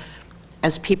 but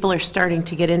as people are starting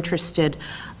to get interested.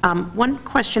 One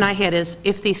question I had is,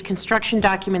 if these construction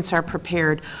documents are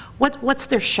prepared, what's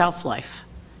their shelf life?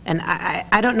 And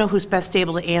I don't know who's best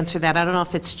able to answer that. I don't know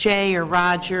if it's Jay or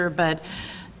Roger, but...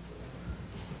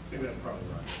 Maybe that's probably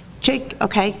Roger. Jake,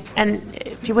 okay. And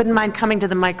if you wouldn't mind coming to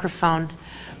the microphone.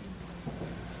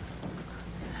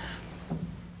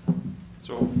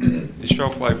 The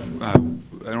shelf life, I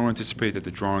don't anticipate that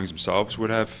the drawings themselves would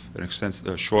have an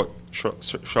extensive, short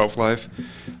shelf life,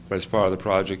 but as part of the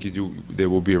project, there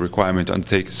will be a requirement to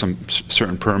undertake some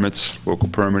certain permits, local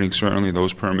permitting. Certainly,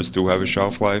 those permits do have a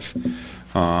shelf life,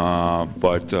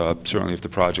 but certainly, if the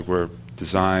project were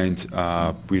designed,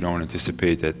 we don't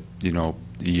anticipate that, a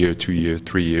year, 2 years,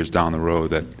 3 years down the road,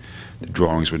 that the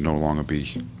drawings would no longer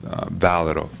be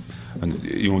valid. And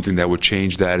the only thing that would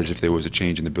change that is if there was a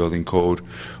change in the building code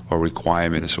or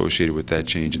requirement associated with that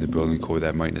change in the building code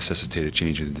that might necessitate a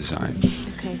change in the design.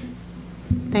 Okay.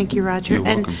 Thank you, Roger. You're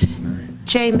welcome, Mary.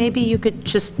 Jay, maybe you could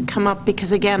just come up,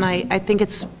 because again, I think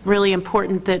it's really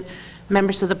important that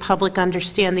members of the public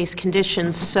understand these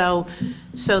conditions. So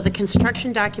the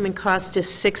construction document cost is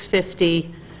 $650.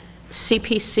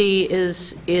 CPC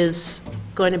is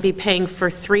going to be paying for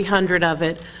 $300 of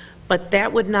it, but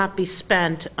that would not be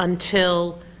spent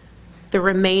until the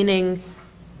remaining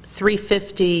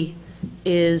 $350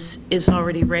 is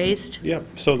already raised? Yep.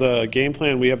 So the game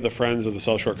plan, we have the Friends of the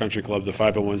South Shore Country Club, the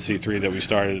 501c3 that we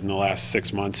started in the last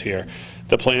 6 months here.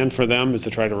 The plan for them is to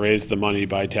try to raise the money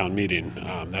by town meeting.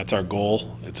 That's our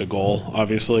goal. It's a goal,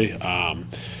 obviously.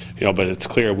 But it's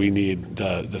clear we need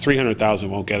the $300,000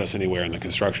 won't get us anywhere in the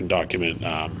construction document,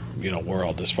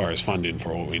 world as far as funding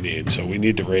for what we need. So we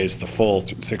need to raise the full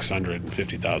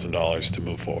 $650,000 to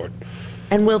move forward.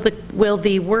 And will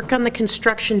the work on the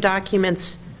construction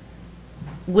documents,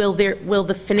 will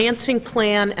the financing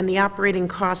plan and the operating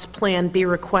cost plan be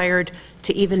required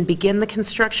to even begin the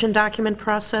construction document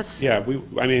process? Yeah,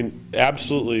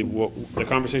 absolutely. The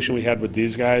conversation we had with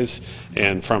these guys,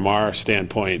 and from our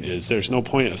standpoint, is there's no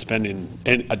point of spending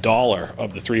a dollar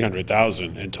of the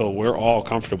 $300,000 until we're all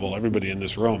comfortable, everybody in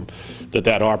this room,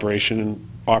 that operational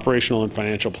and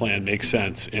financial plan makes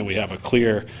sense, and we have a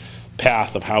clear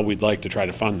path of how we'd like to try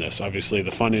to fund this. Obviously,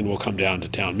 the funding will come down to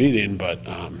town meeting, but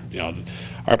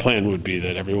our plan would be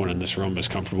that everyone in this room is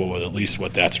comfortable with at least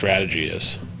what that strategy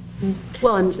is.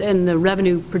 Well, and the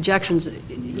revenue projections,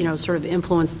 sort of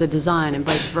influence the design and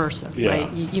vice versa, Yeah.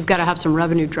 right? You've got to have some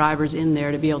revenue drivers in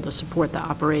there to be able to support the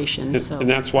operation. And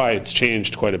that's why it's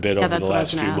changed quite a bit over the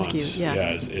last few months.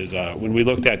 When we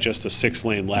looked at just a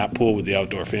 6-lane lap pool with the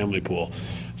outdoor family pool,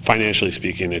 financially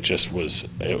speaking, it was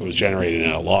generating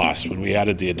at a loss. When we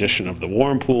added the addition of the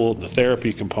warm pool, the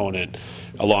therapy component,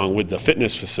 along with the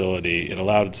fitness facility, it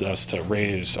allowed us to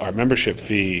raise our membership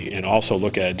fee and also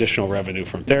look at additional revenue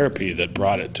from therapy that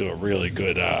brought it to a really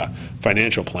good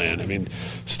financial plan.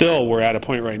 Still, we're at a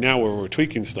point right now where we're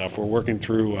tweaking stuff. We're working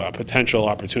through potential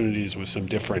opportunities with some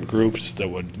different groups that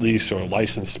would lease or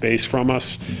license space from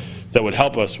us that would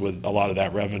help us with a lot of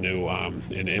that revenue,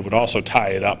 and it would also tie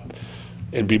it up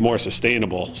and be more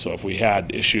sustainable. So if we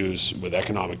had issues with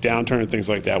economic downturn and things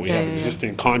like that, we have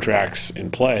existing contracts in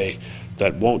play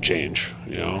that won't change,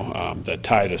 that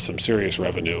tie to some serious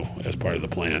revenue as part of the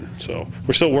plan. So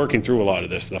we're still working through a lot of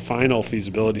this. The final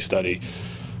feasibility study,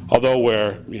 although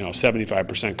we're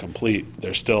 75% complete,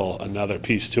 there's still another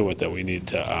piece to it that we need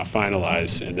to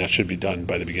finalize, and that should be done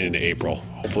by the beginning of April.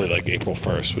 Hopefully like April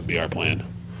 1st would be our plan.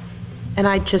 And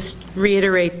I just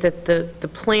reiterate that the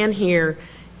plan here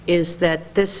is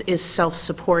that this is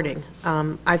self-supporting.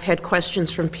 I've had questions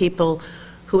from people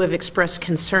who have expressed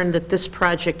concern that this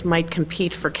project might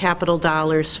compete for capital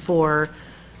dollars for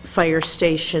fire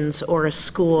stations or a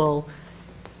school,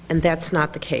 and that's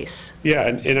not the case. Yeah,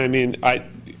 and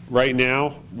right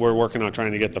now, we're working on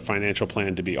trying to get the financial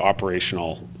plan to be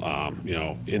operational,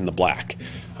 in the black.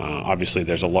 Obviously,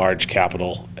 there's a large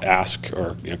capital ask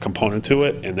or component to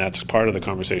it, and that's part of the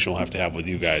conversation we'll have to have with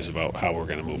you guys about how we're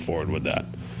going to move forward with that.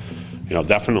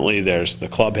 Definitely the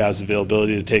club has the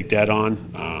availability to take debt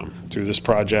on through this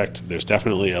project. There's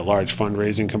definitely a large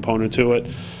fundraising component to it,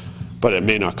 but it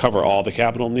may not cover all the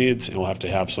capital needs, and we'll have to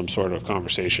have some sort of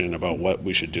conversation about what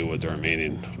we should do with the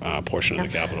remaining portion of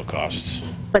the capital costs.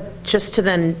 But just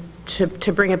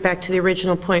to bring it back to the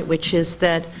original point, which is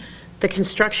that the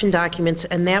construction documents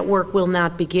and that work will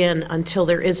not begin until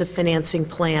there is a financing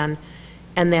plan,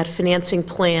 and that financing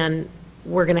plan,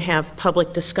 we're going to have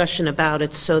public discussion about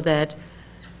it so that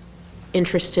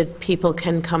interested people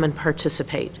can come and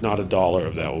participate. Not a dollar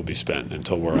of that will be spent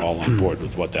until we're all on board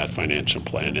with what that financial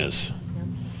plan is.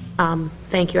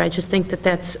 Thank you. I just think that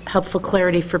that's helpful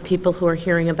clarity for people who are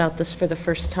hearing about this for the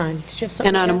first time. Did you have something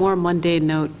And on to a add? more mundane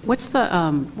note, what's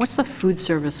the food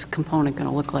service component going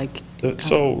to look like?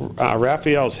 So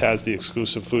Raphael's has the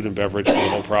exclusive food and beverage for the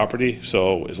whole property,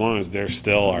 so as long as they're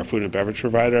still our food and beverage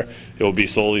provider, it will be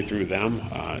solely through them.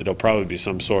 It'll probably be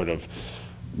some sort of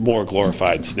more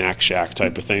glorified snack shack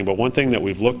type of thing. But one thing that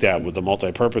we've looked at with the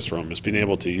multi-purpose room is being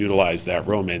able to utilize that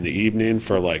room in the evening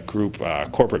for like group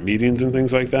corporate meetings and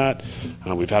things like that.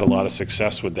 We've had a lot of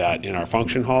success with that in our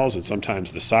function halls, and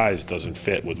sometimes the size doesn't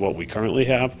fit with what we currently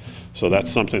have. So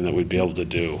that's something that we'd be able to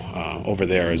do over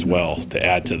there as well to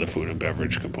add to the food and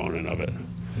beverage component of it.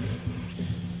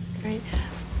 Great.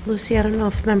 Lucy, I don't know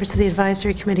if members of the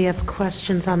advisory committee have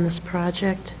questions on this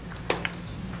project.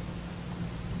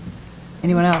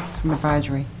 Anyone else from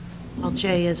advisory? Well,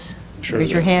 Jay is.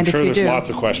 Raise your hand if you do. I'm sure there's lots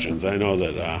of questions. I know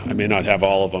that I may not have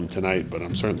all of them tonight, but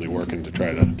I'm certainly working to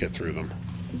try to get through them.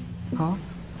 Paul?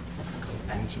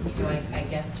 I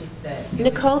guess just that.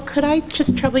 Nicole, could I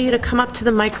just trouble you to come up to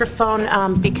the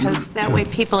microphone because that way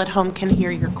people at home can hear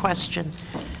your question.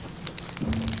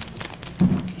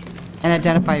 And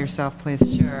identify yourself, please.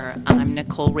 Sure. I'm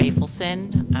Nicole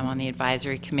Rafelson. I'm on the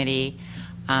advisory committee.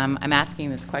 I'm asking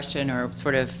this question or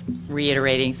sort of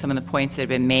reiterating some of the points that have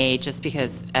been made just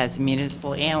because as a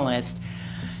municipal analyst,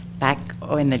 back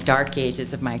in the dark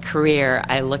ages of my career,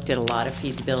 I looked at a lot of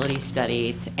feasibility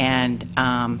studies and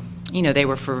you know, they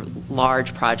were for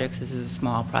large projects. This is a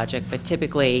small project, but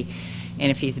typically in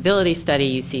a feasibility study,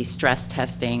 you see stress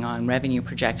testing on revenue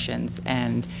projections.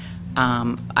 And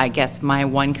I guess my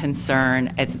one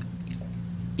concern is,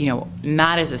 you know,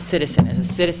 not as a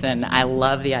citizen, I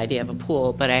love the idea of a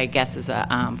pool, but I guess as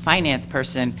a finance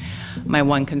person, my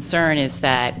one concern is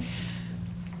that,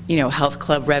 you know, health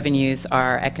club revenues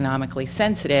are economically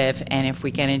sensitive, and if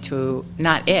we get into,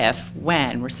 not if,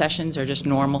 when, recessions are just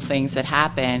normal things that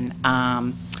happen,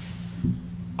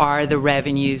 are the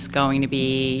revenues going to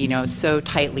be, you know, so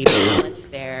tightly balanced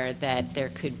there that there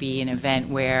could be an event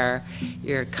where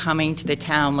you're coming to the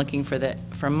town looking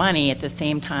for money at the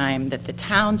same time that the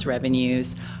town's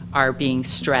revenues are being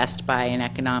stressed by an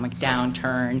economic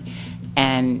downturn,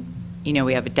 and, you know,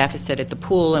 we have a deficit at the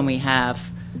pool, and we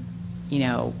have, you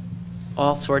know,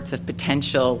 all sorts of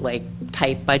potential like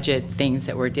tight budget things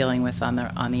that we're dealing with on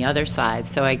the other side.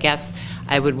 So I guess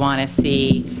I would want to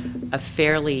see a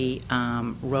fairly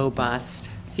robust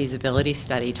feasibility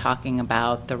study talking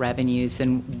about the revenues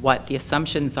and what the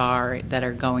assumptions are that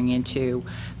are going into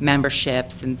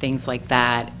memberships and things like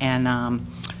that. And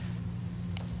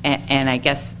I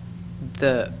guess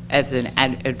as an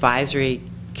advisory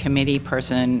committee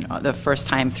person, the first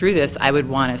time through this, I would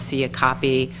want to see a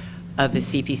copy of the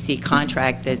CPC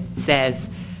contract that says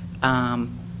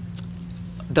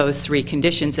those three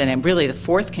conditions, and really the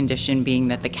fourth condition being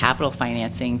that the capital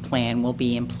financing plan will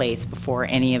be in place before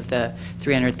any of the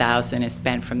 $300,000 is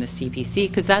spent from the CPC,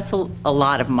 because that's a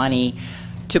lot of money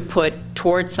to put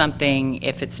towards something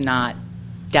if it's not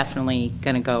definitely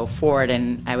going to go forward.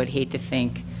 And I would hate to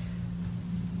think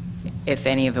if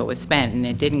any of it was spent and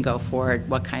it didn't go forward,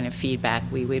 what kind of feedback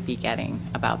we would be getting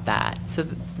about that. So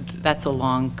that's a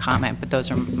long comment, but those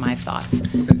are my thoughts.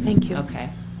 Thank you. Okay.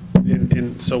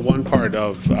 And so one part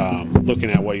of looking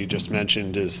at what you just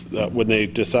mentioned is that when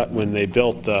they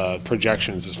built the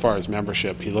projections as far as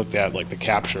membership, he looked at like the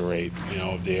capture rate, you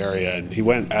know, of the area, and he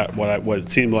went at what it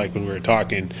seemed like when we were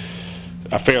talking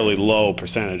a fairly low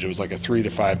percentage. It was like a 3 to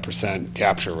 5%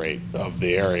 capture rate of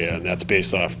the area, and that's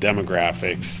based off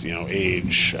demographics, you know,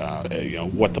 age, you know,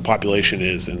 what the population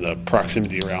is and the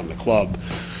proximity around the club.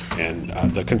 And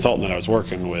the consultant that I was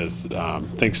working with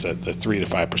thinks that the 3 to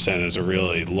 5% is a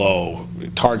really low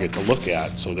target to look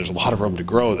at, so there's a lot of room to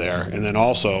grow there. And then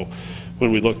also,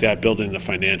 when we looked at building the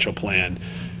financial plan,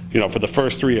 you know, for the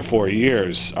first 3 or 4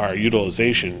 years, our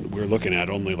utilization, we're looking at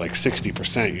only like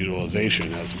 60%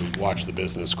 utilization as we watch the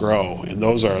business grow. And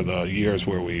those are the years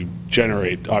where we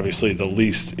generate, obviously, the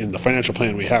least, in the financial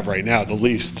plan we have right now, the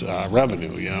least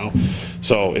revenue, you know.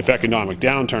 So if economic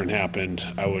downturn happened,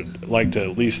 I would like to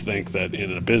at least think that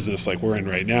in a business like we're in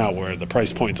right now, where the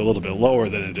price point's a little bit lower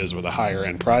than it is with a higher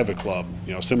end private club,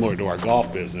 you know, similar to our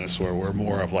golf business, where we're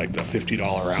more of like the $50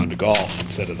 round of golf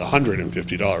instead of the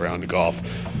 $150 round of golf,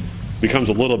 becomes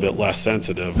a little bit less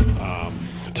sensitive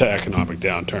to economic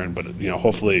downturn. But, you know,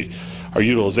 hopefully our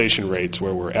utilization rates,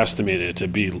 where we're estimated to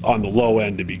be on the low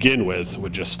end to begin with,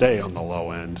 would just stay on the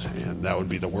low end, and that would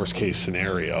be the worst case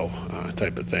scenario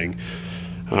type of thing.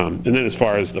 And then as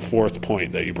far as the fourth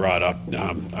point that you brought up,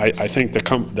 I think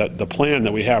the plan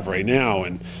that we have right now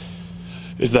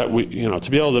is that we, you know,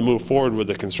 to be able to move forward with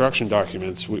the construction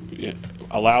documents, it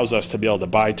allows us to be able to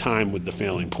buy time with the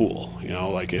failing pool. You know,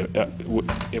 like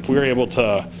if we're able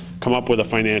to come up with a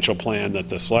financial plan that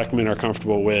the selectmen are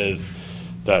comfortable with,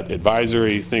 that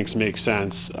advisory thinks makes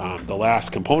sense, the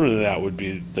last component of that would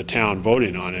be the town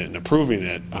voting on it and approving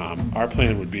it. Our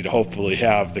plan would be to hopefully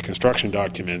have the construction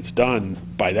documents done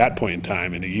by that point in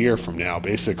time, in a year from now,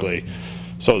 basically,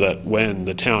 so that when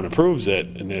the town approves it,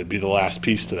 and it'd be the last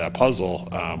piece to that puzzle,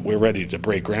 we're ready to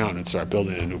break ground and start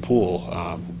building a new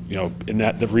pool. You know, and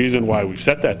that the reason why we've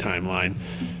set that timeline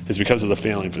is because of the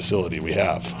failing facility we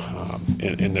have.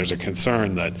 And there's a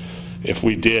concern that if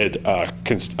we did a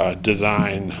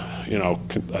design, you know,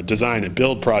 a design and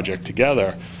build project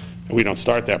together, and we don't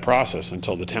start that process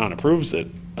until the town approves it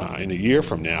in a year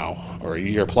from now, or a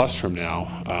year plus from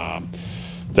now,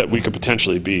 that we could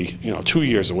potentially be, you know, 2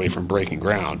 years away from breaking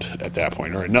ground at that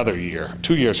point, or another year,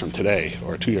 2 years from today,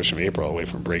 or 2 years from April away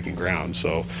from breaking ground.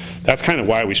 So that's kind of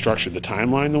why we structured the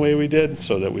timeline the way we did,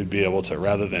 so that we'd be able to,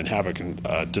 rather than have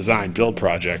a design build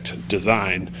project,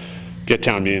 get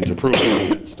town meetings approved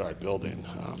and start building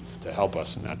to help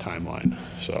us in that timeline.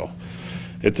 So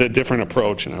it's a different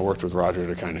approach, and I worked with Roger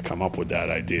to kind of come up with that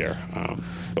idea.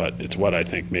 But it's what I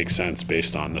think makes sense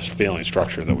based on the failing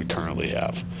structure that we currently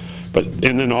have. But,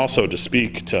 and then also to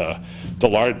speak to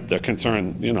the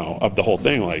concern, you know, of the whole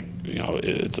thing, like, you know,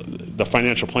 the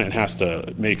financial plan has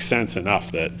to make sense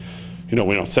enough that, you know,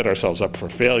 we don't set ourselves up for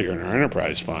failure in our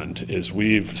enterprise fund. Is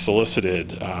we've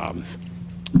solicited,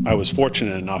 I was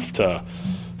fortunate enough to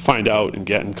find out and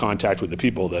get in contact with the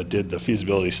people that did the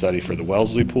feasibility study for the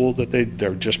Wellesley pool that they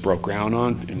just broke ground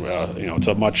on. And, you know, it's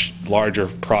a much larger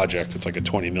project. It's like a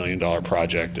 $20 million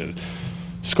project. And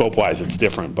scope-wise, it's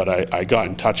different, but I got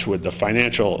in touch with the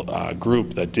financial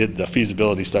group that did the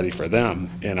feasibility study for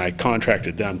them, and I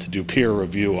contracted them to do peer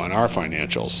review on our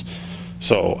financials.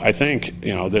 So I think,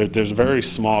 you know, there's a very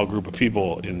small group of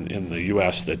people in the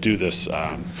U.S. that do this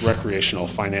recreational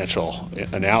financial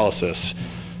analysis,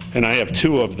 and I have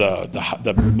two of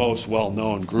the most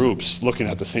well-known groups looking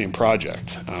at the same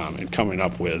project and coming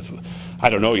up with, I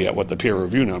don't know yet what the peer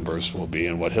review numbers will be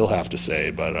and what he'll have to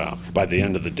say, but by the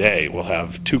end of the day, we'll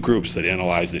have two groups that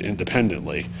analyzed it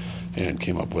independently and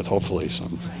came up with hopefully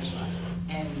some.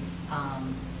 And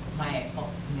my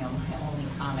only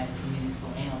comment as a municipal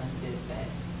analyst is that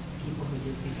people who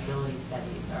do feasibility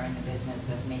studies are in the business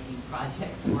of making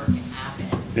projects work and happen.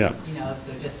 Yeah. You know,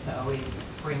 so just to always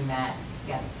bring that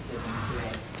skepticism to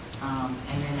it.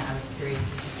 And then I was curious if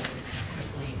you could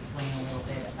quickly explain a little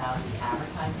bit about the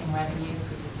advertising revenue,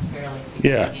 because it's a fairly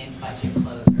significant budget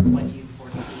closer. What do you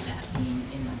foresee that being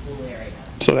in the pool area?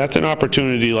 So that's an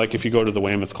opportunity, like if you go to the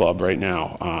Weymouth Club right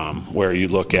now, where you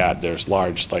look at, there's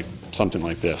large, like something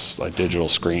like this, like digital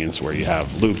screens where you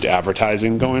have looped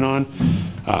advertising going on.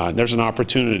 There's an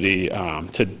opportunity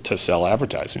to sell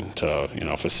advertising to, you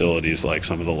know, facilities like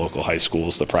some of the local high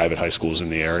schools, the private high schools in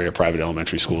the area, private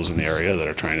elementary schools in the area that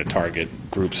are trying to target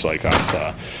groups like us.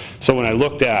 So when I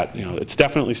looked at, you know, it's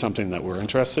definitely something that we're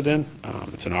interested in.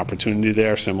 It's an opportunity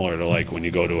there, similar to like when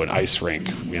you go to an ice rink,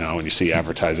 you know, and you see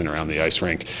advertising around the ice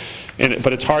rink.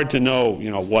 But it's hard to know,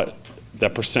 you know, what the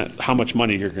percent, how much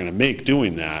money you're going to make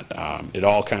doing that. It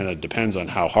all kind of depends on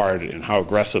how hard and how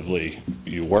aggressively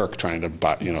you work trying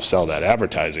to, you know, sell that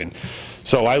advertising.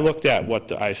 So I looked at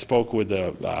I spoke with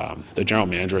the general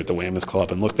manager at the Weymouth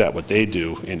Club and looked at what they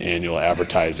do in annual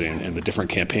advertising and the different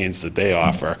campaigns that they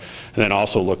offer, and then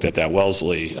also looked at that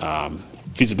Wellesley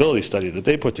feasibility study that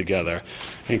they put together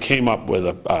and came up with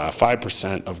a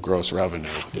 5% of gross revenue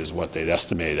is what they'd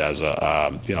estimate as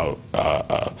a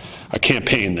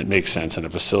campaign that makes sense in a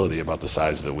facility about the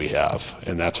size that we have.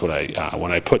 And that's what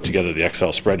when I put together the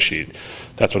Excel spreadsheet,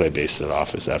 that's what I based it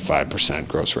off, is that 5%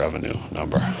 gross revenue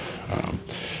number.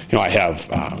 You know, I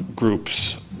have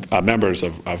groups, members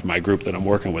of my group that I'm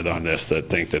working with on this that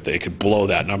think that they could blow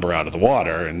that number out of the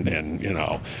water and you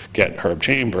know, get Herb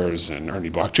Chambers and Ernie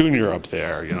Bach Jr. up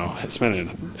there, you know,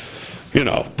 spending, you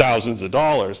know, thousands of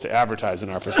dollars to advertise in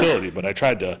our facility. But I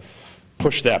tried to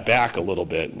push that back a little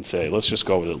bit and say, let's just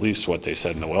go with at least what they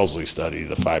said in the Wellesley study,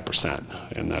 the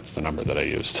 5%, and that's the number that I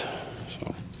used.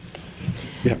 So,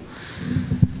 yeah.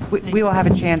 We will have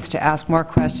a chance to ask more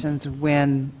questions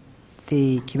when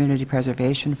the community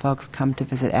preservation folks come to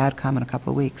visit AdCom in a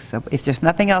couple of weeks. So if there's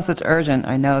nothing else that's urgent,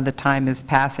 I know the time is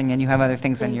passing and you have other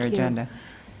things on your agenda.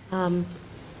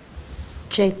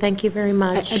 Jay, thank you very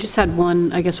much. I just had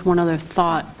one other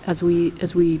thought as we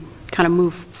kind of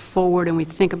move forward and we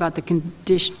think about the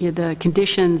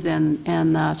conditions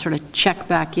and sort of check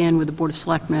back in with the Board of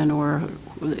Selectmen or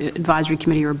Advisory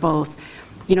Committee or both.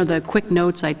 You know, the quick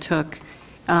notes I took,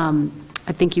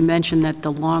 I think you mentioned that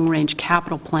the long-range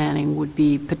capital planning would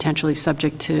be potentially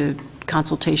subject to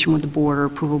consultation with the board or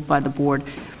approval by the board.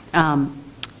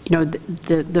 You know,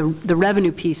 the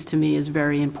revenue piece to me is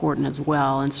very important as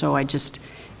well, and so I just,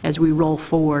 as we roll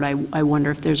forward, I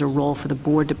wonder if there's a role for the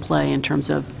board to play in terms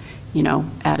of, you know,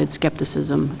 added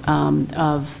skepticism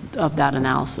of that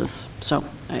analysis. So,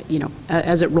 you know,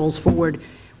 as it rolls forward,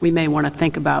 we may want to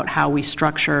think about how we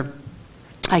structure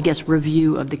I guess,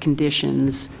 review of the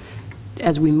conditions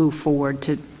as we move forward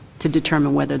to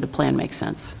determine whether the plan makes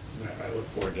sense. I look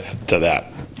forward to that.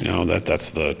 You know,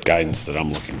 that's the guidance that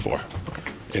I'm looking for.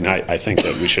 And I think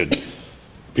that we should,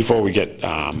 before we get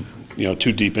you know,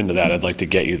 too deep into that, I'd like to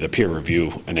get you the peer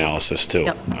review analysis too.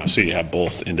 Yep. So you have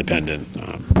both independent,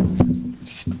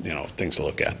 you know, things to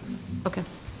look at. Okay.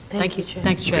 Thank you, Jay.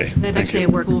 Thanks, Jay. Okay, They thank say you.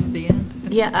 we're cool for the end.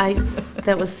 Yeah,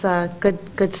 that was good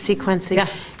sequencing.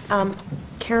 Yeah.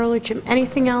 Carol or Jim,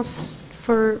 anything else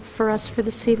for us for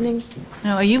this evening?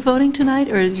 Now, are you voting tonight,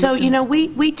 or? So, you know,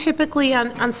 we typically,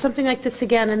 on something like this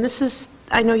again, and this is,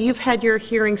 I know you've had your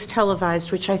hearings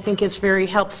televised, which I think is very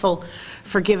helpful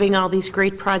for giving all these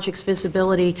great projects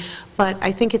visibility, but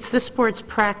I think it's this board's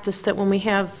practice that when we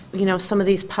have, you know, some of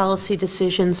these policy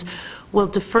decisions, we'll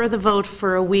defer the vote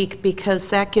for a week, because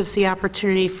that gives the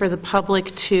opportunity for the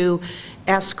public to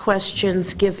ask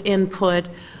questions, give input,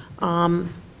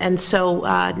 and so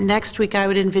next week I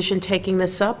would envision taking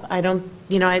this up. I don't,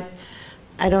 you know,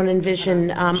 I don't envision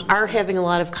our having a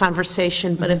lot of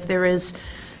conversation, but if there is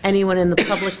anyone in the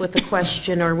public with a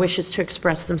question or wishes to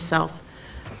express themselves.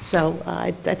 So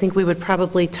I think we would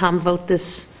probably, Tom, vote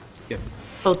this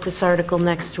article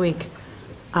next week.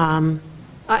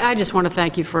 I just want to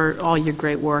thank you for all your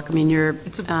great work. I mean, you're,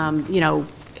 you know,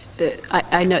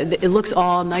 I know it looks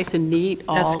all nice and neat,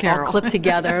 all clipped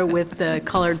together with the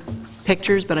colored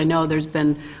pictures, but I know there's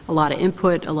been a lot of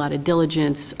input, a lot of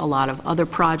diligence, a lot of other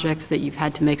projects that you've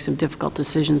had to make some difficult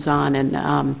decisions on.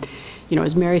 And, you know,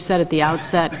 as Mary said at the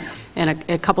outset, and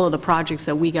a couple of the projects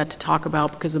that we got to talk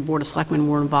about because the Board of Selectmen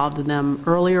were involved in them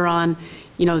earlier on,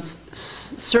 you know,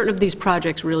 certain of these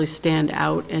projects really stand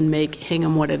out and make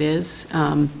Hingham what it is.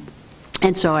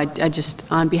 And so I just,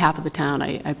 on behalf of the town,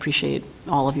 I appreciate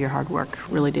all of your hard work,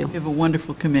 really do. You have a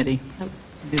wonderful committee.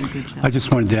 You did a good job. I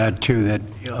just wanted to add, too,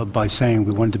 that by saying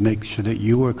we wanted to make sure that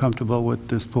you were comfortable with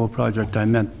this pool project, I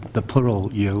meant the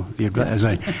plural you. As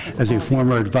a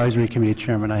former advisory committee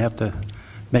chairman, I have to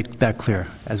make that clear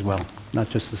as well, not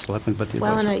just the selectmen, but the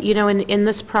advisory. Well, and you know, in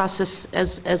this process,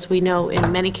 as we know,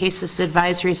 in many cases,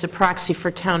 advisory is a proxy for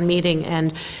town meeting,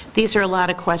 and these are a lot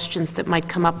of questions that might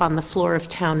come up on the floor of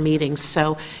town meetings.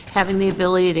 So having the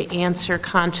ability to answer,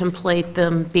 contemplate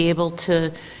them, be able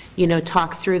to, you know,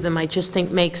 talk through them, I just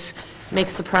think makes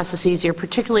the process easier,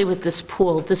 particularly with this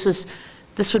pool.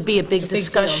 This would be a big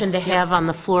discussion to have on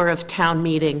the floor of town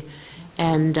meeting.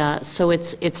 And so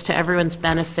it's to everyone's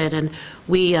benefit, and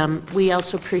we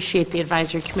also appreciate the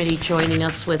advisory committee joining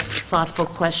us with thoughtful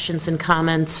questions and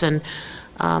comments, and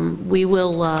we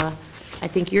will, I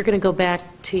think you're going to go back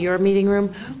to your meeting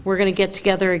room. We're going to get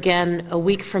together again a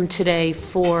week from today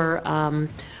for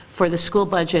the school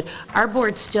budget. Our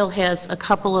board still has a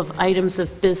couple of items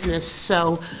of business,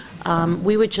 so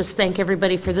we would just thank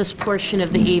everybody for this portion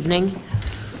of the evening.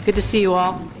 Good to see you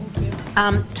all.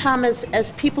 Tom,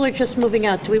 as people are just moving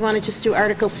out, do we want to just do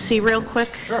Article C real quick?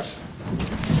 Sure.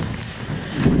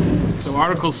 So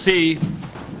Article C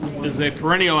is a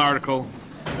perennial article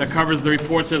that covers the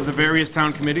reports of the various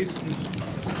town committees.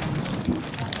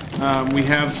 We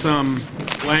have some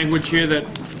language here that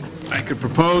I could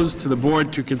propose to the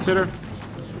board to consider. Do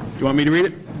you want me to read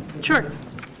it? Sure.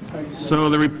 So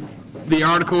the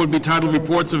article would be titled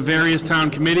Reports of Various Town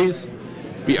Committees.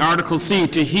 Be Article C,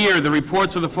 to hear the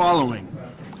reports of the following: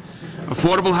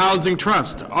 Affordable Housing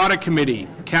Trust, Audit Committee,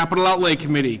 Capital Outlay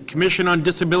Committee, Commission on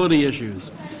Disability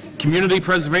Issues, Community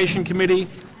Preservation Committee,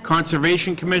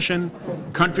 Conservation Commission,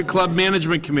 Country Club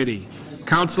Management Committee,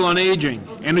 Council on Aging,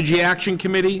 Energy Action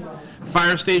Committee,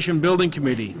 Fire Station Building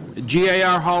Committee,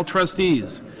 GAR Hall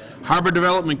Trustees, Harbor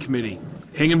Development Committee,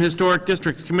 Hingham Historic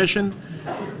Districts Commission,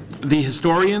 the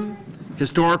Historian,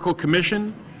 Historical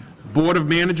Commission, Board of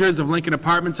Managers of Lincoln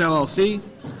Apartments, LLC,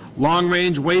 Long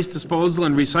Range Waste Disposal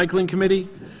and Recycling Committee,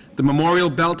 the Memorial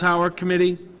Bell Tower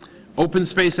Committee, Open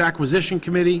Space Acquisition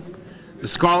Committee, the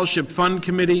Scholarship Fund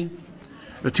Committee,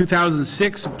 the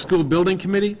 2006 School Building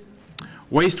Committee,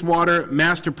 Wastewater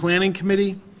Master Planning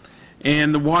Committee,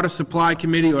 and the Water Supply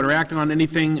Committee, or to act on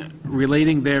anything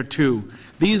relating thereto.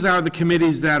 These are the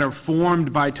committees that are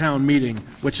formed by town meeting,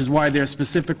 which is why they're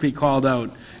specifically called out.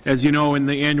 As you know, in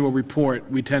the annual report,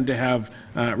 we tend to have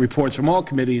reports from all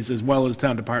committees as well as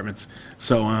town departments.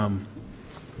 So,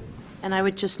 And I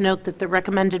would just note that the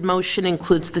recommended motion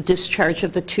includes the discharge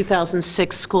of the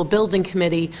 2006 School Building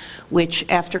Committee, which,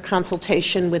 after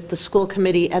consultation with the school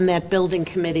committee and that building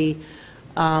committee,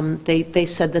 they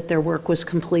said that their work was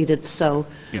completed. So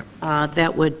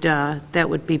that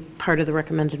would be part of the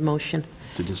recommended motion.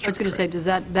 I was going to say, does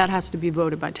that has to be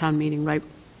voted by town meeting, right?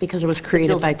 Because it was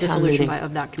created by town Dissolution meeting.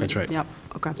 of that committee. That's right. Yep,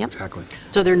 okay. Yep. Exactly.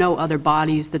 So there are no other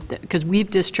bodies because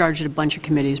we've discharged a bunch of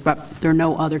committees, but there are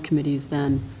no other committees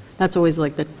then. That's always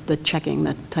like the checking,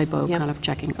 the typo Yep. kind of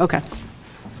checking. Okay.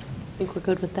 I think we're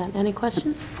good with that. Any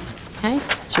questions? Okay.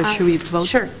 So should we vote?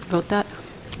 Sure. Vote that?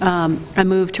 I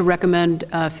move to recommend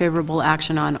favorable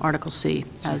action on Article C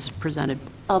as presented.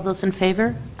 All those in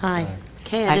favor? Aye.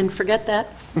 Okay, I Aye. didn't forget that.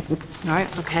 All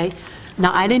right. Okay. No,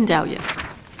 I didn't doubt you.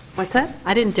 What's that?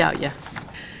 I didn't doubt you.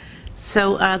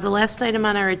 So the last item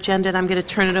on our agenda, and I'm going to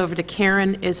turn it over to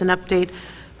Karen, is an update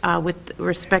with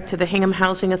respect to the Hingham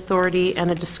Housing Authority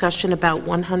and a discussion about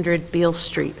 100 Beal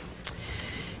Street.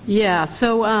 Yeah,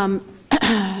 so,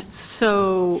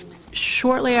 so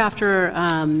shortly after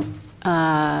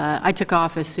I took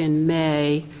office in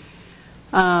May,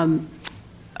 Tom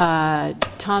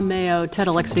Mayo, Ted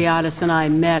Alexiadis, and I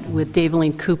met with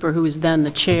Daveline Cooper, who was then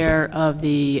the chair of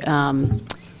the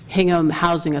Hingham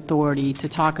Housing Authority, to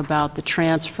talk about the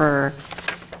transfer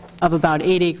of about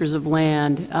 8 acres of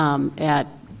land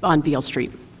on Beal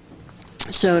Street.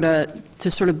 So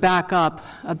to sort of back up,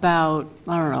 about,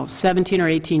 I don't know, 17 or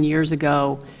 18 years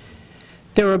ago,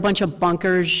 there were a bunch of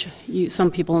bunkers,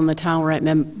 some people in the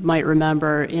town might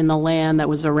remember, in the land that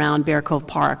was around Bear Cove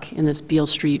Park in this Beal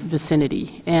Street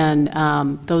vicinity. And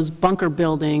those bunker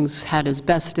buildings had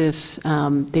asbestos,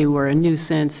 they were a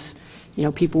nuisance,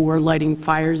 people were lighting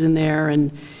fires in there,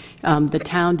 and the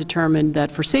town determined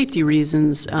that for safety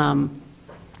reasons,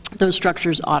 those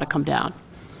structures ought to come down.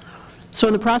 So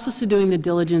in the process of doing the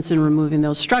diligence and removing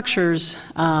those structures,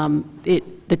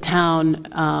 the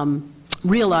town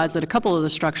realized that a couple of the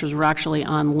structures were actually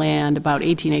on land, about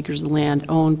 18 acres of land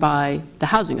owned by the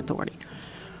Housing Authority.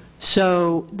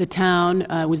 So the town,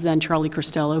 was then Charlie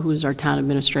Costello, who was our town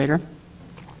administrator,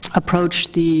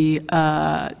 approached the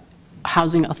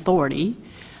Housing Authority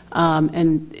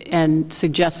and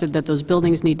suggested that those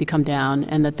buildings need to come down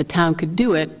and that the town could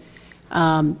do it,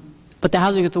 but the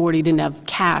Housing Authority didn't have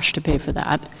cash to pay for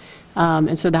that.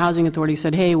 And so the Housing Authority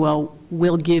said, hey, well,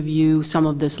 we'll give you some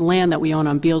of this land that we own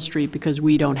on Beal Street because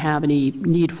we don't have any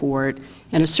need for it,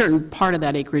 and a certain part of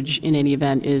that acreage, in any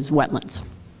event, is wetlands.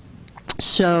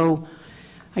 So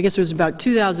I guess it was about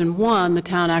 2001, the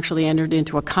town actually entered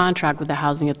into a contract with the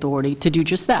Housing Authority to do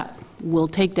just that. We'll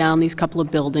take down these couple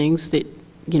of buildings that,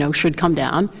 should come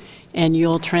down, and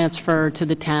you'll transfer to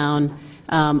the town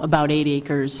about 8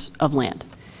 acres of land.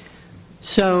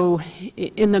 So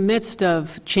in the midst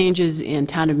of changes in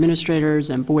town administrators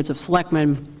and boards of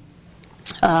selectmen,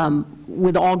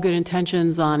 with all good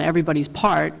intentions on everybody's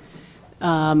part,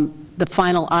 the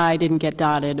final I didn't get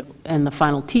dotted and the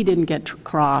final T didn't get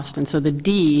crossed, and so the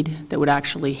deed that would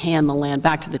actually hand the land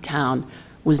back to the town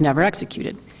was never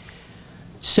executed.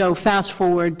 So fast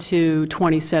forward to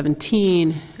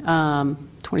 2017,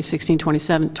 2016,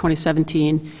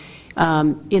 2017,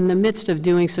 in the midst of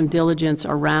doing some diligence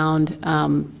around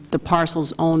the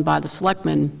parcels owned by the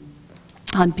Selectmen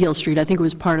on Beal Street, I think it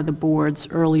was part of the board's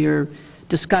earlier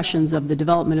discussions of the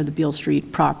development of the Beal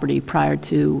Street property prior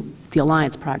to the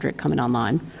Alliance project coming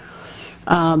online.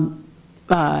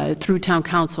 Through town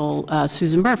council,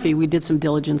 Susan Murphy, we did some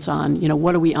diligence on,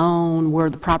 what do we own, where are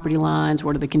the property lines,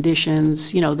 what are the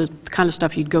conditions, the kind of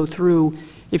stuff you'd go through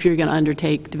if you're going to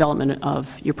undertake development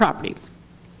of your property.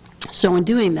 So in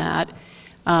doing that,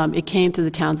 it came to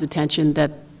the town's attention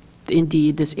that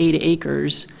indeed this 8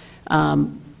 acres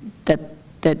that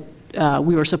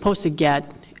we were supposed to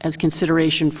get as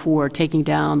consideration for taking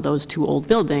down those 2 old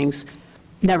buildings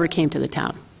never came to the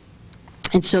town.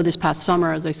 And so this past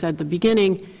summer, as I said at the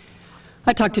beginning,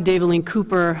 I talked to Daveline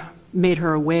Cooper, made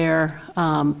her aware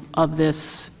of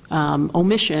this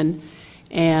omission,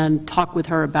 and talked with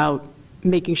her about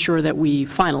making sure that we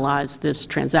finalize this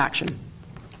transaction.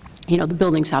 The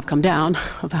buildings have come down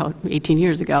about 18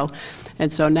 years ago,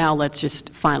 and so now let's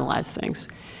just finalize things.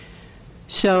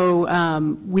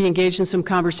 So we engaged in some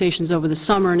conversations over the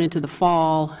summer and into the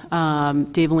fall.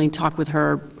 Daveline talked with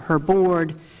her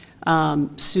board.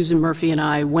 Susan Murphy and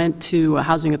I went to a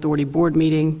Housing Authority board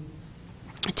meeting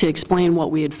to explain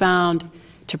what we had found,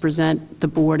 to present the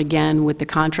board again with the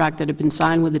contract that had been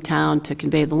signed with the town to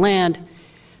convey the land,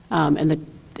 and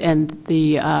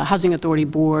the Housing Authority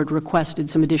board requested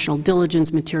some additional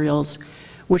diligence materials,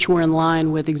 which were in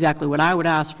line with exactly what I would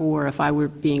ask for if I were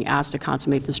being asked to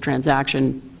consummate this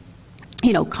transaction,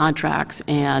 contracts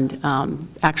and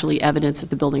actually evidence that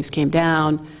the buildings came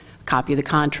down, a copy of the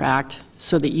contract,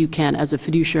 so that you can, as a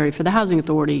fiduciary for the Housing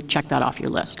Authority, check that off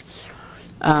your list.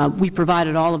 We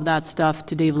provided all of that stuff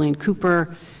to Daveline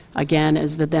Cooper, again,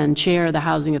 as the then chair of the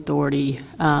Housing Authority,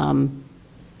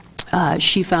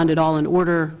 She found it all in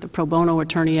order. The pro bono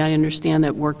attorney, I understand,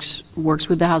 that works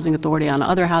with the Housing Authority on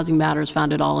other housing matters,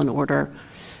 found it all in order.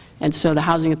 And so the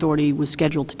Housing Authority was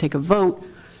scheduled to take a vote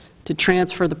to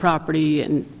transfer the property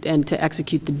and to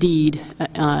execute the deed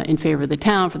in favor of the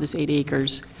town for this 8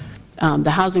 acres.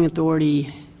 The Housing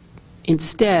Authority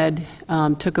instead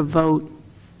took a vote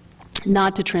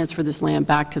not to transfer this land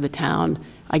back to the town,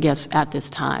 I guess, at this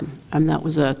time. And that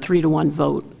was a 3-to-1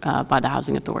 vote by the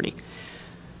Housing Authority.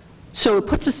 So it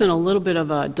puts us in a little bit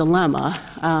of a dilemma.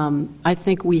 I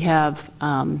think we have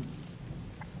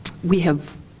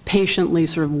patiently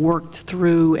sort of worked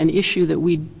through an issue that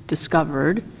we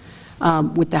discovered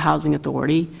with the Housing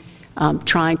Authority,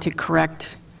 trying to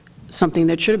correct something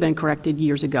that should have been corrected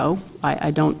years ago.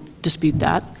 I don't dispute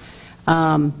that.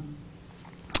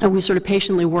 And we sort of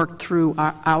patiently worked through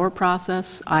our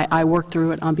process. I worked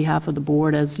through it on behalf of the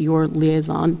board as your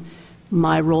liaison.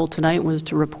 My role tonight was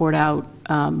to report out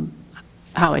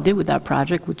how I did with that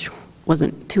project, which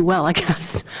wasn't too well, I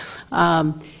guess.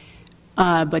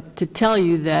 But to tell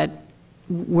you that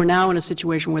we're now in a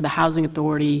situation where the Housing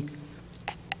Authority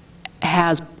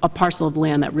has a parcel of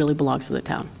land that really belongs to the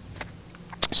town.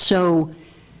 So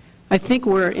I think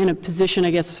we're in a position,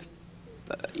 I guess,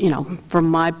 from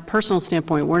my personal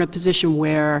standpoint, we're in a position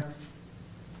where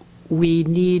we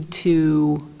need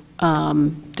to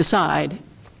decide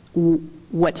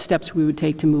what steps we would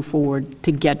take to move forward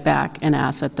to get back an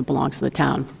asset that belongs to the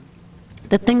town.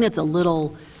 The thing that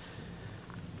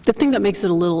makes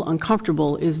it a little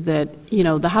uncomfortable is that,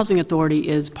 the Housing Authority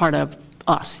is part of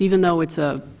us. Even though it's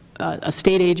a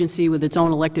state agency with its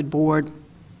own elected board,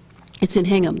 it's in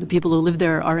Hingham. The people who live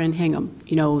there are in Hingham.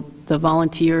 The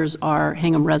volunteers are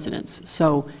Hingham residents.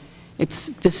 So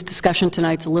this discussion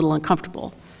tonight's a little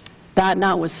uncomfortable. That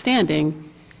notwithstanding,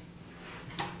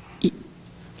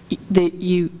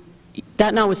 this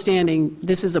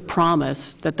is a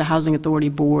promise that the Housing Authority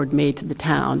Board made to the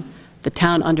town. The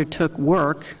town undertook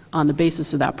work on the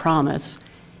basis of that promise,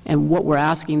 and what we're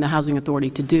asking the Housing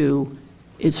Authority to do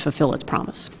is fulfill its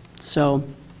promise. So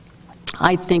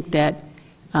I think that,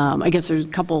 I guess there's a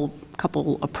couple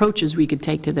approaches we could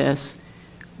take to this.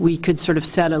 We could sort of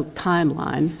set a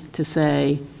timeline to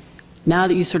say, now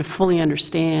that you sort of fully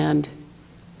understand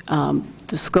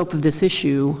the scope of this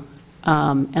issue,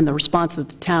 and the response that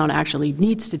the town actually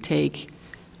needs to take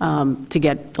to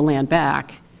get the land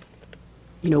back,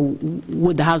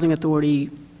 would the Housing Authority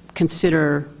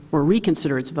consider or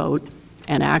reconsider its vote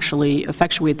and actually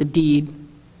effectuate the deed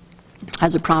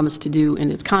as it promised to do in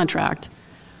its contract?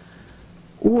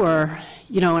 Or,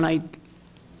 and I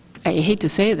hate to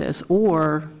say this,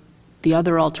 or the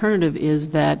other alternative is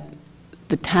that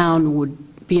the town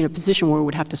would be in a position where it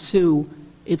would have to sue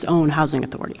its own Housing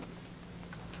Authority.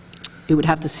 It would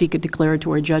have to seek a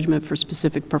declaratory judgment for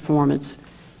specific performance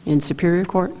in Superior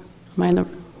Court,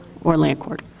 or Land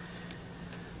Court.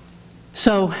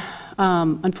 So,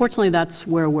 unfortunately, that's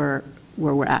where we're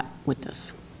at with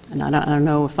this. And I don't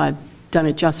know if I've done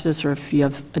it justice or if you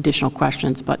have additional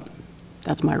questions, but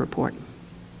that's my report.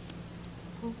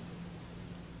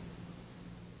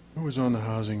 Who was on the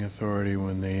Housing Authority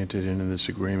when they entered into this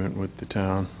agreement with the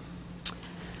town?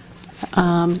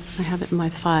 I have it in my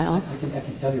file. I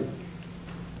can tell you.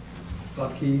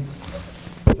 Bob Keys,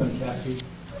 John Caffey,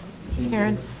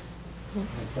 Karen?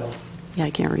 myself, Yeah,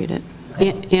 I can't read it.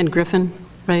 Ann Griffin,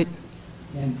 right?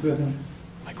 and Griffin.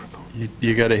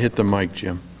 You got to hit the mic,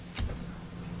 Jim.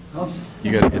 Oops.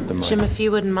 You got to hit the mic. Jim, if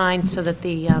you wouldn't mind, so that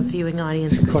the viewing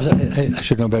audience Of course, could... I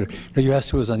should know better. No, you asked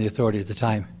who was on the authority at the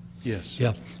time. Yes.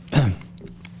 Yeah.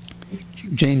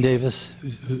 Jane Davis,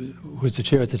 who was the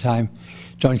chair at the time,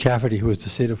 John Cafferty, who was the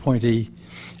state appointee,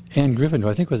 Ann Griffin, who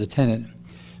I think was a tenant,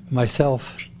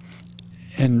 myself,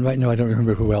 and right now I don't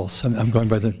remember who else. I'm going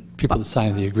by the people that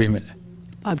signed the agreement.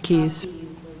 Bob Keys.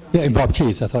 Yeah, and Bob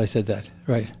Keys, I thought I said that,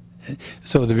 right.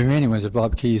 So the remaining ones are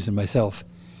Bob Keys and myself.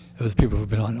 Those are the people who've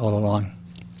been on all along.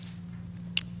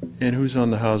 And who's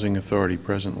on the Housing Authority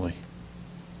presently?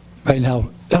 Right now,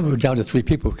 we're down to 3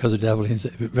 people because of Davelin's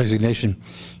resignation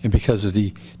and because of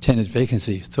the tenant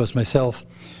vacancy. So it's myself,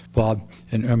 Bob,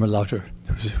 and Irma Lauter,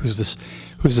 who's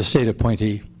the state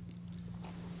appointee.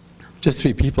 Just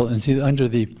 3 people. And see, under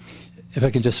the, if I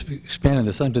can just expand on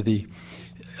this, under the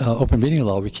open meeting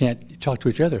law, we can't talk to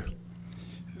each other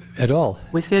at all.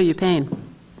 We feel your pain.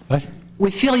 What? We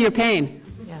feel your pain.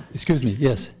 Yeah. Excuse me,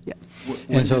 yes. Yeah.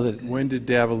 When did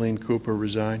Daveline Cooper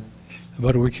resign?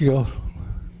 About a week ago.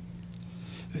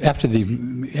 After the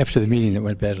meeting that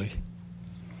went badly.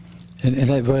 And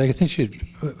I think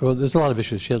well, there's a lot of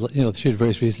issues. She had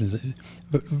various reasons,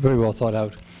 very well thought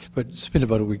out, but it's been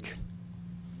about a week.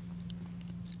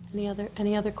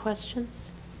 Any other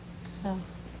questions? So,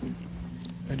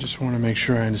 I just want to make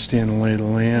sure I understand the lay of the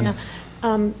land.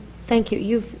 yeah. Thank you.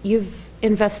 You've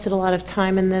invested a lot of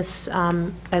time in this,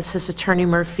 as has Attorney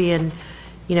Murphy, and,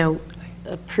 you know,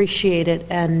 appreciate it.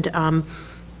 And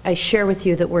I share with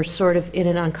you that we're sort of in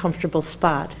an uncomfortable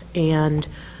spot. And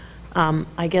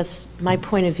I guess my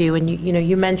point of view, and you know,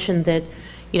 you mentioned that,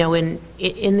 you know, in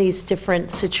these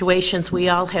different situations, we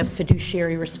all have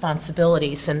fiduciary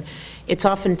responsibilities, and it's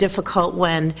often difficult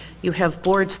when you have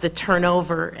boards that turn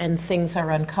over and things are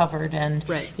uncovered. And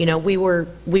right. You know, we were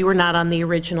not on the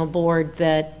original board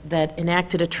that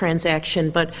enacted a transaction,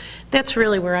 but that's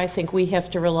really where I think we have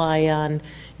to rely on,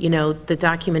 you know, the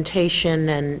documentation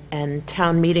and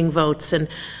town meeting votes. And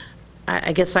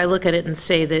I guess I look at it and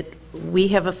say that we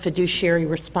have a fiduciary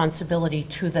responsibility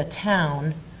to the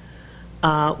town,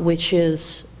 which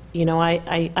is, you know,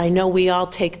 I know we all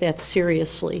take that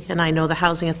seriously, and I know the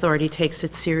Housing Authority takes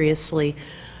it seriously.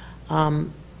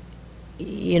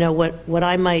 You know, what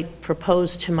I might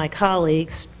propose to my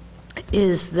colleagues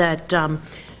is that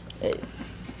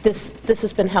this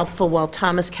has been helpful. While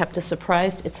Tom has kept us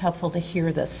apprised, it's helpful to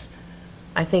hear this.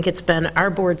 I think it's been our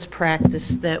board's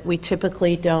practice that we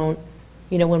typically don't,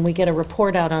 you know, when we get a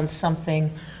report out on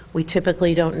something, we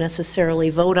typically don't necessarily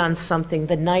vote on something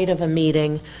the night of a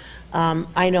meeting.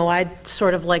 I know I'd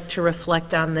sort of like to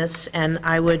reflect on this, and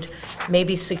I would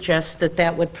maybe suggest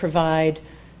that would provide,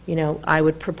 you know, I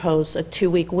would propose a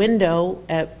 2-week window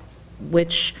at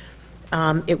which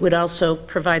it would also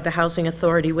provide the Housing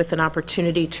Authority with an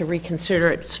opportunity to reconsider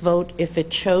its vote if it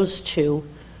chose to.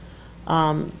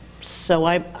 So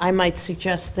I might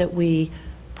suggest that we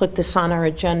put this on our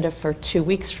agenda for 2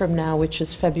 weeks from now, which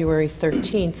is February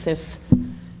 13th,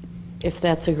 if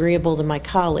that's agreeable to my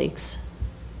colleagues.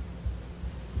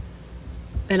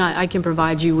 And I can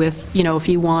provide you with, you know, if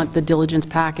you want the diligence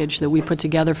package that we put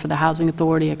together for the Housing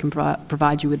Authority, I can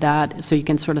provide you with that, so you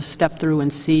can sort of step through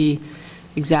and see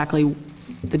exactly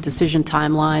the decision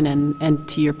timeline, and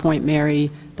to your point,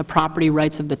 Mary, the property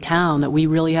rights of the town, that we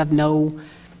have no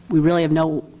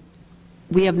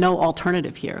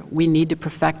alternative here. We need to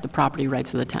perfect the property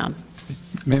rights of the town.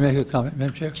 May I make a comment,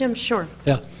 Madam Chair? Jim, sure.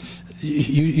 Yeah.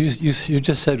 You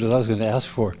just said what I was going to ask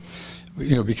for.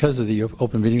 You know, because of the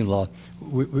open meeting law,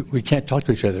 we can't talk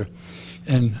to each other.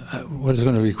 And what I was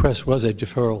going to request was a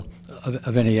deferral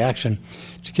of any action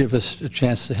to give us a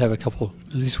chance to have at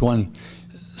least one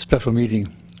special meeting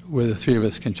where the three of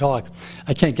us can talk.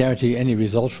 I can't guarantee any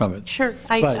result from it. Sure,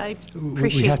 I appreciate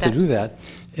that. We have to do that.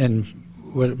 And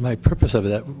what my purpose of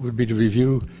that would be to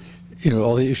review, you know,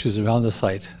 all the issues around the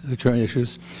site, the current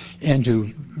issues, and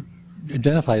to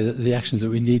identify the actions that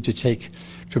we need to take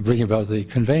to bring about the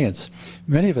conveyance.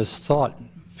 Many of us thought,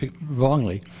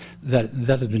 wrongly, that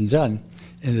had been done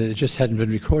and that it just hadn't been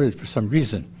recorded for some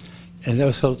reason. And that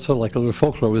was sort of like a little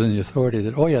folklore within the authority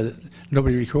that, oh yeah,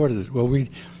 nobody recorded it. Well, we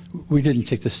didn't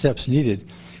take the steps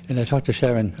needed. And I talked to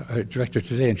Sharon, our director,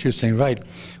 today, and she was saying, right,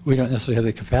 we don't necessarily have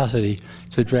the capacity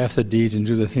to draft the deed and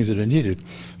do the things that are needed.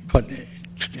 But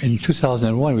in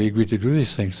 2001, we agreed to do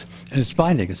these things, and it's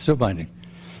binding. It's still binding.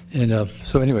 And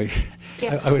so anyway,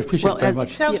 yeah. I would appreciate very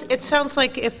much. It sounds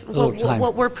like if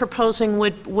what we're proposing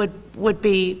would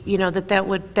be, you know, that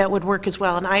would work as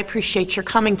well. And I appreciate your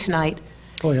coming tonight.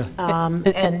 Oh, yeah.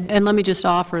 And let me just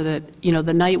offer that, you know,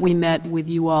 the night we met with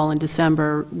you all in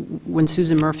December, when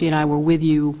Susan Murphy and I were with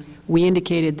you, we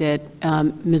indicated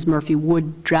that Ms. Murphy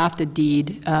would draft a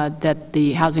deed that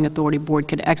the Housing Authority Board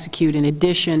could execute. In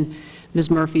addition, Ms.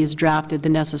 Murphy has drafted the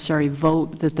necessary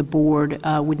vote that the board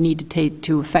would need to take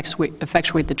to effectuate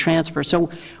the transfer. So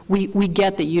we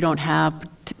get that you don't have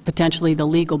potentially the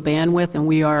legal bandwidth, and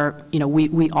we are, you know,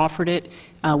 we offered it.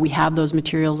 We have those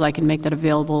materials. I can make that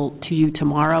available to you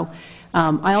tomorrow.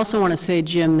 I also want to say,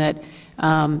 Jim, that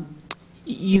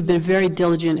you've been very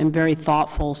diligent and very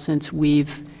thoughtful since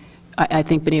we've, I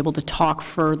think, been able to talk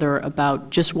further about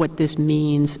just what this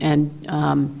means.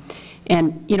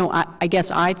 And you know, I guess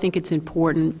I think it's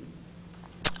important.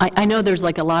 I know there's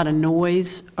like a lot of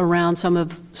noise around some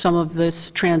of this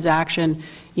transaction.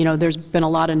 You know, there's been a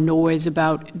lot of noise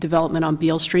about development on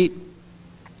Beal Street.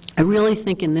 I really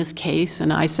think in this case,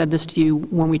 and I said this to you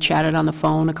when we chatted on the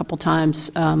phone a couple times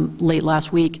late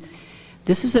last week,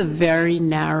 this is a very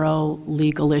narrow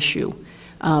legal issue,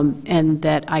 and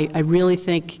that I really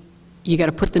think you got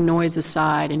to put the noise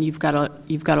aside, and you've got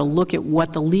to look at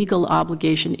what the legal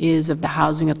obligation is of the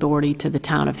Housing Authority to the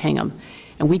town of Hingham.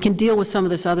 And we can deal with some of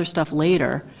this other stuff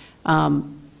later,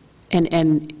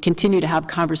 and continue to have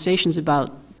conversations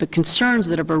about the concerns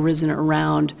that have arisen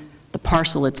around the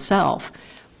parcel itself.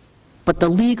 But the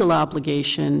legal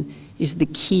obligation is the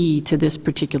key to this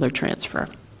particular transfer.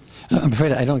 I'm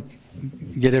afraid I don't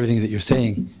get everything that you're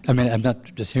saying. I mean, I'm not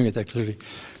just hearing it that clearly,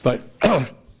 but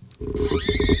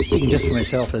speaking just for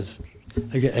myself as,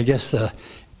 I guess,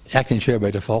 acting chair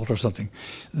by default or something,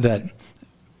 that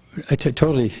I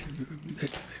totally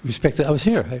respect that. I was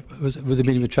here. I was with the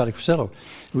meeting with Charlie Crusello.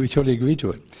 We totally agreed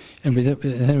to it. And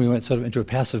then we went sort of into a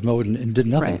passive mode and did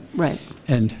nothing. Right.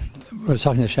 And I was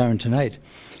talking to Sharon tonight,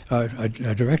 our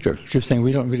director. She was saying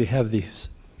we don't really have the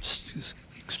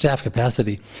staff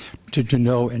capacity to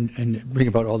know and bring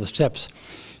about all the steps.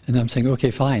 And I'm saying,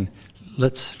 okay, fine.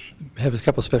 Let's have a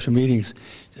couple of special meetings,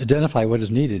 identify what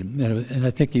is needed. And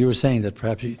I think you were saying that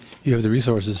perhaps you have the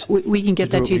resources. We can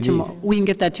get that to you tomorrow. We can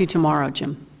get that to you tomorrow,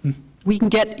 Jim. We can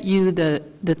get you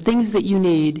the things that you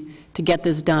need to get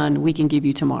this done. We can give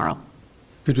you tomorrow.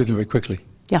 Could do them very quickly.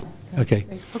 Yeah. Okay.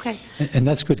 Okay. And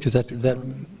that's good because that makes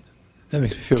me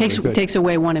feel very good. Takes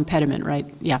away one impediment, right?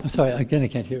 Yeah. I'm sorry. Again, I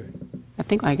can't hear it. I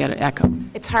think I got an echo.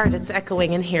 It's hard, it's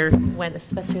echoing in here, when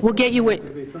especially... We'll get you what,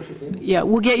 yeah,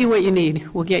 we'll get you what you need.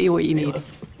 We'll get you what you need.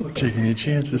 Taking your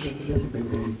chances.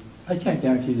 I can't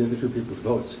guarantee the other two people's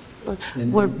votes.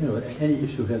 And, any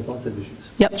issue has lots of issues.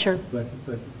 Yep, sure. But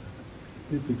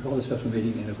if we call a special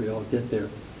meeting and if we all get there,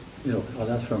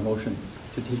 I'll ask for a motion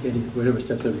to take whatever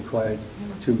steps are required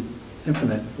to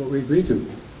implement what we agreed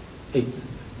to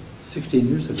 16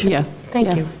 years ago. Yeah.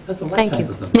 Thank you. That's a Thank lifetime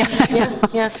you. of something. Yeah,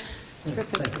 yes.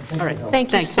 Terrific. All right.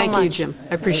 Thank you so much. Thank you, Jim.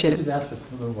 I appreciate I it. did ask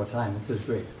for a little more time. This is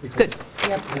great. Good.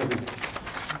 Yep.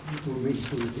 We'll wait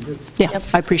until we can do it. Yeah,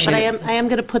 I appreciate it. But I am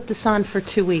going to put this on for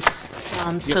 2 weeks,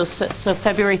 so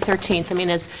February 13th. I mean,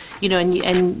 as you know,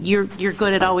 and you're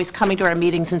good at always coming to our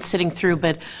meetings and sitting through,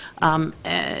 but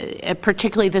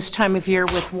particularly this time of year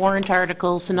with warrant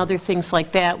articles and other things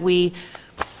like that, we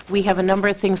have a number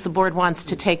of things the board wants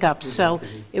to take up. So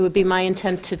it would be my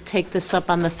intent to take this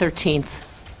up on the 13th.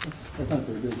 That's not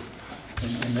very good.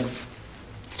 And that's,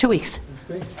 It's 2 weeks. that's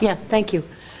great. Yeah, thank you.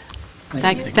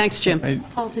 Thanks, Jim.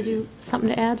 Paul, did you something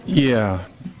to add? Yeah,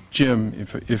 Jim,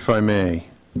 if I may.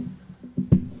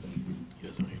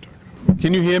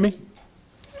 Can you hear me?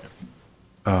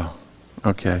 Oh,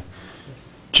 okay.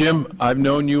 Jim, I've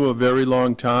known you a very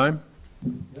long time.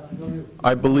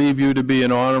 I believe you to be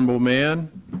an honorable man.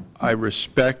 I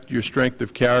respect your strength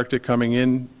of character coming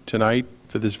in tonight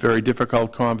for this very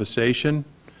difficult conversation.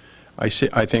 I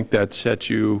think that sets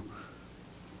you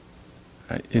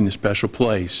in a special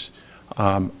place.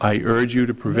 I urge you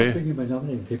to prevail. My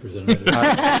nominating papers in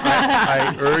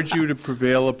I urge you to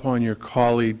prevail upon your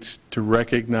colleagues to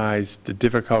recognize the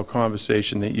difficult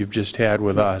conversation that you've just had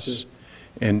with us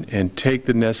and take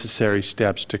the necessary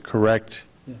steps to correct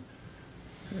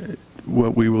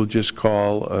what we will just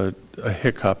call a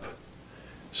hiccup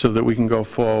so that we can go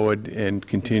forward and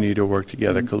continue to work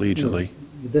together collegially.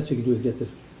 The best we can do is get the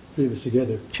three of us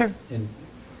together. Sure. And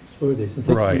explore this. And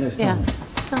thank you for the nice Yeah.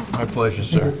 comments. My pleasure,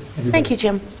 sir. Thank you,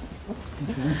 Jim.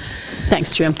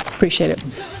 Thanks, Jim. Appreciate it.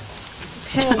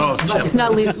 Okay. He's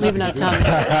not leaving out town.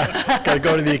 Got to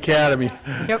go to the academy.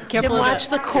 Jim, Careful of watch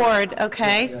that. the cord,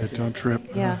 okay? Don't trip.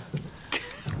 Yeah.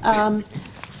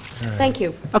 Thank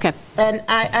you. Okay. And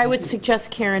I would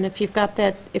suggest, Karen, if you've got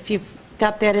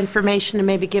that information, to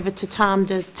maybe give it to Tom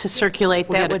to circulate,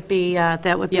 We'll that get it.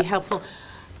 would be Yep. helpful.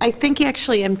 I think,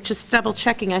 actually, I'm just double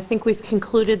checking, I think we've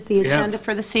concluded the agenda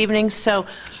for this evening, so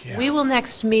we will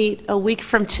next meet a week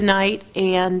from tonight,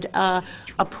 and a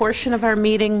portion of our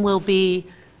meeting will be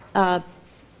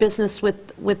business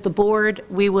with the board.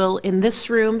 We will, in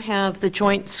this room, have the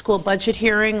joint school budget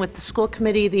hearing with the school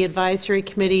committee, the advisory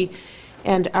committee,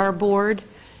 and our board.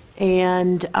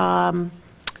 And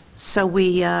so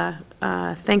we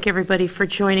thank everybody for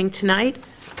joining tonight.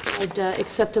 I'd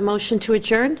accept a motion to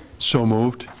adjourn. So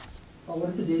moved. Oh,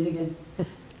 what's the date again?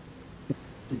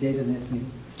 The date of the next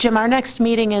meeting? Jim, our next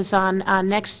meeting is on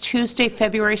next Tuesday,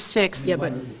 February 6th. Yeah,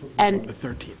 but And The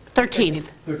 13th.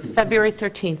 13th, February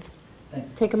 13th.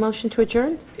 Take a motion to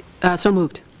adjourn? so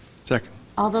moved. Second.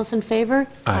 All those in favor?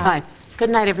 Aye. Good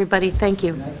night, everybody. Thank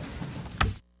you.